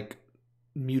as like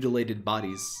mutilated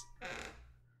bodies.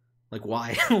 Like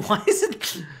why? Why is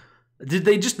it? Did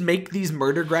they just make these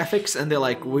murder graphics and they're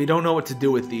like, we don't know what to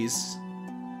do with these.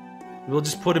 We'll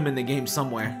just put them in the game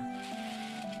somewhere.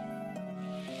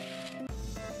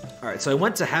 Alright, so I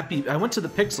went to the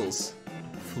Pixels.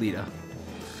 Fleta.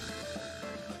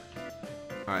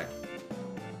 Alright.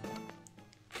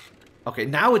 Okay,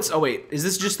 now it's, oh wait, is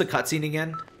this just the cutscene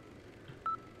again?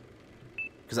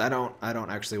 Because I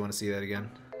don't actually want to see that again.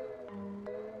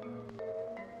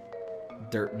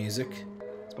 Dirt music.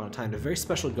 It's about a time in a very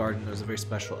special garden. There's a very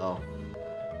special,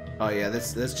 oh yeah,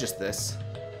 that's just this.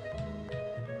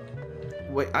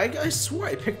 Wait, I swore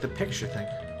I picked the picture thing.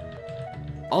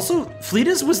 Also,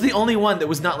 Fleta's was the only one that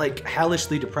was not like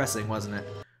hellishly depressing, wasn't it?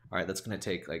 Alright, that's gonna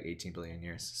take like 18 billion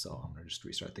years, so I'm gonna just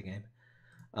restart the game.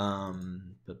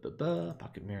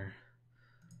 Pocket mirror.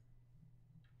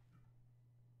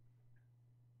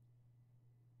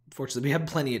 Fortunately, we have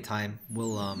plenty of time.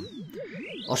 We'll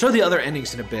I'll show the other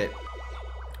endings in a bit,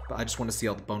 but I just want to see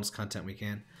all the bonus content we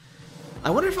can. I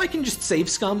wonder if I can just save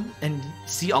scum and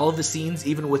see all of the scenes,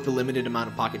 even with the limited amount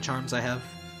of pocket charms I have.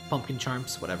 Pumpkin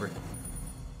charms, whatever.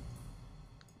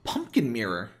 Pumpkin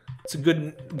mirror. It's a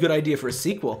good idea for a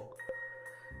sequel.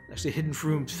 Actually, a hidden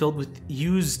room filled with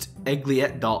used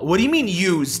Egliette doll. What do you mean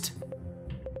used?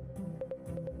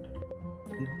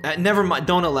 Never mind.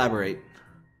 Don't elaborate.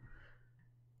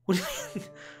 What do you mean?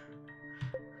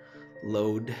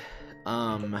 Load.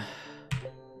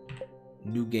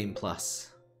 New game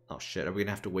plus. Oh shit, are we gonna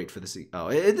have to wait for this? Oh,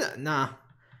 nah.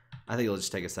 I think it'll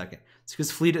just take a second. It's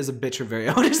because Fleta is a bitch her very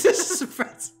own. This is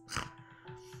friends.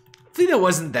 Fleta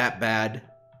wasn't that bad.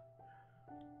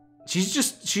 She's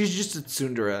just a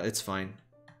tsundere. It's fine.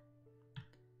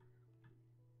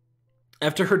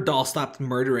 After her doll stopped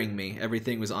murdering me,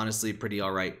 everything was honestly pretty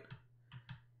alright.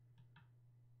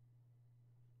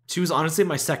 She was honestly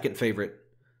my second favorite.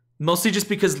 Mostly just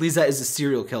because Lisette is a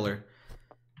serial killer.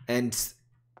 And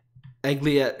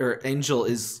Egliette, or Enjel,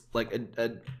 is like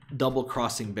a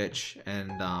double-crossing bitch.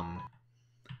 And,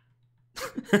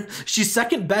 she's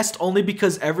second best only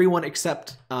because everyone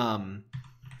except,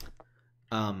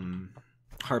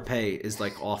 Harpae is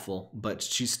like awful, but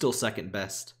she's still second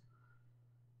best.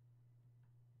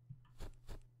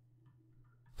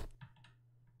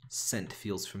 Scent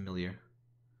feels familiar.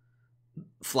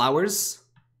 Flowers?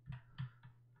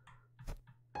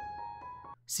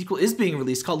 Sequel is being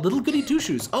released called Little Goody Two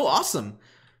Shoes. Oh, awesome.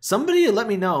 Somebody let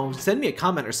me know. Send me a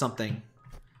comment or something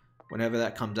whenever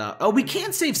that comes out. Oh, we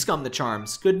can save scum the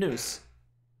charms. Good news.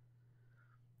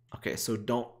 Okay, so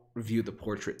don't review the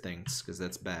portrait things, because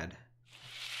that's bad.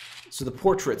 So the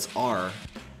portraits are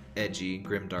edgy,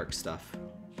 grimdark stuff.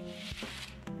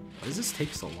 Why does this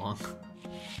take so long?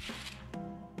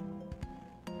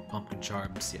 Pumpkin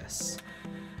charms, yes.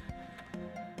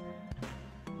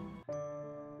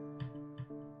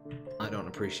 don't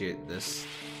appreciate this.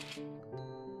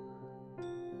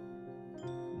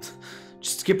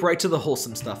 Just skip right to the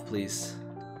wholesome stuff, please.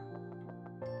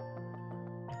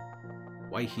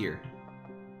 Why here?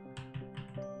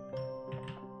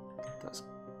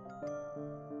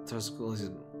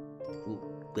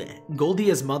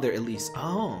 Goldia's mother, Elise.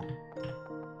 Oh.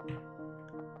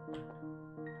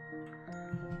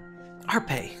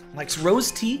 Harpae likes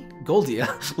rose tea,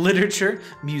 Goldia, literature,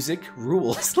 music,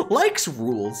 rules. Likes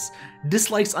rules.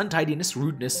 Dislikes untidiness,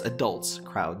 rudeness, adults,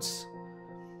 crowds.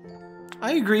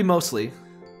 I agree mostly.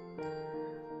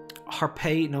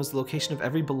 Harpae knows the location of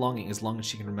every belonging as long as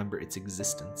she can remember its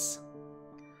existence.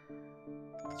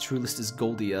 The true list is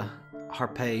Goldia,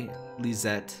 Harpae,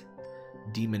 Lisette,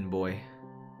 Demon Boy.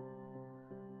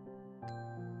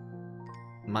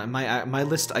 My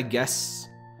list, I guess,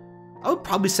 I would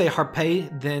probably say Harpae,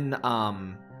 then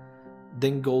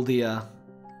Goldia,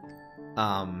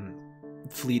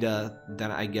 Fleta,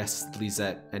 then I guess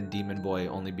Lisette and Demon Boy,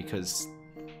 only because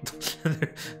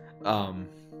no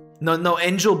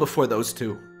Enjel before those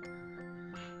two.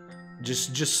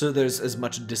 Just so there's as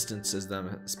much distance as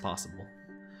them as possible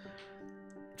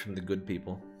from the good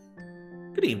people.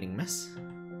 Good evening, miss.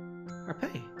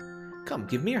 Harpae, come,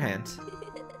 give me your hand.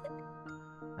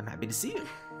 I'm happy to see you.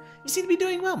 You seem to be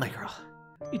doing well, my girl.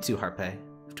 You too, Harpae. I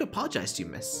have to apologize to you,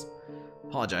 miss.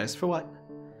 Apologize for what?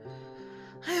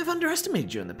 I have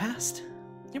underestimated you in the past.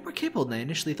 You're more capable than I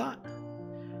initially thought.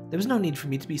 There was no need for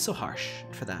me to be so harsh,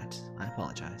 and for that, I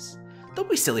apologize. Don't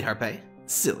be silly, Harpae.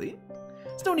 Silly?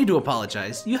 There's no need to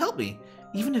apologize. You helped me,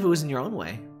 even if it was in your own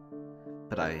way.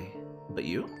 But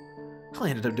you? All I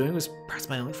ended up doing was press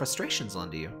my own frustrations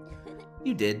onto you.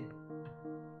 You did.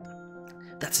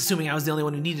 That's assuming I was the only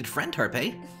one who needed a friend,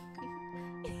 Harpae.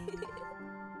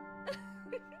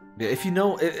 If you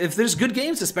know, if there's good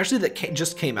games, especially that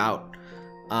just came out,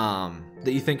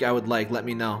 that you think I would like, let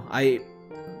me know.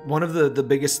 One of the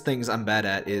biggest things I'm bad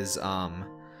at is,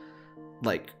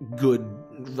 like,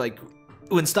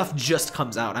 when stuff just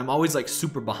comes out, I'm always, like,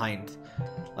 super behind.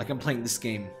 Like, I'm playing this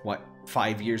game, what,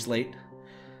 5 years late?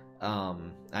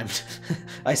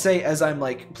 I say as I'm,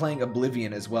 like, playing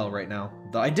Oblivion as well right now.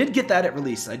 Though I did get that at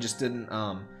release, I just didn't,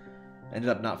 ended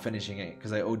up not finishing it,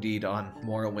 because I OD'd on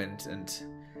Morrowind, and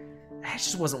it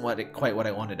just wasn't quite what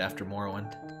I wanted after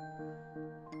Morrowind.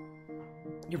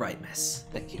 You're right, miss.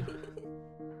 Thank you.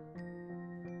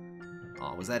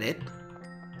 Aw, was that it?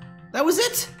 That was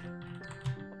it?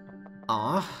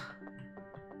 Aw.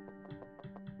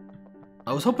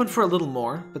 I was hoping for a little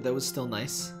more, but that was still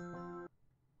nice.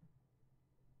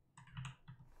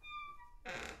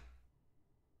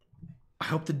 I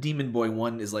hope the Demon Boy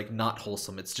one is, like, not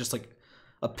wholesome. It's just, like,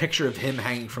 a picture of him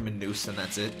hanging from a noose, and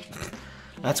that's it.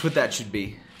 That's what that should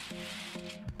be.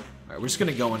 Alright, we're just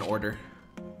gonna go in order.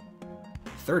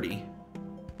 30?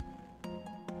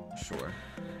 Sure.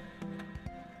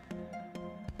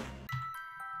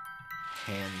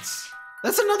 Hands.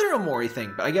 That's another Omori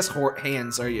thing, but I guess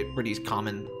hands are a pretty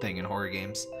common thing in horror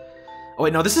games. Oh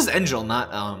wait, no, this is Enjel,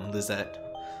 not Lisette.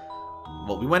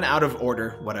 Well, we went out of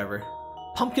order, whatever.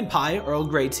 Pumpkin pie, Earl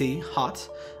Grey tea, hot.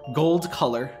 Gold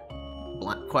color,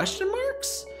 question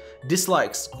marks?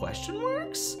 Dislikes, question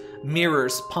marks?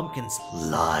 Mirrors, pumpkins,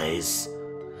 lies.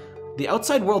 The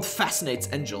outside world fascinates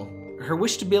Enjel. Her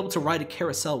wish to be able to ride a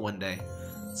carousel one day.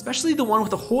 Especially the one with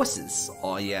the horses.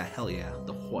 Oh yeah, hell yeah,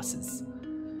 the horses.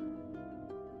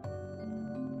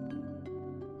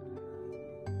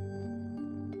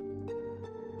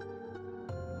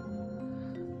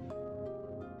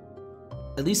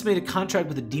 Elise made a contract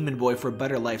with the Demon Boy for a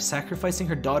better life, sacrificing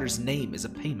her daughter's name as a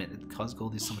payment. It caused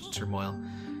Goldie so much turmoil.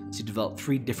 She developed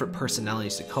 3 different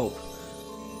personalities to cope.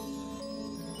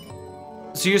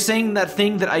 So you're saying that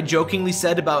thing that I jokingly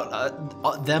said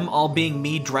about them all being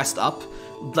me dressed up,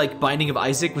 like Binding of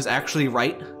Isaac, was actually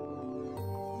right?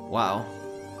 Wow.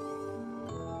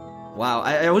 Wow,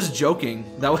 I was joking.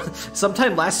 That was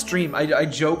sometime last stream. I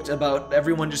joked about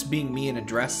everyone just being me in a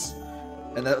dress,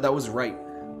 and that was right.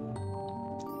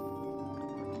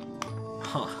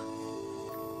 Huh.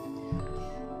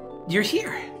 You're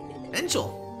here,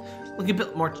 Enjel. Looking a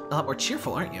lot more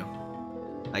cheerful, aren't you?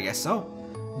 I guess so.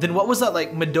 Then what was that,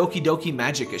 like, Madoki Doki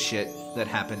Magica shit that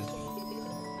happened?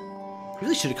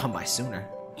 Really should have come by sooner.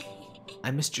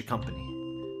 I missed your company,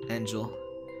 Enjel.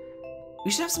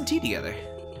 We should have some tea together.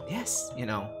 Yes, you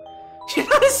know. You're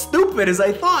not as stupid as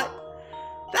I thought.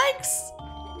 Thanks.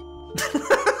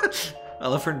 I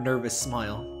love her nervous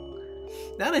smile.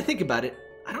 Now that I think about it,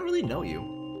 I don't really know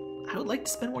you. I would like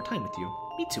to spend more time with you.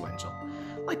 Me too, Enjel.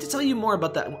 I'd like to tell you more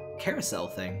about that carousel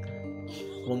thing.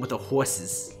 One with the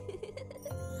horses.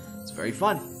 It's very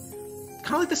fun.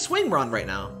 Kind of like the swing we're on right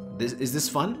now. Is this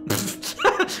fun?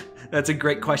 That's a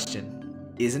great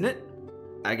question. Isn't it?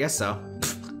 I guess so.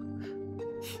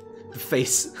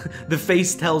 The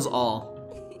face tells all.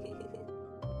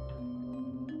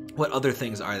 What other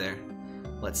things are there?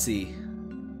 Let's see.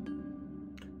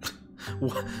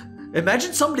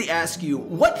 Imagine somebody ask you,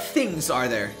 what things are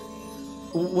there?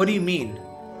 What do you mean?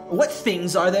 What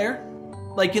things are there?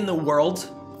 Like in the world?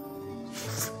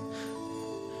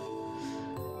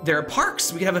 There are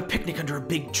parks. We can have a picnic under a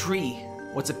big tree.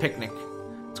 What's a picnic?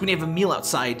 It's when you have a meal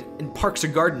outside in parks or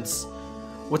gardens.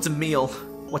 What's a meal?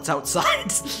 What's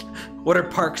outside? What are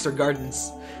parks or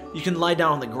gardens? You can lie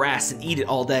down on the grass and eat it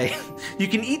all day. You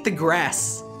can eat the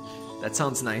grass. That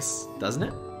sounds nice, doesn't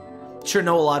it? Sure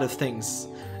know a lot of things.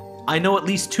 I know at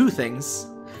least 2 things.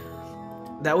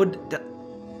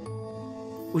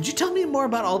 Would you tell me more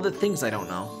about all the things I don't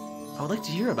know? I would like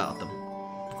to hear about them.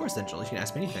 Of course, Enjel, you can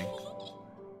ask me anything.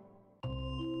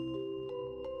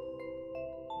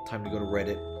 Time to go to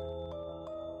Reddit.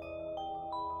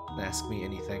 Ask me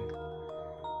anything.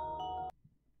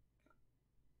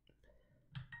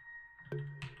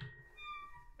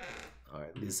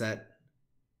 Alright, Lisette.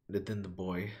 Then the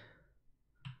boy.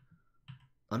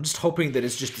 I'm just hoping that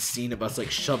it's just a scene of us like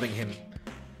shoving him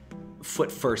foot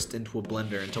first into a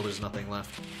blender until there's nothing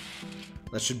left.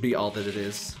 That should be all that it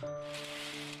is.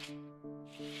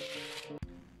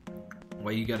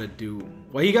 Why you gotta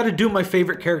do my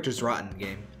favorite character's rotten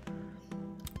game?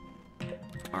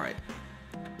 Alright.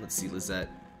 Let's see, Lisette.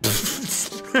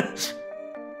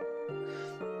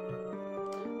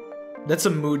 That's a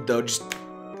mood though, just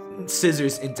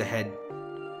scissors into head.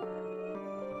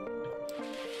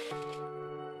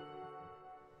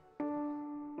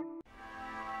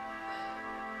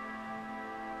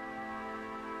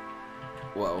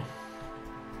 Whoa.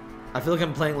 I feel like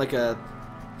I'm playing like a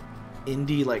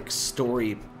indie like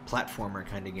story platformer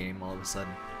kind of game all of a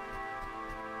sudden.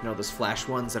 You know, those flash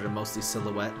ones that are mostly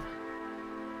silhouette.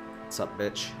 What's up,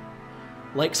 bitch?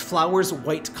 Likes flowers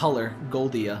white color,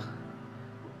 Goldia.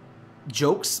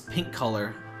 Jokes pink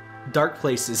color. Dark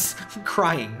places,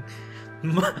 crying.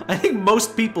 I think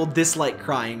most people dislike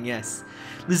crying, yes.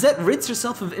 Lisette rids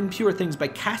herself of impure things by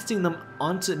casting them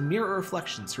onto mirror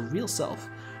reflections. Her real self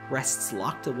rests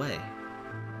locked away.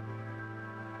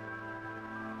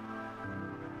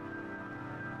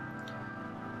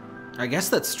 I guess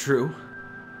that's true.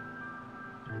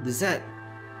 Lisette.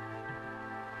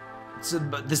 So,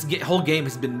 but this whole game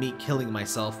has been me killing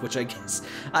myself, which I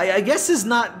guess is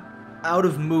not out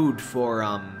of mood for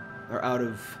or out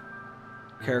of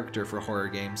character for horror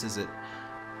games, is it?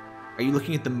 Are you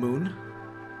looking at the moon?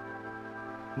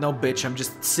 No, bitch, I'm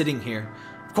just sitting here.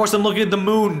 Of course I'm looking at the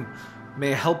moon!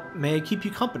 May I keep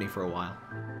you company for a while?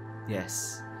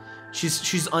 Yes.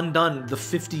 She's undone the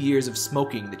 50 years of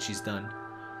smoking that she's done.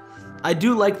 I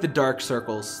do like the dark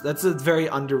circles. That's a very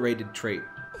underrated trait.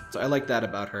 So I like that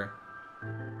about her.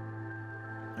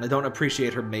 I don't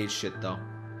appreciate her maze shit, though.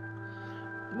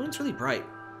 The moon's really bright.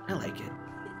 I like it.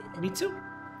 Me too.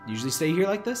 Usually stay here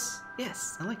like this?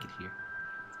 Yes, I like it here.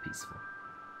 It's peaceful.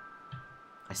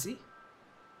 I see.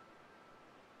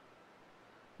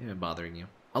 Maybe I'm bothering you.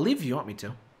 I'll leave if you want me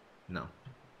to. No.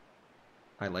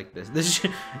 I like this. This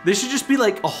should just be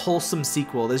like a wholesome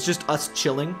sequel. There's just us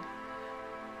chilling.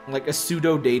 Like a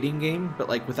pseudo dating game, but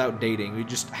like without dating. We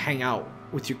just hang out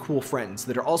with your cool friends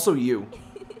that are also you.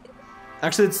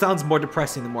 Actually, it sounds more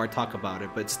depressing the more I talk about it,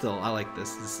 but still, I like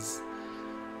this. This is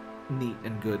neat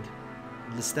and good.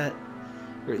 Lisette.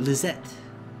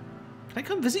 Can I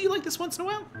come visit you like this once in a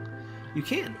while? You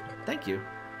can. Thank you.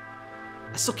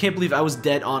 I still can't believe I was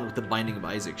dead on with the Binding of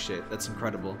Isaac shit. That's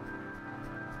incredible.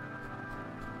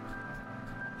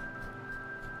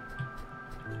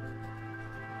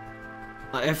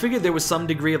 I figured there was some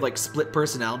degree of like split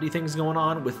personality things going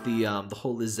on with the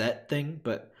whole Lisette thing,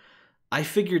 but I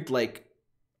figured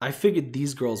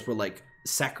these girls were like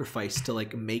sacrificed to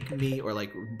like make me or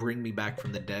like bring me back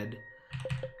from the dead.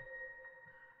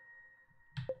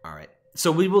 All right,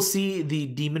 so we will see the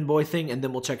demon boy thing, and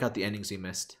then we'll check out the endings we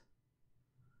missed.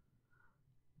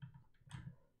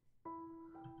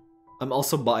 I'm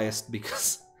also biased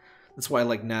because that's why I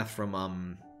like Nath from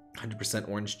 100%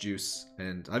 Orange Juice,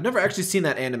 and I've never actually seen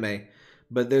that anime,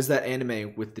 but there's that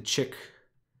anime with the chick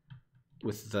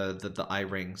with the eye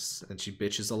rings, and she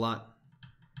bitches a lot.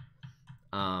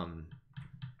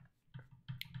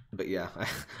 But yeah,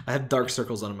 I have dark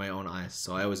circles under my own eyes,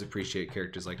 so I always appreciate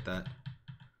characters like that.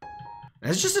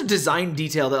 And it's just a design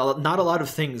detail that not a lot of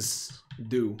things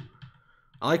do.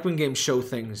 I like when games show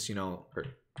things, you know, or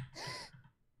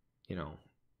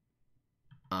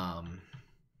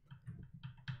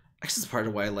This is part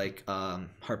of why I like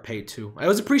Harpae too. I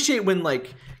always appreciate when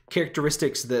like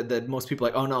characteristics that most people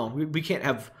are like, oh no, we can't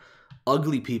have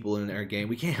ugly people in our game.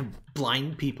 We can't have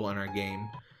blind people in our game.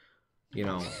 You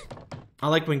know, I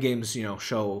like when games, you know,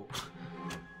 show,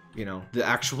 you know, the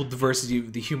actual diversity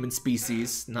of the human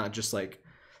species, not just like,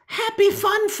 happy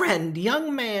fun friend,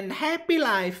 young man, happy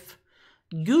life,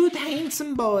 good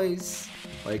handsome boys.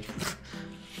 Like,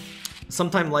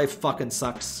 sometimes life fucking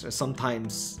sucks, or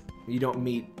sometimes you don't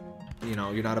meet, you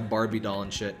know, you're not a Barbie doll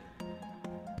and shit.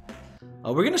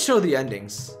 We're gonna show the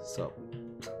endings, so.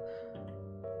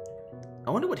 I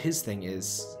wonder what his thing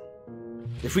is.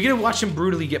 If we get to watch him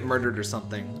brutally get murdered or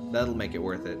something, that'll make it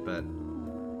worth it, but...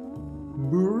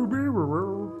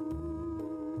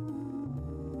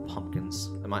 Pumpkins.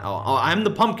 Am I? Oh, I'm the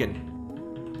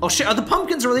pumpkin. Oh shit, are the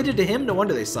pumpkins related to him? No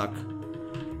wonder they suck.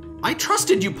 I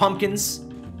trusted you, pumpkins.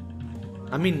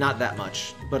 I mean, not that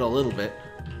much, but a little bit.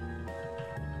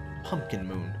 Pumpkin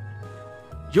Moon.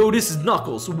 Yo, this is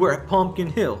Knuckles. We're at Pumpkin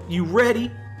Hill. You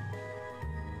ready?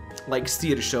 Like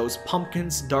theater shows,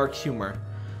 pumpkins, dark humor.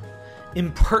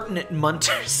 Impertinent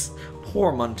munters.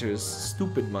 Poor munters.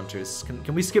 Stupid munters.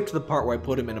 Can we skip to the part where I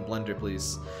put him in a blender,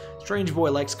 please? Strange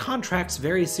boy likes contracts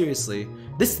very seriously.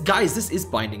 Guys, this is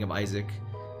Binding of Isaac.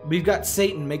 We've got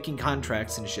Satan making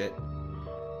contracts and shit.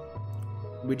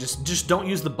 We just don't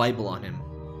use the Bible on him.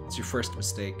 It's your first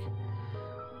mistake.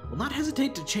 Will not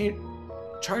hesitate to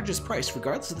charge his price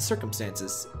regardless of the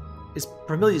circumstances. His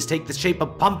familiars take the shape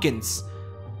of pumpkins.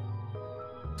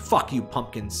 Fuck you,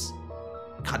 pumpkins.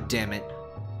 God damn it.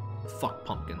 Fuck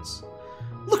pumpkins.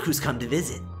 Look who's come to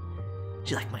visit.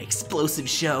 Do you like my explosive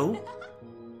show?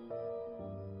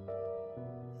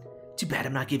 Too bad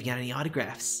I'm not giving out any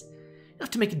autographs. You'll have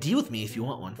to make a deal with me if you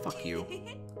want one. Fuck you.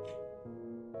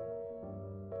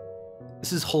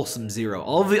 This is wholesome zero.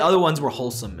 All of the other ones were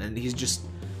wholesome, and he's just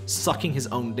sucking his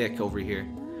own dick over here.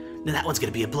 Now that one's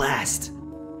gonna be a blast.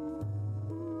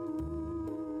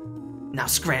 Now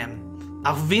scram.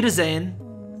 Auf Wiedersehen.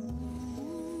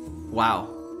 Wow.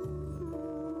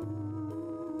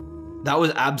 That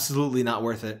was absolutely not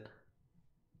worth it.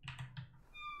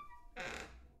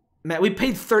 Man, we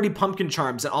paid 30 pumpkin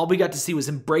charms and all we got to see was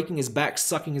him breaking his back,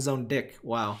 sucking his own dick.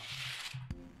 Wow.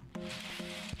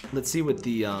 Let's see what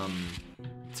the, let's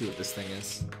see what this thing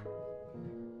is.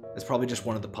 It's probably just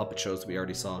one of the puppet shows that we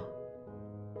already saw.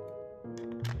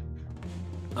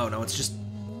 Oh no, it's just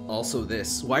also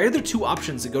this. Why are there two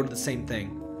options that go to the same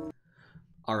thing?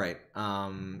 Alright,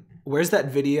 where's that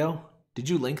video? Did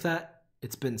you link that?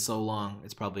 It's been so long,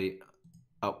 it's probably...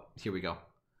 Oh, here we go.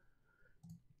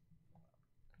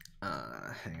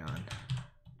 Hang on.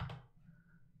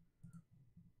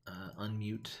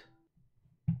 Unmute.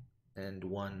 And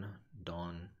one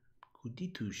Dawn. Goody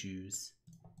two shoes.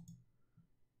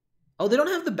 Oh, they don't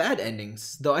have the bad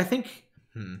endings. Though I think...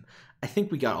 I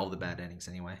think we got all the bad endings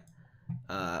anyway.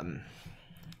 Hang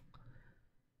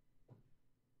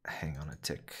on a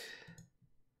tick.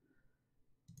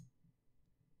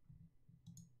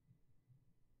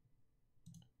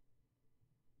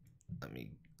 Let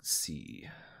me see.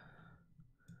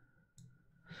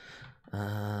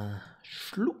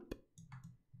 Schloop.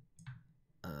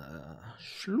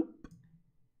 Schloop.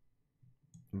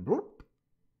 Bloop.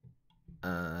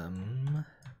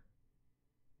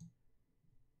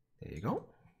 There you go.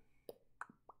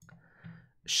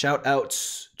 Shout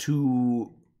outs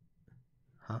to...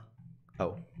 Huh?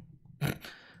 Oh.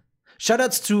 Shout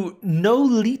outs to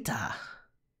Nolita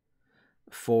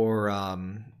for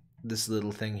this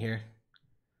little thing here.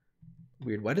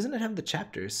 Weird. Why doesn't it have the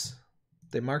chapters?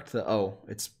 They marked the... Oh,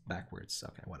 it's backwards.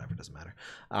 Okay, whatever. Doesn't matter.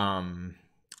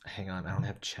 Hang on. I don't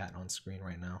have chat on screen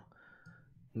right now.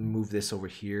 Move this over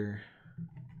here.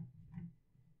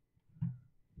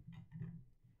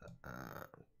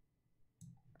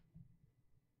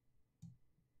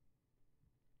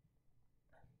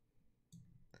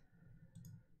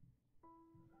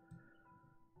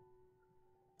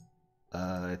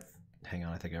 Hang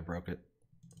on, I think I broke it.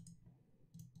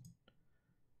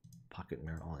 Pocket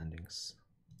mirror all endings.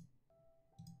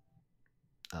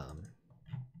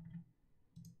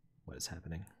 What is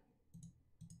happening?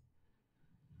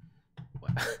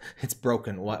 What? It's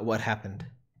broken. What happened?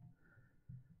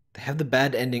 They have the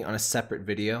bad ending on a separate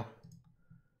video.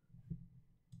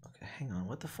 Okay, hang on.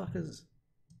 What the fuck is...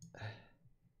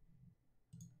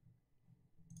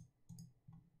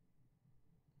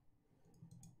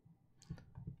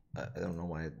 I don't know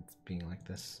why it's being like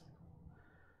this.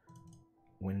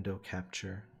 Window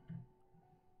capture.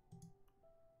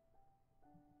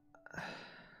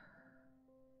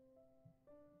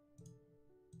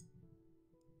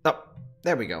 Oh,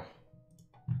 there we go.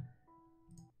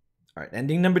 Alright,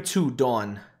 ending number 2,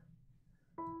 Dawn.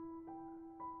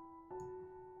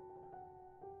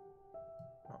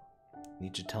 Oh,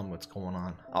 need you to tell me what's going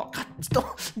on. Oh god,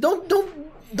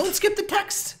 don't skip the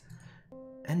text!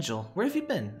 Enjel, where have you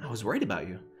been? I was worried about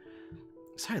you.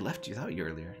 Sorry I left you without you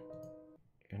earlier.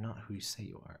 You're not who you say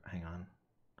you are. Hang on.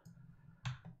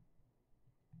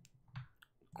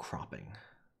 Cropping.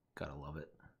 Gotta love it.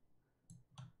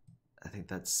 I think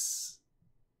that's...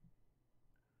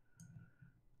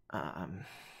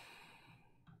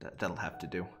 That'll have to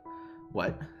do.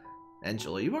 What?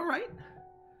 Enjel, are you alright?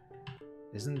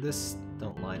 Isn't this...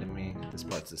 Don't lie to me. This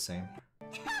part's the same.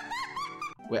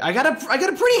 Wait, I got a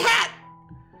pretty hat!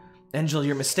 Enjel,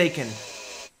 you're mistaken.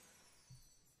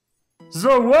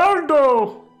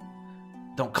 Zelda!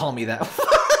 Don't call me that.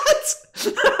 What?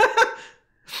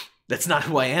 That's not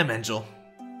who I am, Enjel.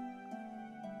 I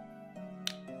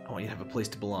want you to have a place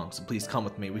to belong, so please come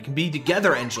with me. We can be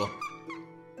together, Enjel.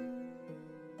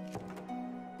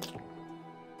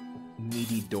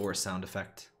 Needy door sound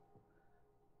effect.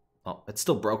 Oh, it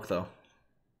still broke, though.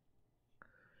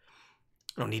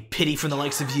 I don't need pity from the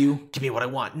likes of you. Give me what I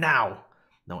want, now!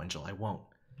 No, Enjel, I won't.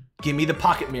 Give me the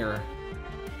pocket mirror.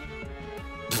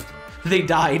 They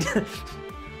died.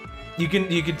 You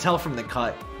can tell from the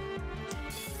cut.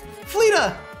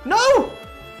 Fleta! No!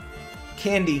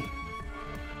 Candy.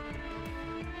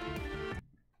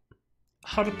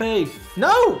 Harpae.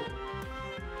 No!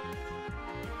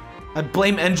 I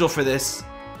blame Enjel for this.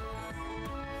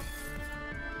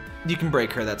 You can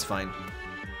break her, that's fine.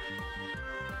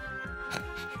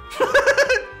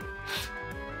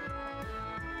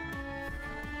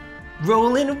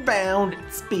 Rolling around at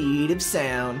the speed of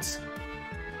sound.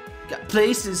 Got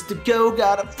places to go,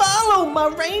 gotta follow my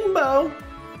rainbow.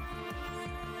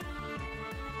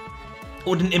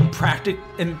 What an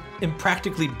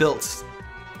impractically built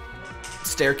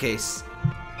staircase.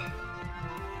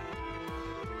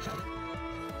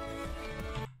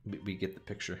 We get the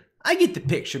picture. I get the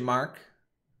picture, Mark.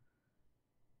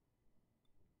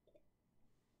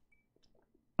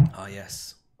 Oh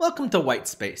yes. Welcome to White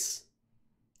Space.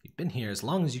 You've been here as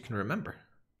long as you can remember.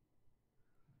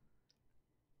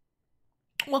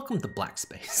 Welcome to Black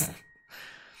Space.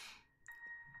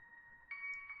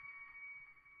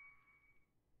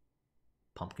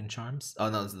 Pumpkin charms? Oh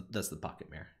no, that's the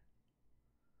pocket mirror.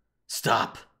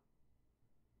 Stop!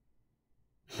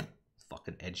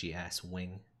 Fucking edgy ass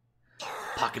wing.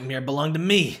 Pocket mirror belonged to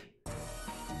me!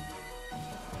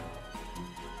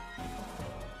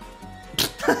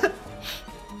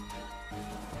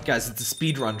 Guys, it's a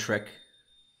speedrun trick.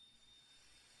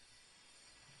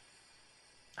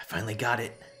 I finally got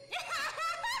it.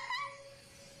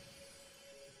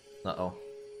 Uh-oh.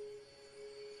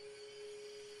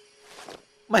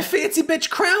 My fancy bitch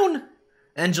crown!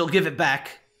 Enjel, give it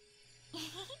back.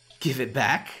 Give it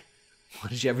back?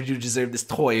 What did you ever do to deserve this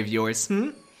toy of yours,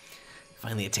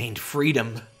 Finally attained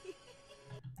freedom.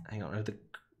 Hang on,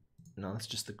 no, that's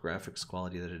just the graphics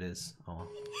quality that it is. Oh.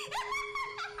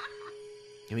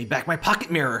 Give me back my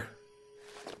pocket mirror.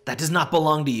 That does not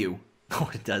belong to you. Oh,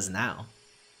 it does now.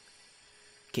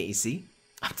 Can't you see?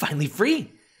 I'm finally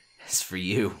free. It's for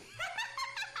you.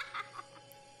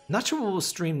 Not sure what we'll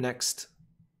stream next.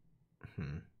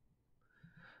 I'm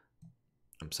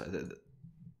sorry.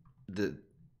 The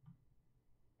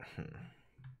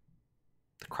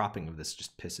cropping of this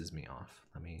just pisses me off.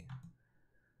 Let me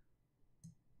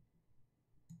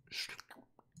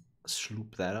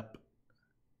sloop that up.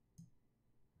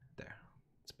 There.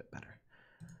 It's a bit better.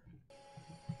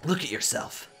 Look at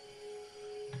yourself.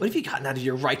 What have you gotten out of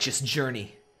your righteous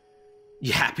journey?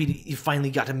 You happy you finally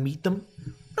got to meet them?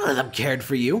 None of them cared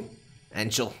for you.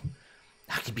 Enjel,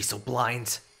 how can you be so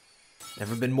blind?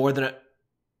 Never been more than a...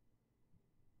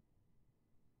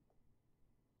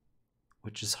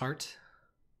 Witch's heart?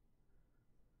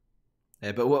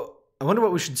 Yeah, but what I wonder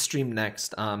what we should stream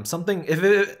next. Something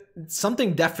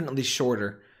definitely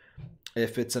shorter.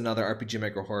 If it's another RPG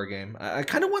Maker horror game, I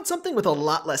kind of want something with a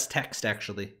lot less text,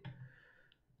 actually.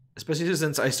 Especially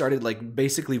since I started like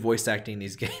basically voice acting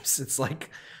these games. It's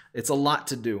like it's a lot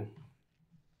to do.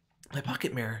 My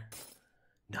pocket mirror.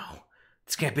 No,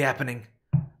 this can't be happening.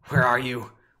 Where are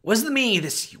you? Was it me,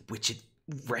 this you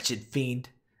wretched fiend?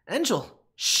 Enjel,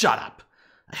 shut up.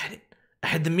 I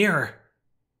had the mirror.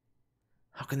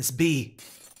 How can this be?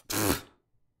 Pfft.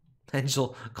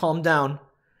 Enjel, calm down.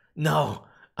 No,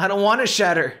 I don't want to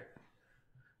shatter.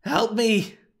 Help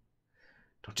me.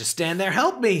 Don't just stand there.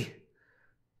 Help me.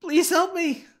 Please help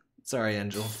me. Sorry,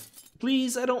 Enjel.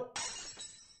 Please, I don't...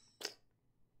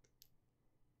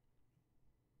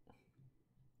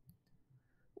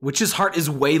 Witch's heart is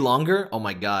way longer? Oh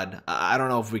my god. I don't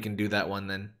know if we can do that one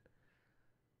then.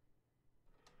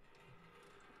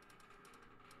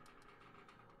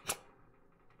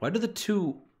 Why do the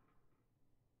two...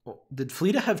 Did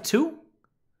Fleta have two?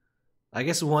 I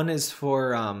guess one is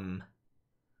for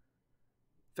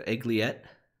Egliette.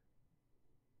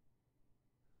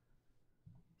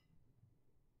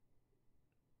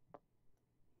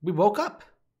 We woke up.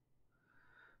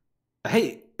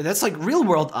 Hey, that's like real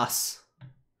world us.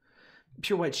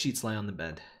 Pure white sheets lie on the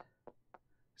bed.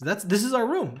 So this is our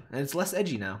room, and it's less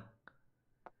edgy now.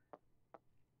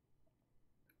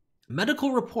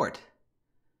 Medical report.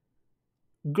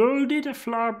 Goody the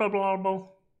flower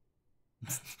bubble.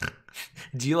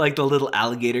 Do you like the little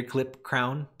alligator clip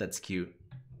crown? That's cute.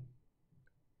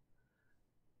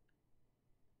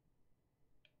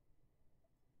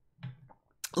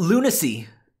 Lunacy.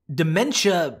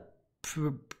 Dementia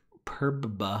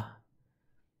perba.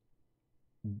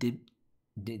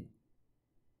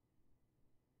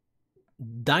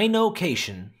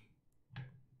 Dinocation.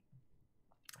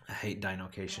 I hate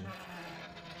dinocation.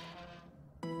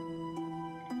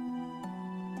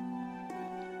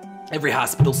 Every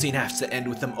hospital scene has to end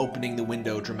with them opening the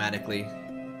window dramatically.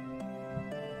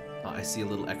 Oh, I see a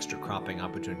little extra cropping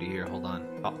opportunity here. Hold on.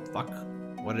 Oh, fuck.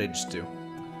 What did I just do?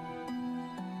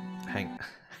 Hang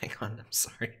on, I'm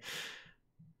sorry.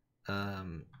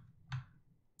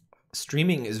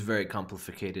 Streaming is very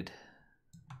complicated.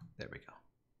 There we go.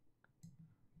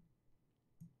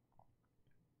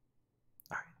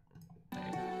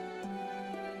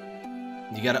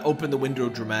 You gotta open the window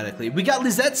dramatically. We got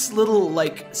Lisette's little,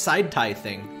 like, side tie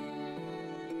thing.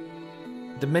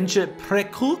 Dementia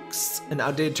precox, an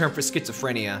outdated term for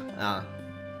schizophrenia.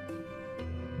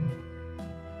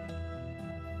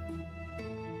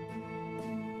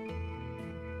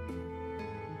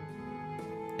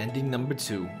 Ending number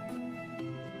 2.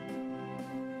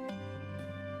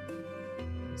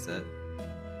 Is that...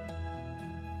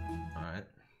 Alright.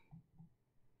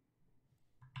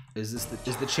 Is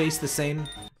the chase the same?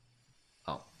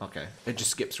 Oh, okay. It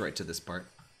just skips right to this part.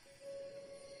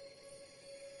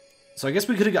 So I guess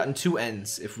we could have gotten 2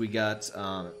 ends if we got,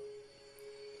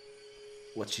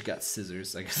 what, she got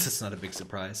scissors. I guess that's not a big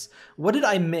surprise. What did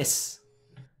I miss?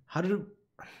 How did...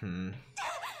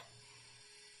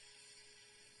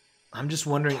 I'm just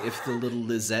wondering if the little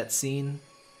Lisette scene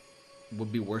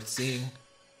would be worth seeing.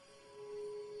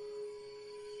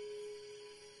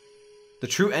 The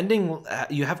true ending,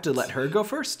 you have to let her go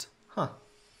first? Huh.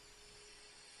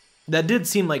 That did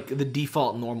seem like the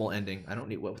default normal ending. I don't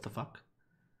need... What the fuck?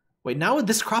 Wait, now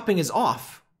this cropping is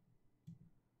off.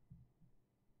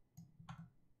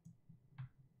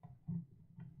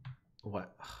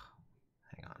 What? Ugh.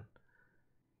 Hang on.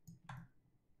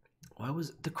 Why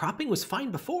was... The cropping was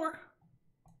fine before.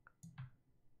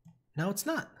 Now it's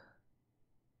not.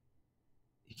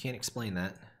 You can't explain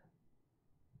that.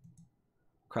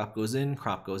 Crop goes in,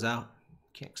 crop goes out.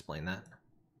 Can't explain that.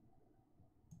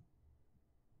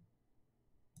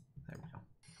 There we go.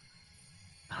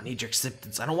 I don't need your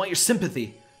acceptance. I don't want your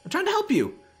sympathy. I'm trying to help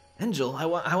you. Enjel, I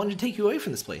wanted to take you away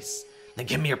from this place. Then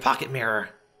give me your pocket mirror.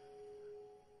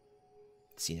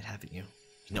 Seen it, haven't you?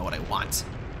 You know what I want.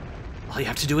 All you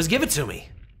have to do is give it to me.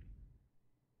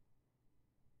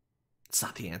 It's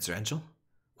not the answer, Enjel.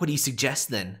 What do you suggest,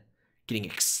 then? Getting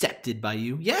accepted by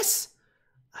you? Yes?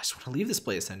 I just want to leave this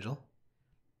place, Enjel.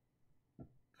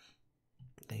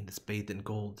 Dang, this bathed in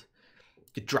gold.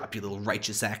 You drop your little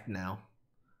righteous act now.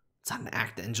 It's not an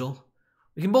act, Enjel.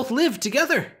 We can both live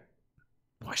together.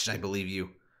 Why should I believe you?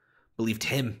 Believed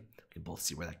him. We can both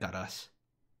see where that got us.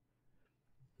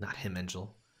 Not him, Enjel.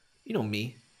 You know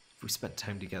me. If we spent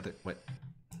time together... What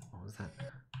was that?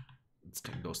 This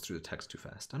kind of goes through the text too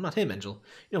fast. I'm not him, Enjel.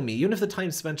 You know me. Even if the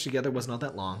time spent together was not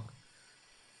that long.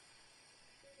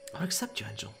 I'll accept you,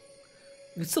 Enjel.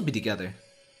 We could still be together.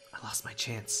 I lost my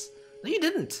chance. No, you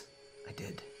didn't. I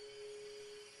did.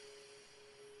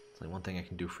 There's only one thing I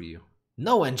can do for you.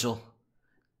 No, Enjel.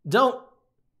 Don't.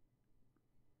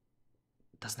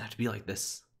 It doesn't have to be like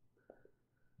this.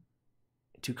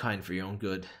 You're too kind for your own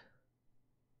good.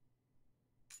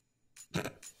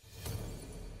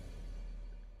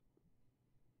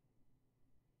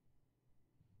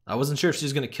 I wasn't sure if she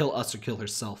was going to kill us or kill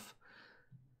herself.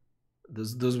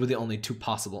 Those were the only 2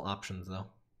 possible options, though.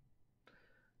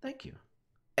 Thank you.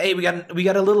 Hey, we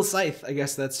got a little scythe. I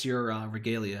guess that's your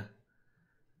regalia.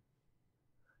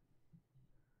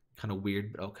 Kind of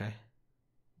weird, but okay.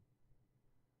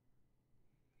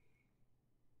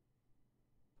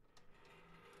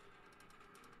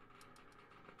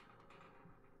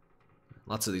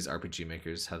 Lots of these RPG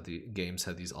makers have games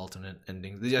have these alternate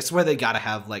endings. I swear they gotta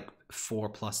have like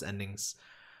 4+ endings.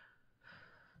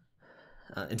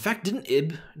 In fact, didn't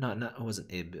Ib? No, it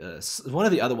wasn't Ib. One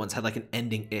of the other ones had like an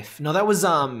ending if. No, that was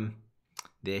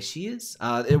There she is.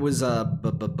 It was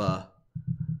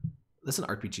That's an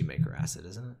RPG Maker asset,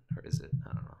 isn't it? Or is it?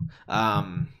 I don't know.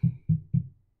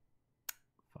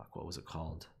 Fuck, what was it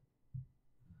called?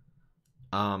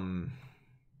 It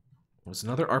was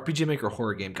another RPG Maker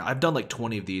horror game. God, I've done like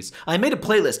 20 of these. I made a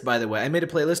playlist, by the way. I made a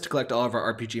playlist to collect all of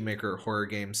our RPG Maker horror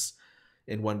games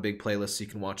in one big playlist, so you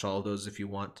can watch all of those if you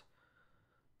want.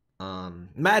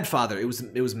 Mad Father. It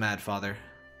was Mad Father.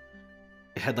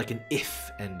 It had like an if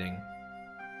ending,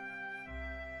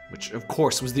 which of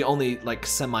course was the only like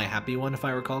semi-happy one, if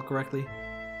I recall correctly.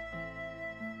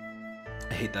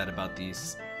 I hate that about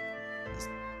these.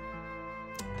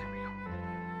 There we go.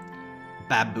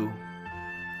 Babu.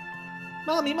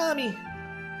 Mommy, mommy.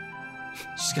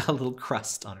 She's got a little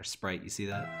crust on her Sprite. You see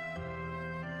that?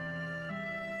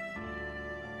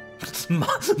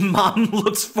 Mom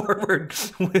looks forward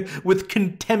with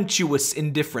contemptuous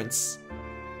indifference.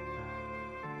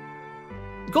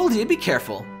 Goldia, be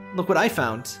careful. Look what I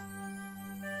found.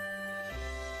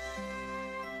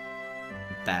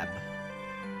 Bab.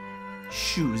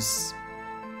 Shoes.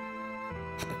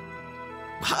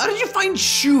 How did you find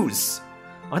shoes?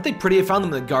 Aren't they pretty? I found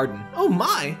them in the garden. Oh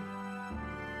my!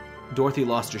 Dorothy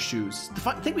lost her shoes.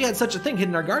 I think we had such a thing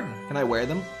hidden in our garden. Can I wear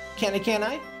them? Can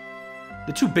I?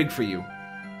 They're too big for you.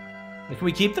 Can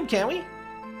we keep them? Can we?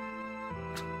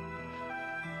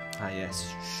 Ah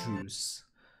yes, shoes.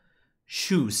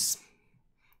 Shoes.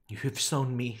 You have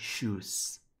sewn me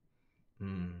shoes.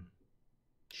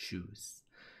 Shoes.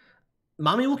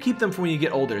 Mommy will keep them for when you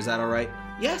get older. Is that alright?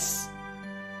 Yes!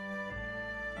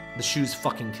 The shoes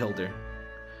fucking killed her.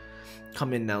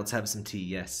 Come in now, let's have some tea,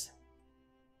 yes.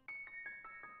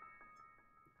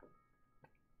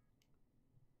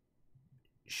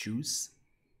 Shoes?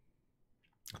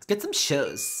 Let's get some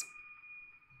shoes.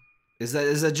 Is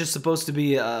that just supposed to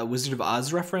be a Wizard of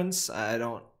Oz reference? I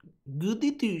don't...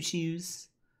 Goody two shoes.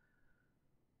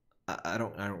 I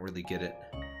don't really get it.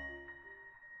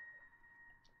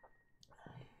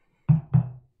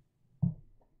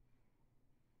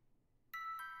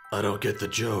 I don't get the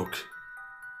joke.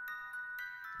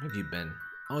 Where have you been?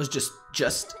 I was just,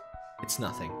 it's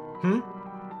nothing.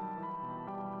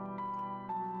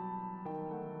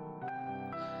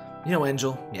 You know,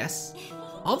 Enjel, yes?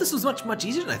 All this was much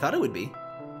easier than I thought it would be.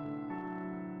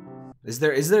 Is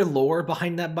there lore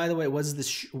behind that, by the way? What is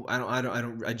this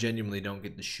I genuinely don't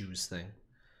get the shoes thing.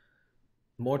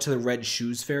 More to the red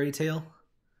shoes fairy tale?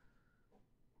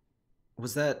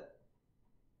 Was that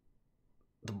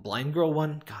the blind girl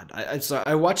one? God, I'm sorry.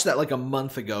 I watched that like a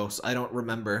month ago, so I don't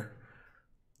remember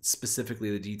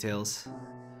specifically the details.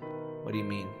 What do you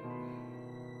mean?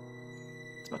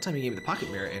 It's about time you gave me the pocket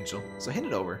mirror, Enjel. So hand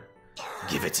it over.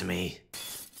 Give it to me.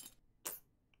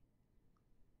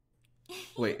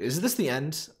 Wait, is this the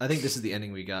end? I think this is the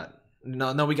ending we got.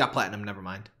 No, we got platinum. Never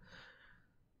mind.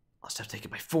 I'll just have to take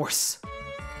it by force.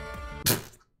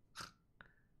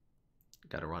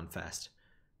 Gotta run fast.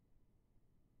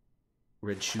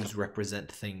 Red shoes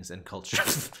represent things and culture.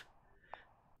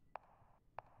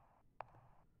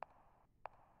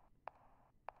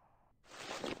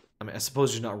 I mean, I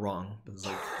suppose you're not wrong, but it's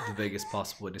like the vaguest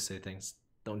possible way to say things.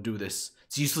 Don't do this.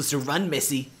 It's useless to run,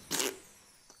 Missy.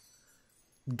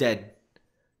 Dead.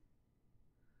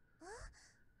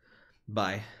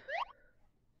 Bye.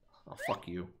 Oh, fuck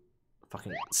you.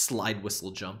 Fucking slide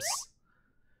whistle jumps.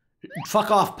 Fuck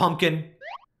off, pumpkin.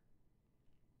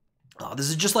 Oh, this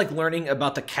is just like learning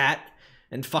about the cat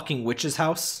and fucking Witch's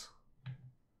House.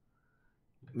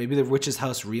 Maybe the Witch's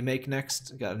House remake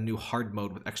next. Got a new hard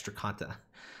mode with extra content.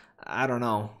 I don't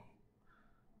know.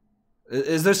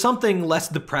 Is there something less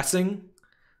depressing?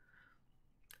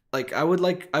 Like I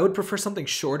would prefer something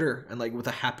shorter and like with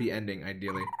a happy ending,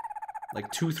 ideally.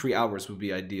 Like 2-3 hours would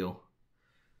be ideal.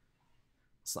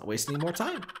 Let's not waste any more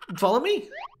time. Follow me.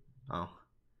 Oh.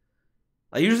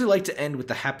 I usually like to end with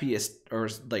the happiest or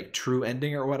like true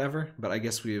ending or whatever, but I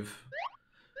guess we've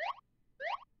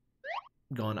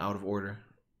gone out of order.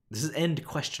 This is end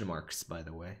question marks, by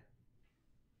the way.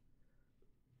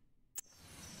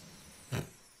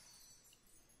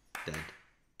 Dead.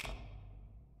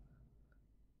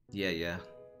 Yeah.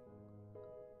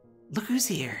 Look who's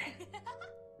here.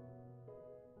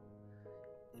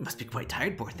 You must be quite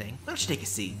tired, poor thing. Why don't you take a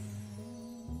seat?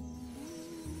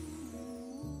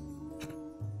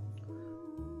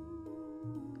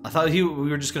 I thought we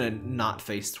were just gonna not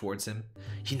face towards him.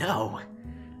 You know,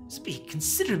 this would be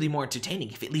considerably more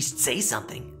entertaining if you at least say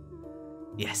something.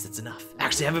 Yes, that's enough.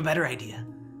 Actually, I have a better idea.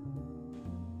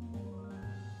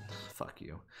 Fuck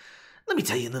you. Let me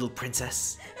tell you, little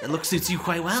princess. That look suits you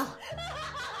quite well.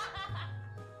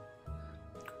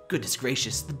 Goodness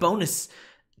gracious, the bonus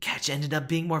catch ended up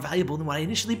being more valuable than what I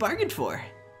initially bargained for.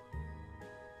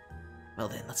 Well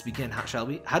then, let's begin, shall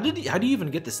we? How do you even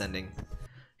get this ending?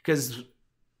 Because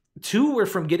 2 were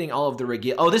from getting all of the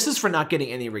regalia. Oh, this is for not getting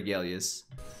any regalias.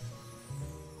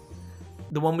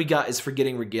 The one we got is for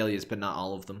getting regalias, but not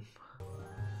all of them.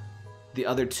 The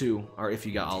other 2 are if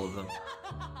you got all of them.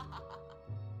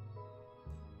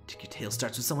 Your tale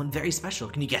starts with someone very special.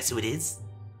 Can you guess who it is?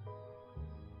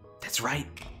 That's right.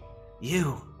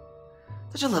 You.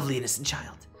 Such a lovely, innocent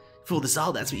child. Fooled us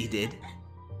all, that's what you did.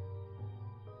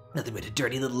 Nothing but a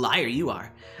dirty little liar you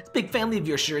are. This big family of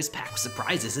yours sure is packed with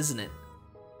surprises, isn't it?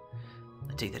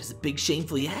 I take that as a big,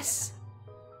 shameful yes.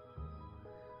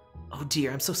 Oh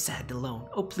dear, I'm so sad and alone.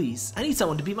 Oh please, I need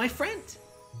someone to be my friend.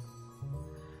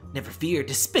 Never fear,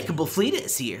 despicable Fleta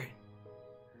is here.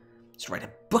 Just write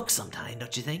a book sometime,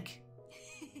 don't you think?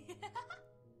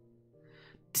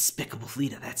 Despicable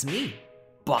Fleta, that's me.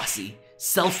 Bossy,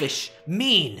 selfish,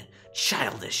 mean,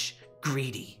 childish,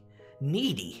 greedy,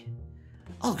 needy.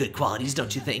 All good qualities,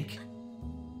 don't you think?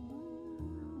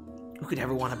 Who could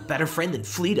ever want a better friend than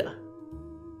Fleta?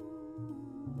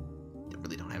 You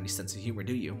really don't have any sense of humor,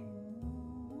 do you?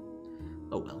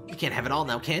 Oh well, we can't have it all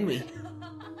now, can we?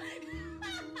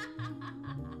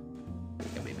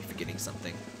 I may be forgetting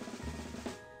something.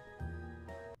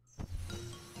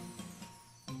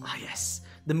 Ah yes,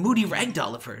 the moody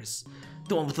ragdoll of hers.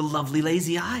 The one with the lovely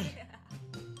lazy eye.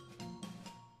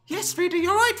 Yes, Fleta,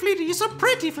 you're right, Fleta. You're so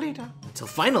pretty, Fleta. Until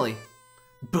finally,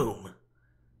 boom.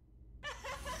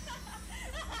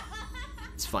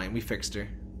 It's fine, we fixed her.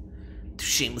 Two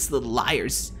shameless little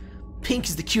liars. Pink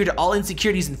is the cure to all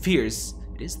insecurities and fears.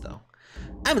 It is, though.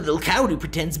 I'm a little coward who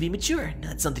pretends to be mature.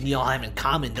 That's something you all have in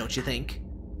common, don't you think?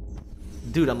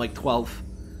 Dude, I'm like 12.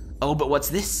 Oh, but what's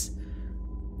this?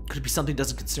 Could it be something that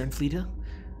doesn't concern Fleta?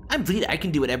 I'm Fleta, I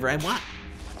can do whatever I want.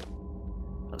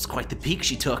 That was quite the peek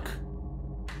she took.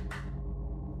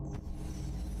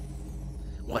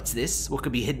 What's this? What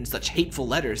could be hidden in such hateful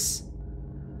letters?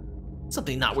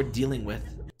 Something not worth dealing with.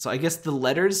 So I guess the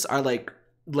letters are like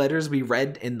letters we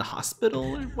read in the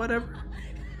hospital or whatever.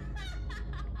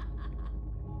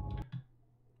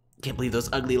 Can't believe those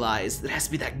ugly lies. It has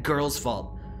to be that girl's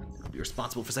fault. I'll be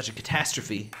responsible for such a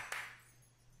catastrophe.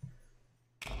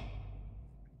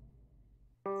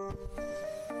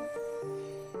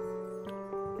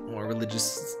 More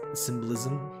religious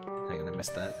symbolism. Hang on, I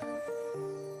missed that.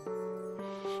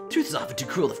 Truth is often too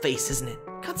cruel to face, isn't it?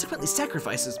 Consequently,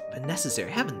 sacrifices have been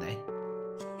necessary, haven't they?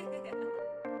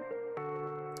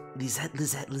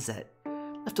 Lisette.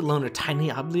 Left alone her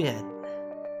tiny oubliette.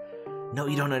 No,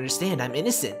 you don't understand. I'm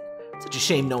innocent. Such a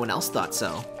shame no one else thought so.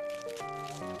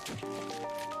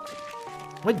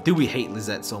 Why do we hate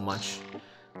Lisette so much?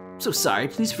 I'm so sorry.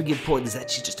 Please forgive poor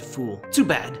Lisette. She's just a fool. Too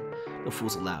bad. No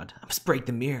fools allowed. I must break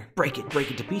the mirror. Break it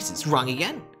to pieces. Wrong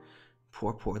again.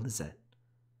 Poor Lisette.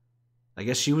 I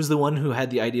guess she was the one who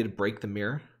had the idea to break the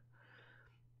mirror.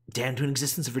 Damned to an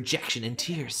existence of rejection and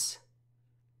tears.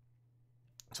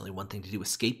 There's only one thing to do with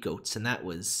scapegoats, and that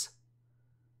was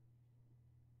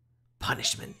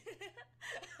punishment.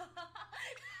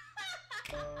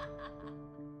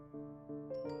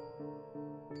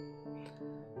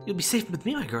 You'll be safe with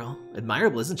me, my girl.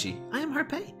 Admirable, isn't she? I am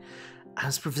Harpae. I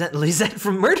must prevent Lisette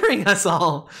from murdering us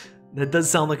all. That does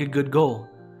sound like a good goal.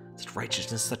 Such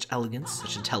righteousness, such elegance,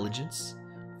 such intelligence.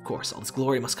 Of course, all this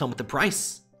glory must come with a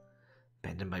price.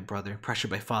 Abandoned by brother,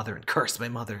 pressured by father, and cursed by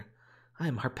mother. I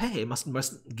am Harpae,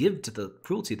 must give to the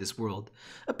cruelty of this world.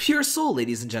 A pure soul,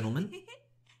 ladies and gentlemen.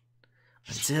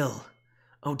 Until...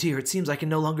 Oh dear, it seems I can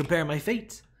no longer bear my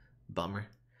fate. Bummer.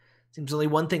 Seems only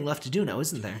one thing left to do now,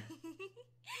 isn't there?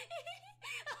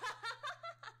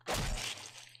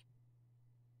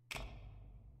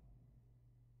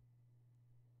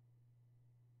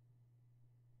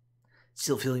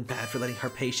 Still feeling bad for letting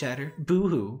Harpae shatter?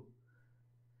 Boo-hoo.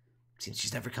 Seems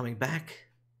she's never coming back.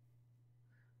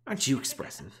 Aren't you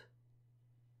expressive?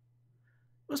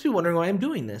 You must be wondering why I'm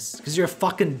doing this. Because you're a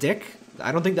fucking dick?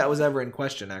 I don't think that was ever in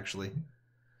question, actually.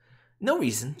 No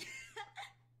reason.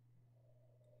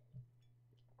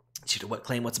 Should have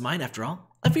claim what's mine, after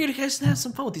all. I figured you guys can have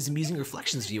some fun with these amusing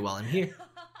reflections of you while I'm here.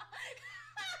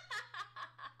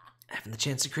 Having the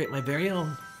chance to create my very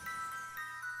own.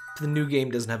 The new game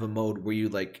doesn't have a mode where you,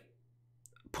 like,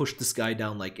 push this guy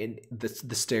down, like, in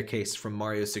the staircase from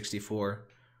Mario 64.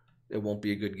 It won't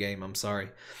be a good game, I'm sorry.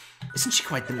 Isn't she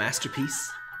quite the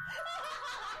masterpiece?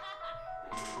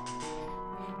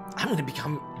 I'm gonna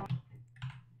become...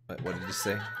 What did you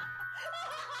say?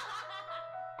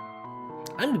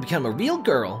 I'm gonna become a real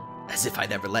girl. As if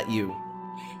I'd ever let you.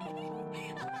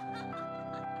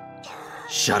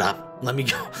 Shut up. Let me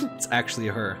go. It's actually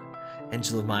her.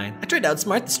 Enjel of mine, I tried to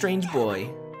outsmart the strange boy.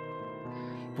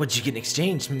 What'd you get in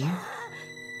exchange,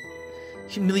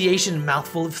 Humiliation and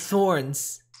mouthful of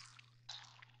thorns.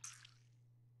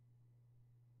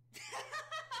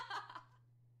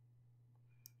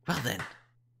 Well then.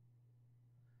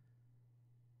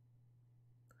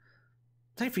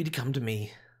 Time for you to come to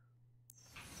me.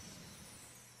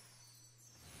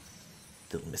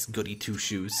 Little Miss Goody Two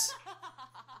Shoes.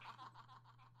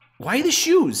 Why the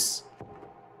shoes?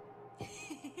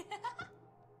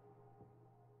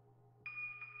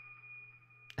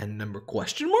 And number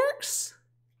question marks?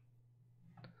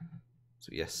 So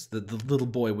yes, the little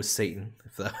boy was Satan,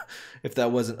 if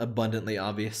that wasn't abundantly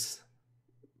obvious.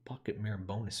 Pocket mirror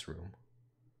bonus room.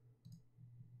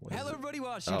 Hello everybody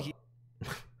watching. Oh.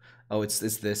 Oh, it's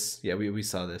this. Yeah, we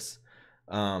saw this.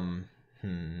 Hang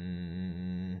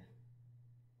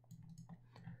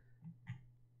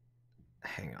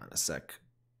on a sec.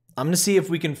 I'm gonna see if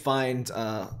we can find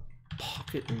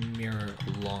pocket mirror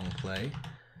long play.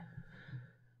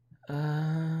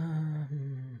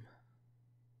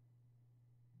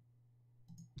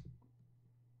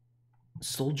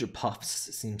 Soldier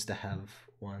Puffs seems to have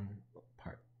one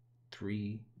part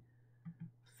 3,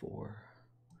 4.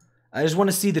 I just want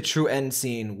to see the true end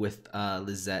scene with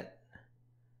Lisette.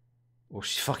 Or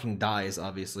she fucking dies,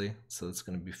 obviously. So it's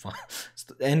gonna be fun.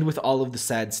 End with all of the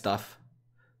sad stuff.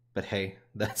 But hey,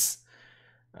 that's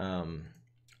oh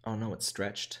no, it's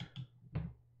stretched.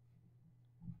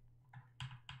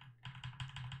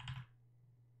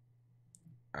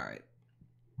 Alright.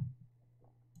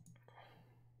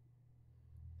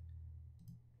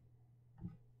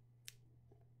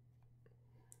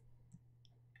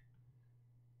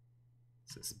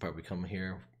 So this is the part we come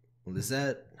here.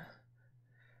 Lisette.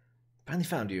 Finally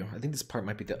found you. I think this part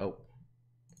might be the... Oh.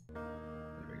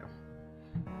 There we go.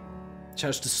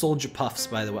 Shout out to Soldier Puffs,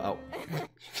 by the way. Oh.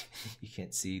 You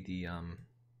can't see the...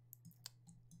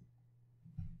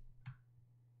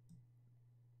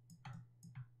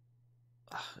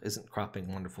 Isn't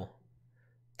cropping wonderful?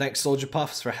 Thanks, Soldier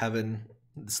Puffs, for having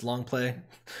this long play.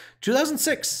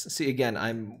 2006! See, again,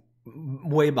 I'm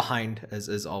way behind,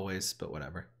 as always, but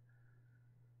whatever.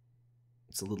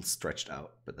 It's a little stretched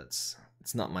out, but it's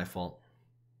not my fault.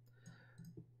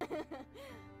 Aren't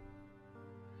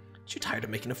you tired of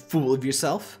making a fool of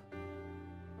yourself?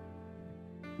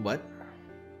 What?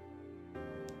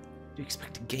 What do you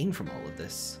expect to gain from all of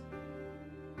this?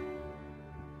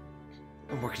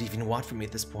 What more could you even want from me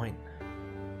at this point?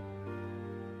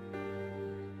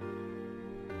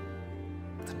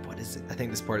 Then what is it? I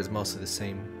think this part is mostly the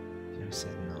same. You know,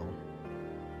 said no.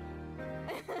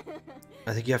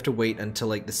 I think you have to wait until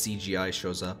like the CGI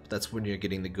shows up. That's when you're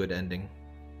getting the good ending.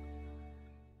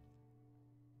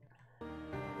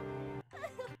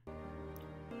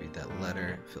 Read that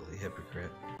letter, filthy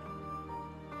hypocrite.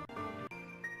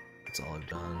 That's all I've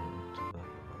done.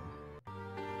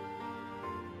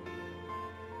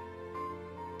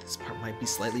 This part might be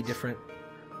slightly different.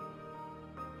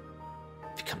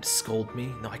 If you come to scold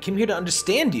me, no, I came here to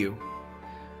understand you.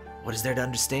 What is there to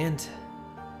understand?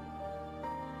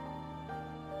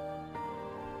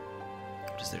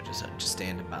 What is there to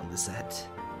understand about Lisette?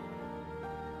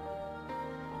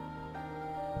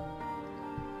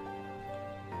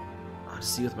 I want to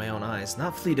see with my own eyes,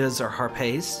 not Fleta's or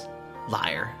Harpae's.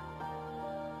 Liar.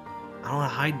 I don't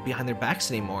want to hide behind their backs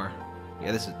anymore.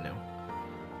 Yeah, this is new.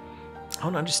 I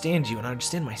don't understand you, and I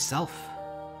understand myself.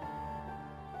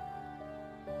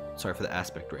 Sorry for the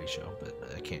aspect ratio,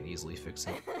 but I can't easily fix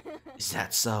it. Is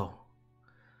that so?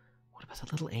 What about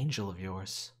that little angel of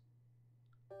yours?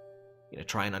 You gonna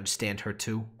try and understand her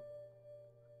too?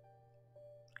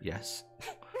 Yes.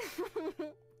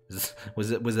 Was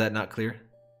that not clear?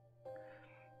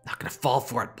 Not gonna fall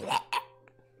for it.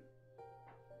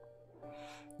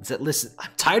 Is that listen?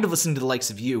 I'm tired of listening to the likes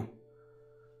of you.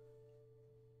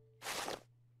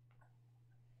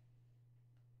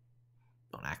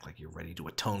 Don't act like you're ready to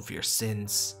atone for your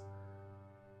sins.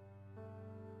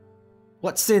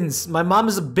 What sins? My mom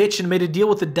is a bitch and made a deal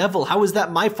with the devil. How is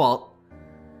that my fault?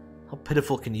 How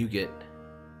pitiful can you get?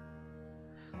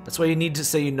 That's why you need to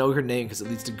say you know her name, because it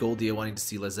leads to Goldia wanting to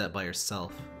see Lisette by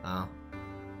herself.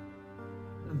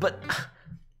 But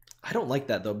I don't like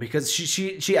that though, because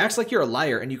she acts like you're a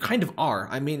liar, and you kind of are.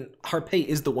 I mean, Harpae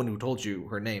is the one who told you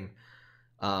her name.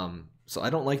 So I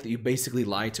don't like that you basically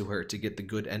lie to her to get the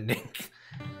good ending.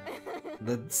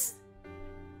 That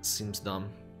seems dumb.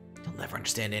 You'll never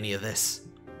understand any of this.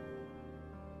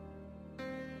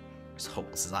 As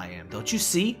hopeless as I am, don't you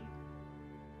see?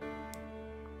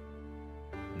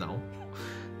 No.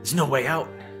 There's no way out.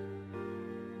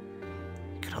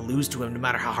 You're gonna lose to him no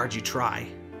matter how hard you try.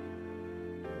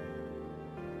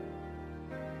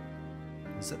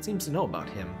 Lisette seems to know about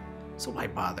him, so why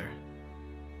bother?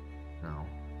 No.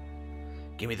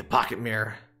 Give me the pocket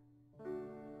mirror.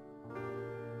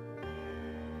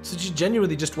 So she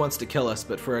genuinely just wants to kill us,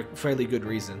 but for a fairly good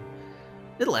reason.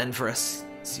 It'll end for us,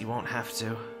 so you won't have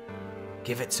to.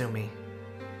 Give it to me.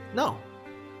 No.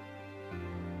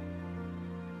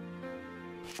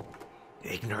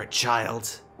 Ignorant child.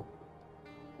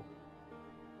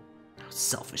 How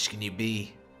selfish can you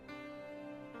be?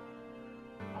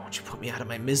 Why won't you put me out of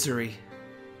my misery?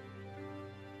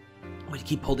 Why do you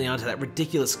keep holding on to that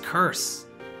ridiculous curse?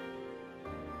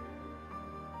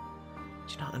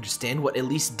 Do you not understand what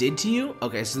Elise did to you?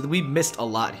 Okay, so we missed a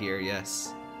lot here,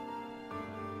 yes.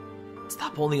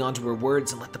 Stop holding on to her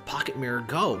words and let the pocket mirror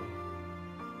go.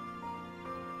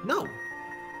 No.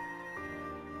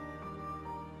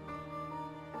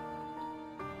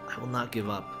 I will not give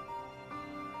up.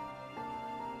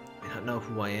 I may not know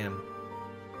who I am.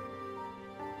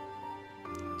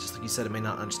 Just like you said, I may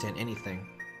not understand anything.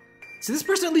 See, this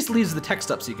person at least leaves the text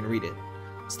up so you can read it.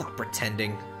 Stop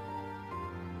pretending.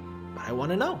 But I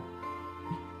want to know.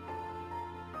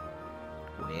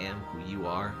 Who I am, who you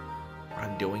are, what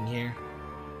I'm doing here.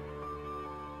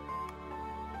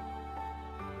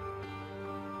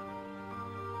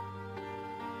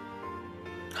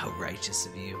 How righteous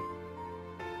of you.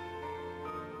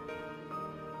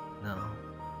 No.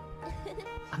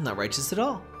 I'm not righteous at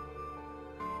all.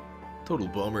 Total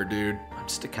bummer, dude. I'm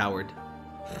just a coward.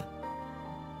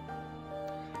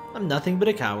 I'm nothing but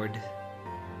a coward.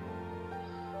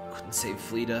 Couldn't save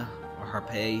Fleta or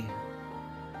Harpae.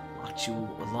 Locked you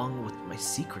along with my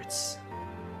secrets.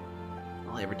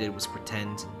 All I ever did was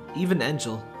pretend. Even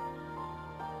Enjel.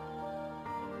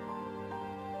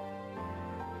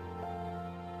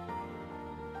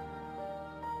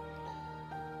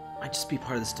 Might just be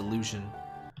part of this delusion.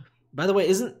 By the way,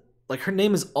 isn't, like, her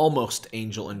name is almost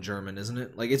Angel in German, isn't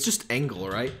it? Like, it's just Engel,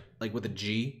 right? Like, with a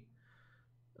G.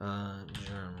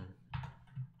 German.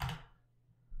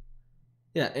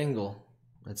 Yeah, Engel.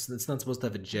 It's not supposed to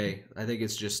have a J. I think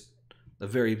it's just a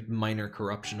very minor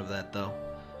corruption of that, though.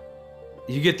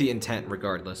 You get the intent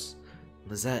regardless.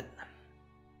 Lisette.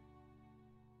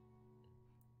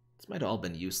 This might have all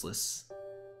been useless.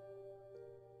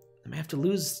 I may have to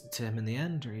lose to him in the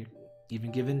end, or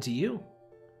even give in to you.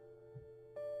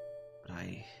 But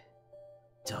I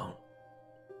don't.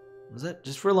 Lisette,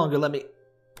 just for longer, let me...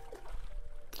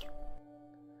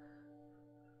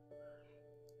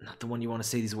 Not the one you want to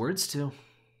say these words to.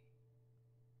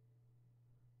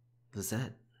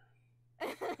 Lisette.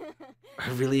 I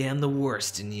really am the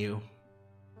worst in you.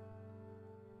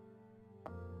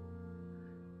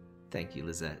 Thank you,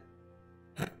 Lisette.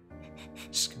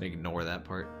 Just gonna ignore that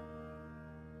part.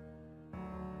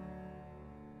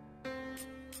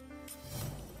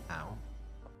 Ow.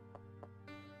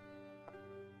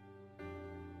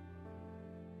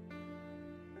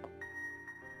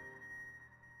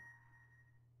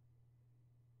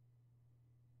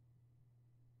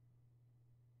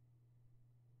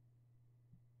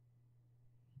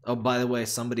 Oh, by the way,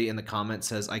 somebody in the comments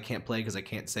says, I can't play because I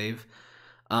can't save.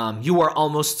 You are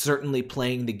almost certainly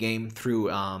playing the game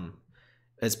through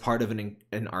as part of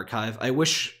an archive. I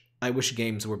wish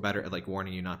games were better at, like,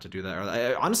 warning you not to do that.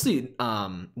 Or honestly,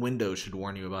 Windows should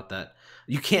warn you about that.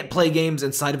 You can't play games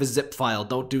inside of a zip file.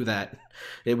 Don't do that.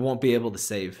 It won't be able to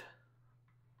save.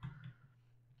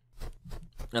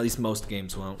 At least most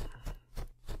games won't.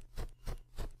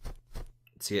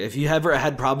 See, if you ever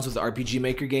had problems with RPG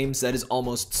Maker games, that is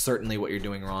almost certainly what you're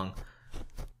doing wrong.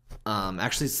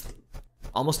 Actually, it's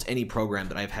almost any program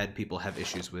that I've had people have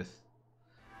issues with.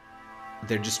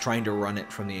 They're just trying to run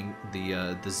it from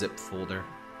the zip folder.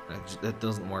 That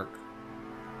doesn't work.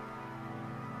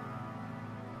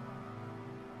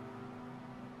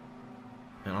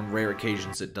 And on rare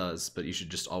occasions it does, but you should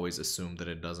just always assume that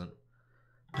it doesn't.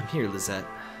 I'm here, Lisette.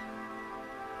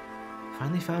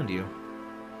 Finally found you.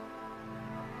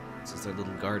 This is their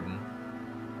little garden.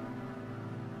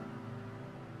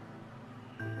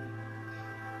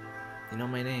 You know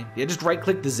my name. Yeah, just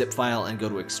right-click the zip file and go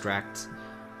to extract.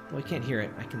 Though I can't hear it,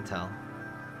 I can tell.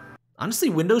 Honestly,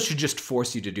 Windows should just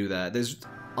force you to do that. There's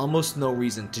almost no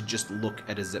reason to just look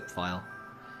at a zip file.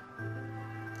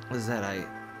 What is that? I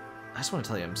just want to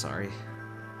tell you I'm sorry.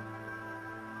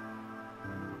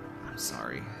 I'm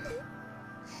sorry.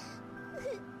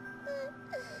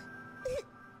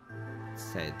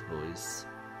 Sad voice.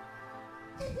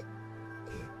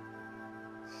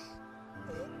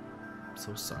 I'm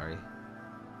so sorry.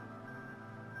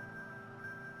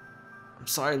 I'm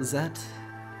sorry, Lisette.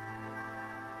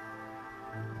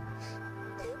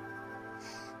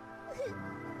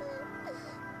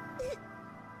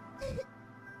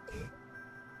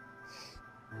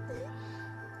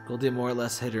 Goldia more or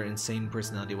less hid her insane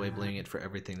personality away, blaming it for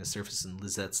everything. The surface in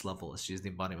Lisette's level, as she is the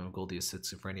embodiment of Goldia's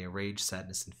schizophrenia, rage,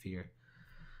 sadness, and fear.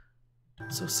 I'm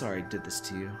so sorry I did this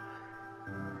to you.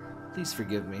 Please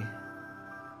forgive me.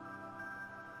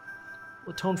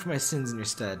 I'll atone for my sins in your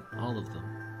stead, all of them.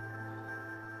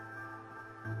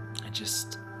 I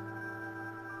just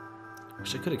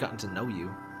wish I could have gotten to know you.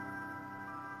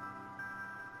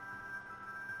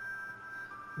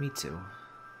 Me too.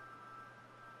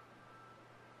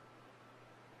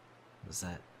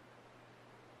 Lisette,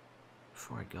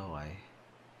 before I go, I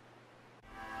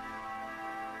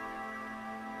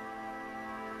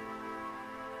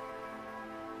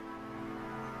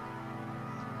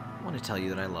want to tell you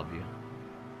that I love you.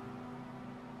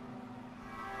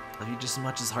 Love you just as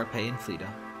much as Harpae and Fleta.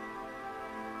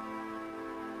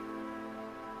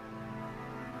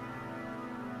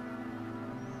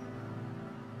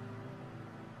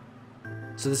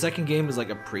 So the second game is like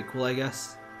a prequel, I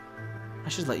guess. I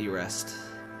should let you rest.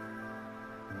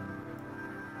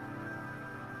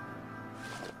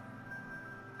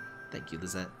 Thank you,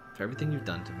 Lisette, for everything you've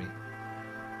done to me.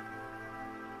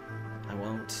 I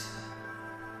won't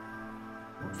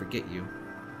forget you.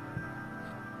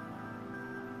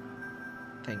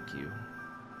 Thank you.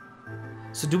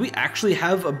 So do we actually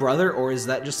have a brother, or is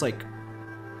that just like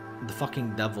the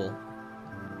fucking devil?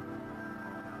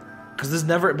 Because there's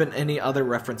never been any other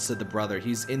reference to the brother.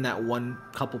 He's in that one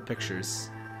couple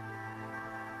pictures.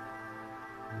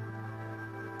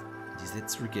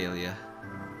 It's regalia.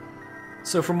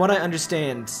 So from what I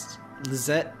understand,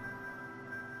 Lisette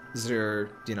is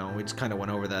her, you know, we just kind of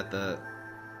went over that, the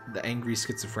angry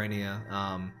schizophrenia.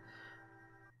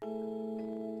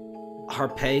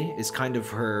 Harpae is kind of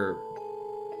her,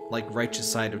 like, righteous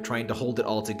side of trying to hold it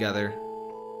all together,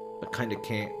 but kind of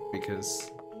can't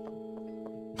because...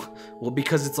 Well,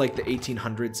 because it's like the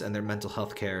 1800s and their mental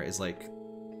health care is like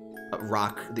a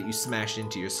rock that you smash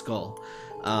into your skull.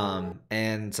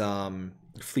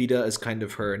 Fleta is kind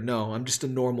of her, no, I'm just a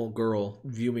normal girl,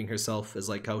 viewing herself as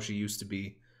like how she used to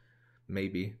be,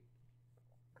 maybe.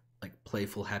 Like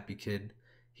playful, happy kid.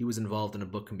 He was involved in a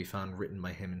book can be found written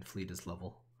by him in Fleta's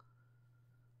level.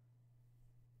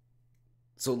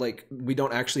 So like, we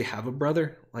don't actually have a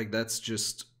brother? Like that's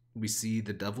just... we see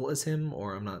the devil as him,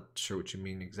 or I'm not sure what you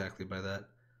mean exactly by that.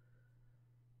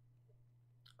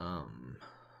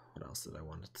 What else did I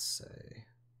want to say?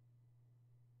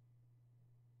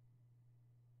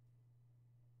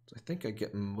 So I think I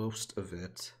get most of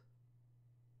it.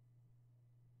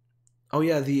 Oh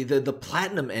yeah, the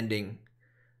platinum ending.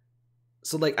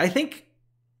 So like, I think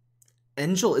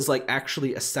Enjel is like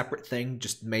actually a separate thing,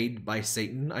 just made by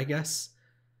Satan, I guess.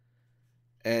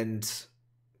 And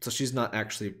so she's not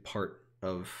actually part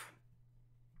of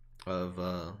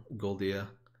Goldia,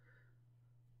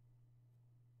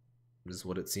 is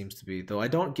what it seems to be. Though I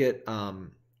don't get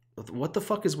what the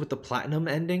fuck is with the platinum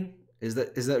ending? Is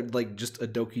that like just a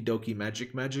Doki Doki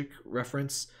Magic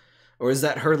reference, or is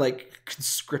that her like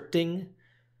conscripting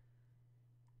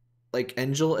like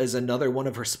Enjel as another one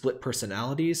of her split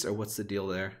personalities, or what's the deal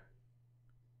there?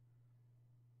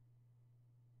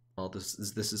 Well, this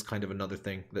is kind of another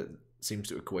thing that seems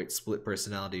to equate split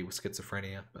personality with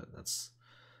schizophrenia, but that's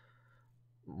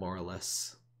more or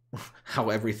less how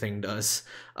everything does.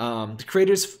 The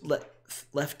creators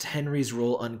left Henry's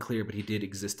role unclear, but he did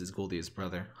exist as Goldia's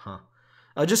brother. Huh.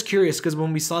 Just curious, because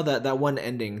when we saw that one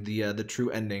ending, the true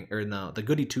ending, or no, the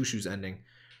Goody Two Shoes ending,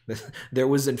 there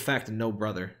was in fact no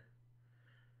brother.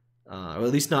 Or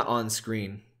at least not on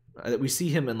screen. We see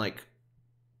him in like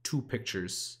 2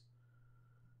 pictures,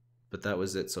 but that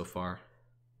was it so far.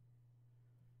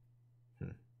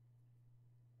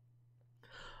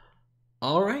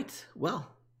 All right,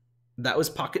 well, that was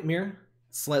Pocket Mirror.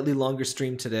 Slightly longer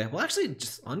stream today. Well, actually,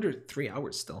 just under 3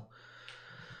 hours still.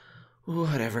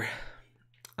 Whatever.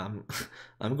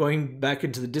 I'm going back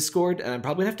into the Discord, and I'm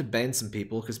probably gonna have to ban some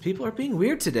people because people are being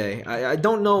weird today. I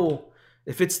don't know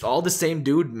if it's all the same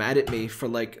dude mad at me for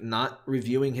like not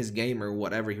reviewing his game or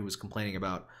whatever he was complaining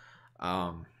about.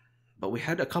 But we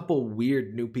had a couple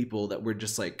weird new people that were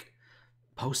just like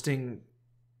posting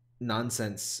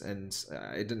nonsense, and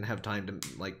I didn't have time to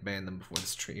like ban them before the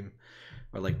stream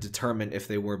or like determine if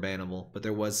they were bannable. But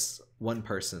there was one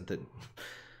person that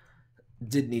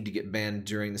did need to get banned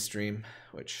during the stream,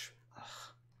 which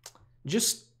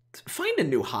just find a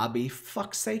new hobby,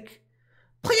 fuck's sake.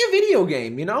 Play a video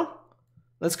game, you know?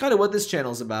 That's kind of what this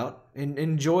channel's about.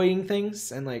 Enjoying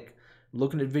things and like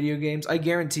looking at video games. I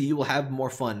guarantee you will have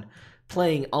more fun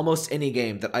playing almost any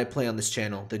game that I play on this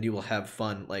channel than you will have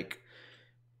fun like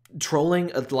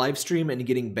trolling a live stream and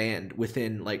getting banned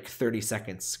within like 30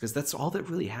 seconds, because that's all that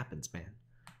really happens, man.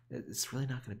 It's really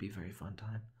not going to be a very fun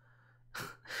time.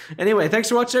 Anyway, thanks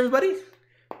for watching, everybody.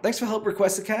 Thanks for help,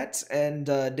 Request a Cat and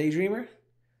Daydreamer.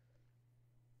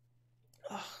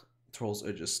 Ugh, trolls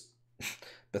are just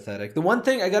pathetic. The one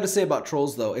thing I got to say about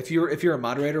trolls, though, if you're a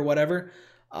moderator or whatever,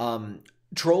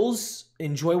 trolls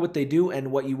enjoy what they do,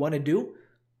 and what you want to do,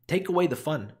 take away the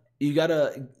fun. You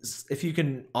gotta, if you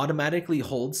can automatically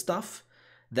hold stuff,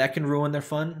 that can ruin their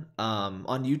fun.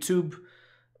 On YouTube,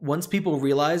 once people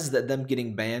realize that them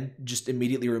getting banned just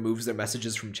immediately removes their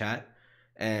messages from chat,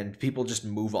 and people just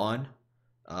move on.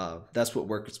 That's what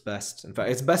works best. In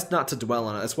fact, it's best not to dwell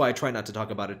on it. That's why I try not to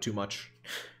talk about it too much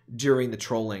during the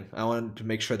trolling. I wanted to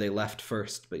make sure they left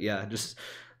first. But yeah, just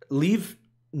leave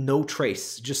no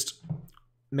trace. Just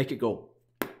make it go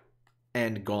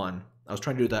and gone. I was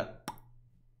trying to do that.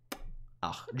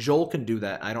 Joel can do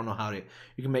that. I don't know how to.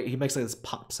 You can make. He makes like this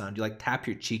pop sound. You like tap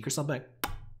your cheek or something.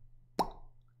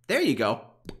 There you go.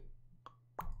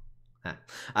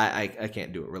 I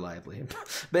can't do it reliably.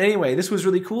 But anyway, this was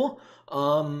really cool.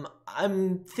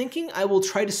 I'm thinking I will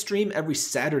try to stream every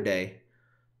Saturday.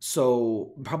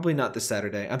 So probably not this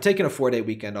Saturday. I'm taking a 4-day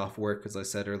weekend off work, as I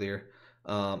said earlier.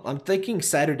 I'm thinking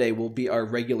Saturday will be our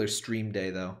regular stream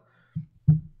day, though.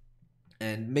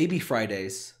 And maybe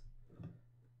Fridays.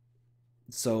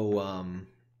 So,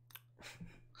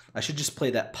 I should just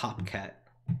play that Pop Cat.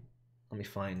 Let me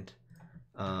find,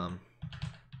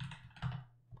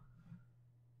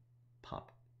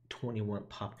 Pop 21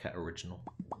 Pop Cat original.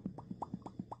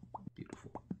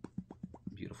 Beautiful.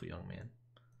 Beautiful young man.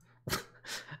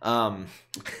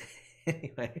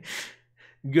 Anyway,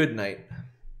 good night.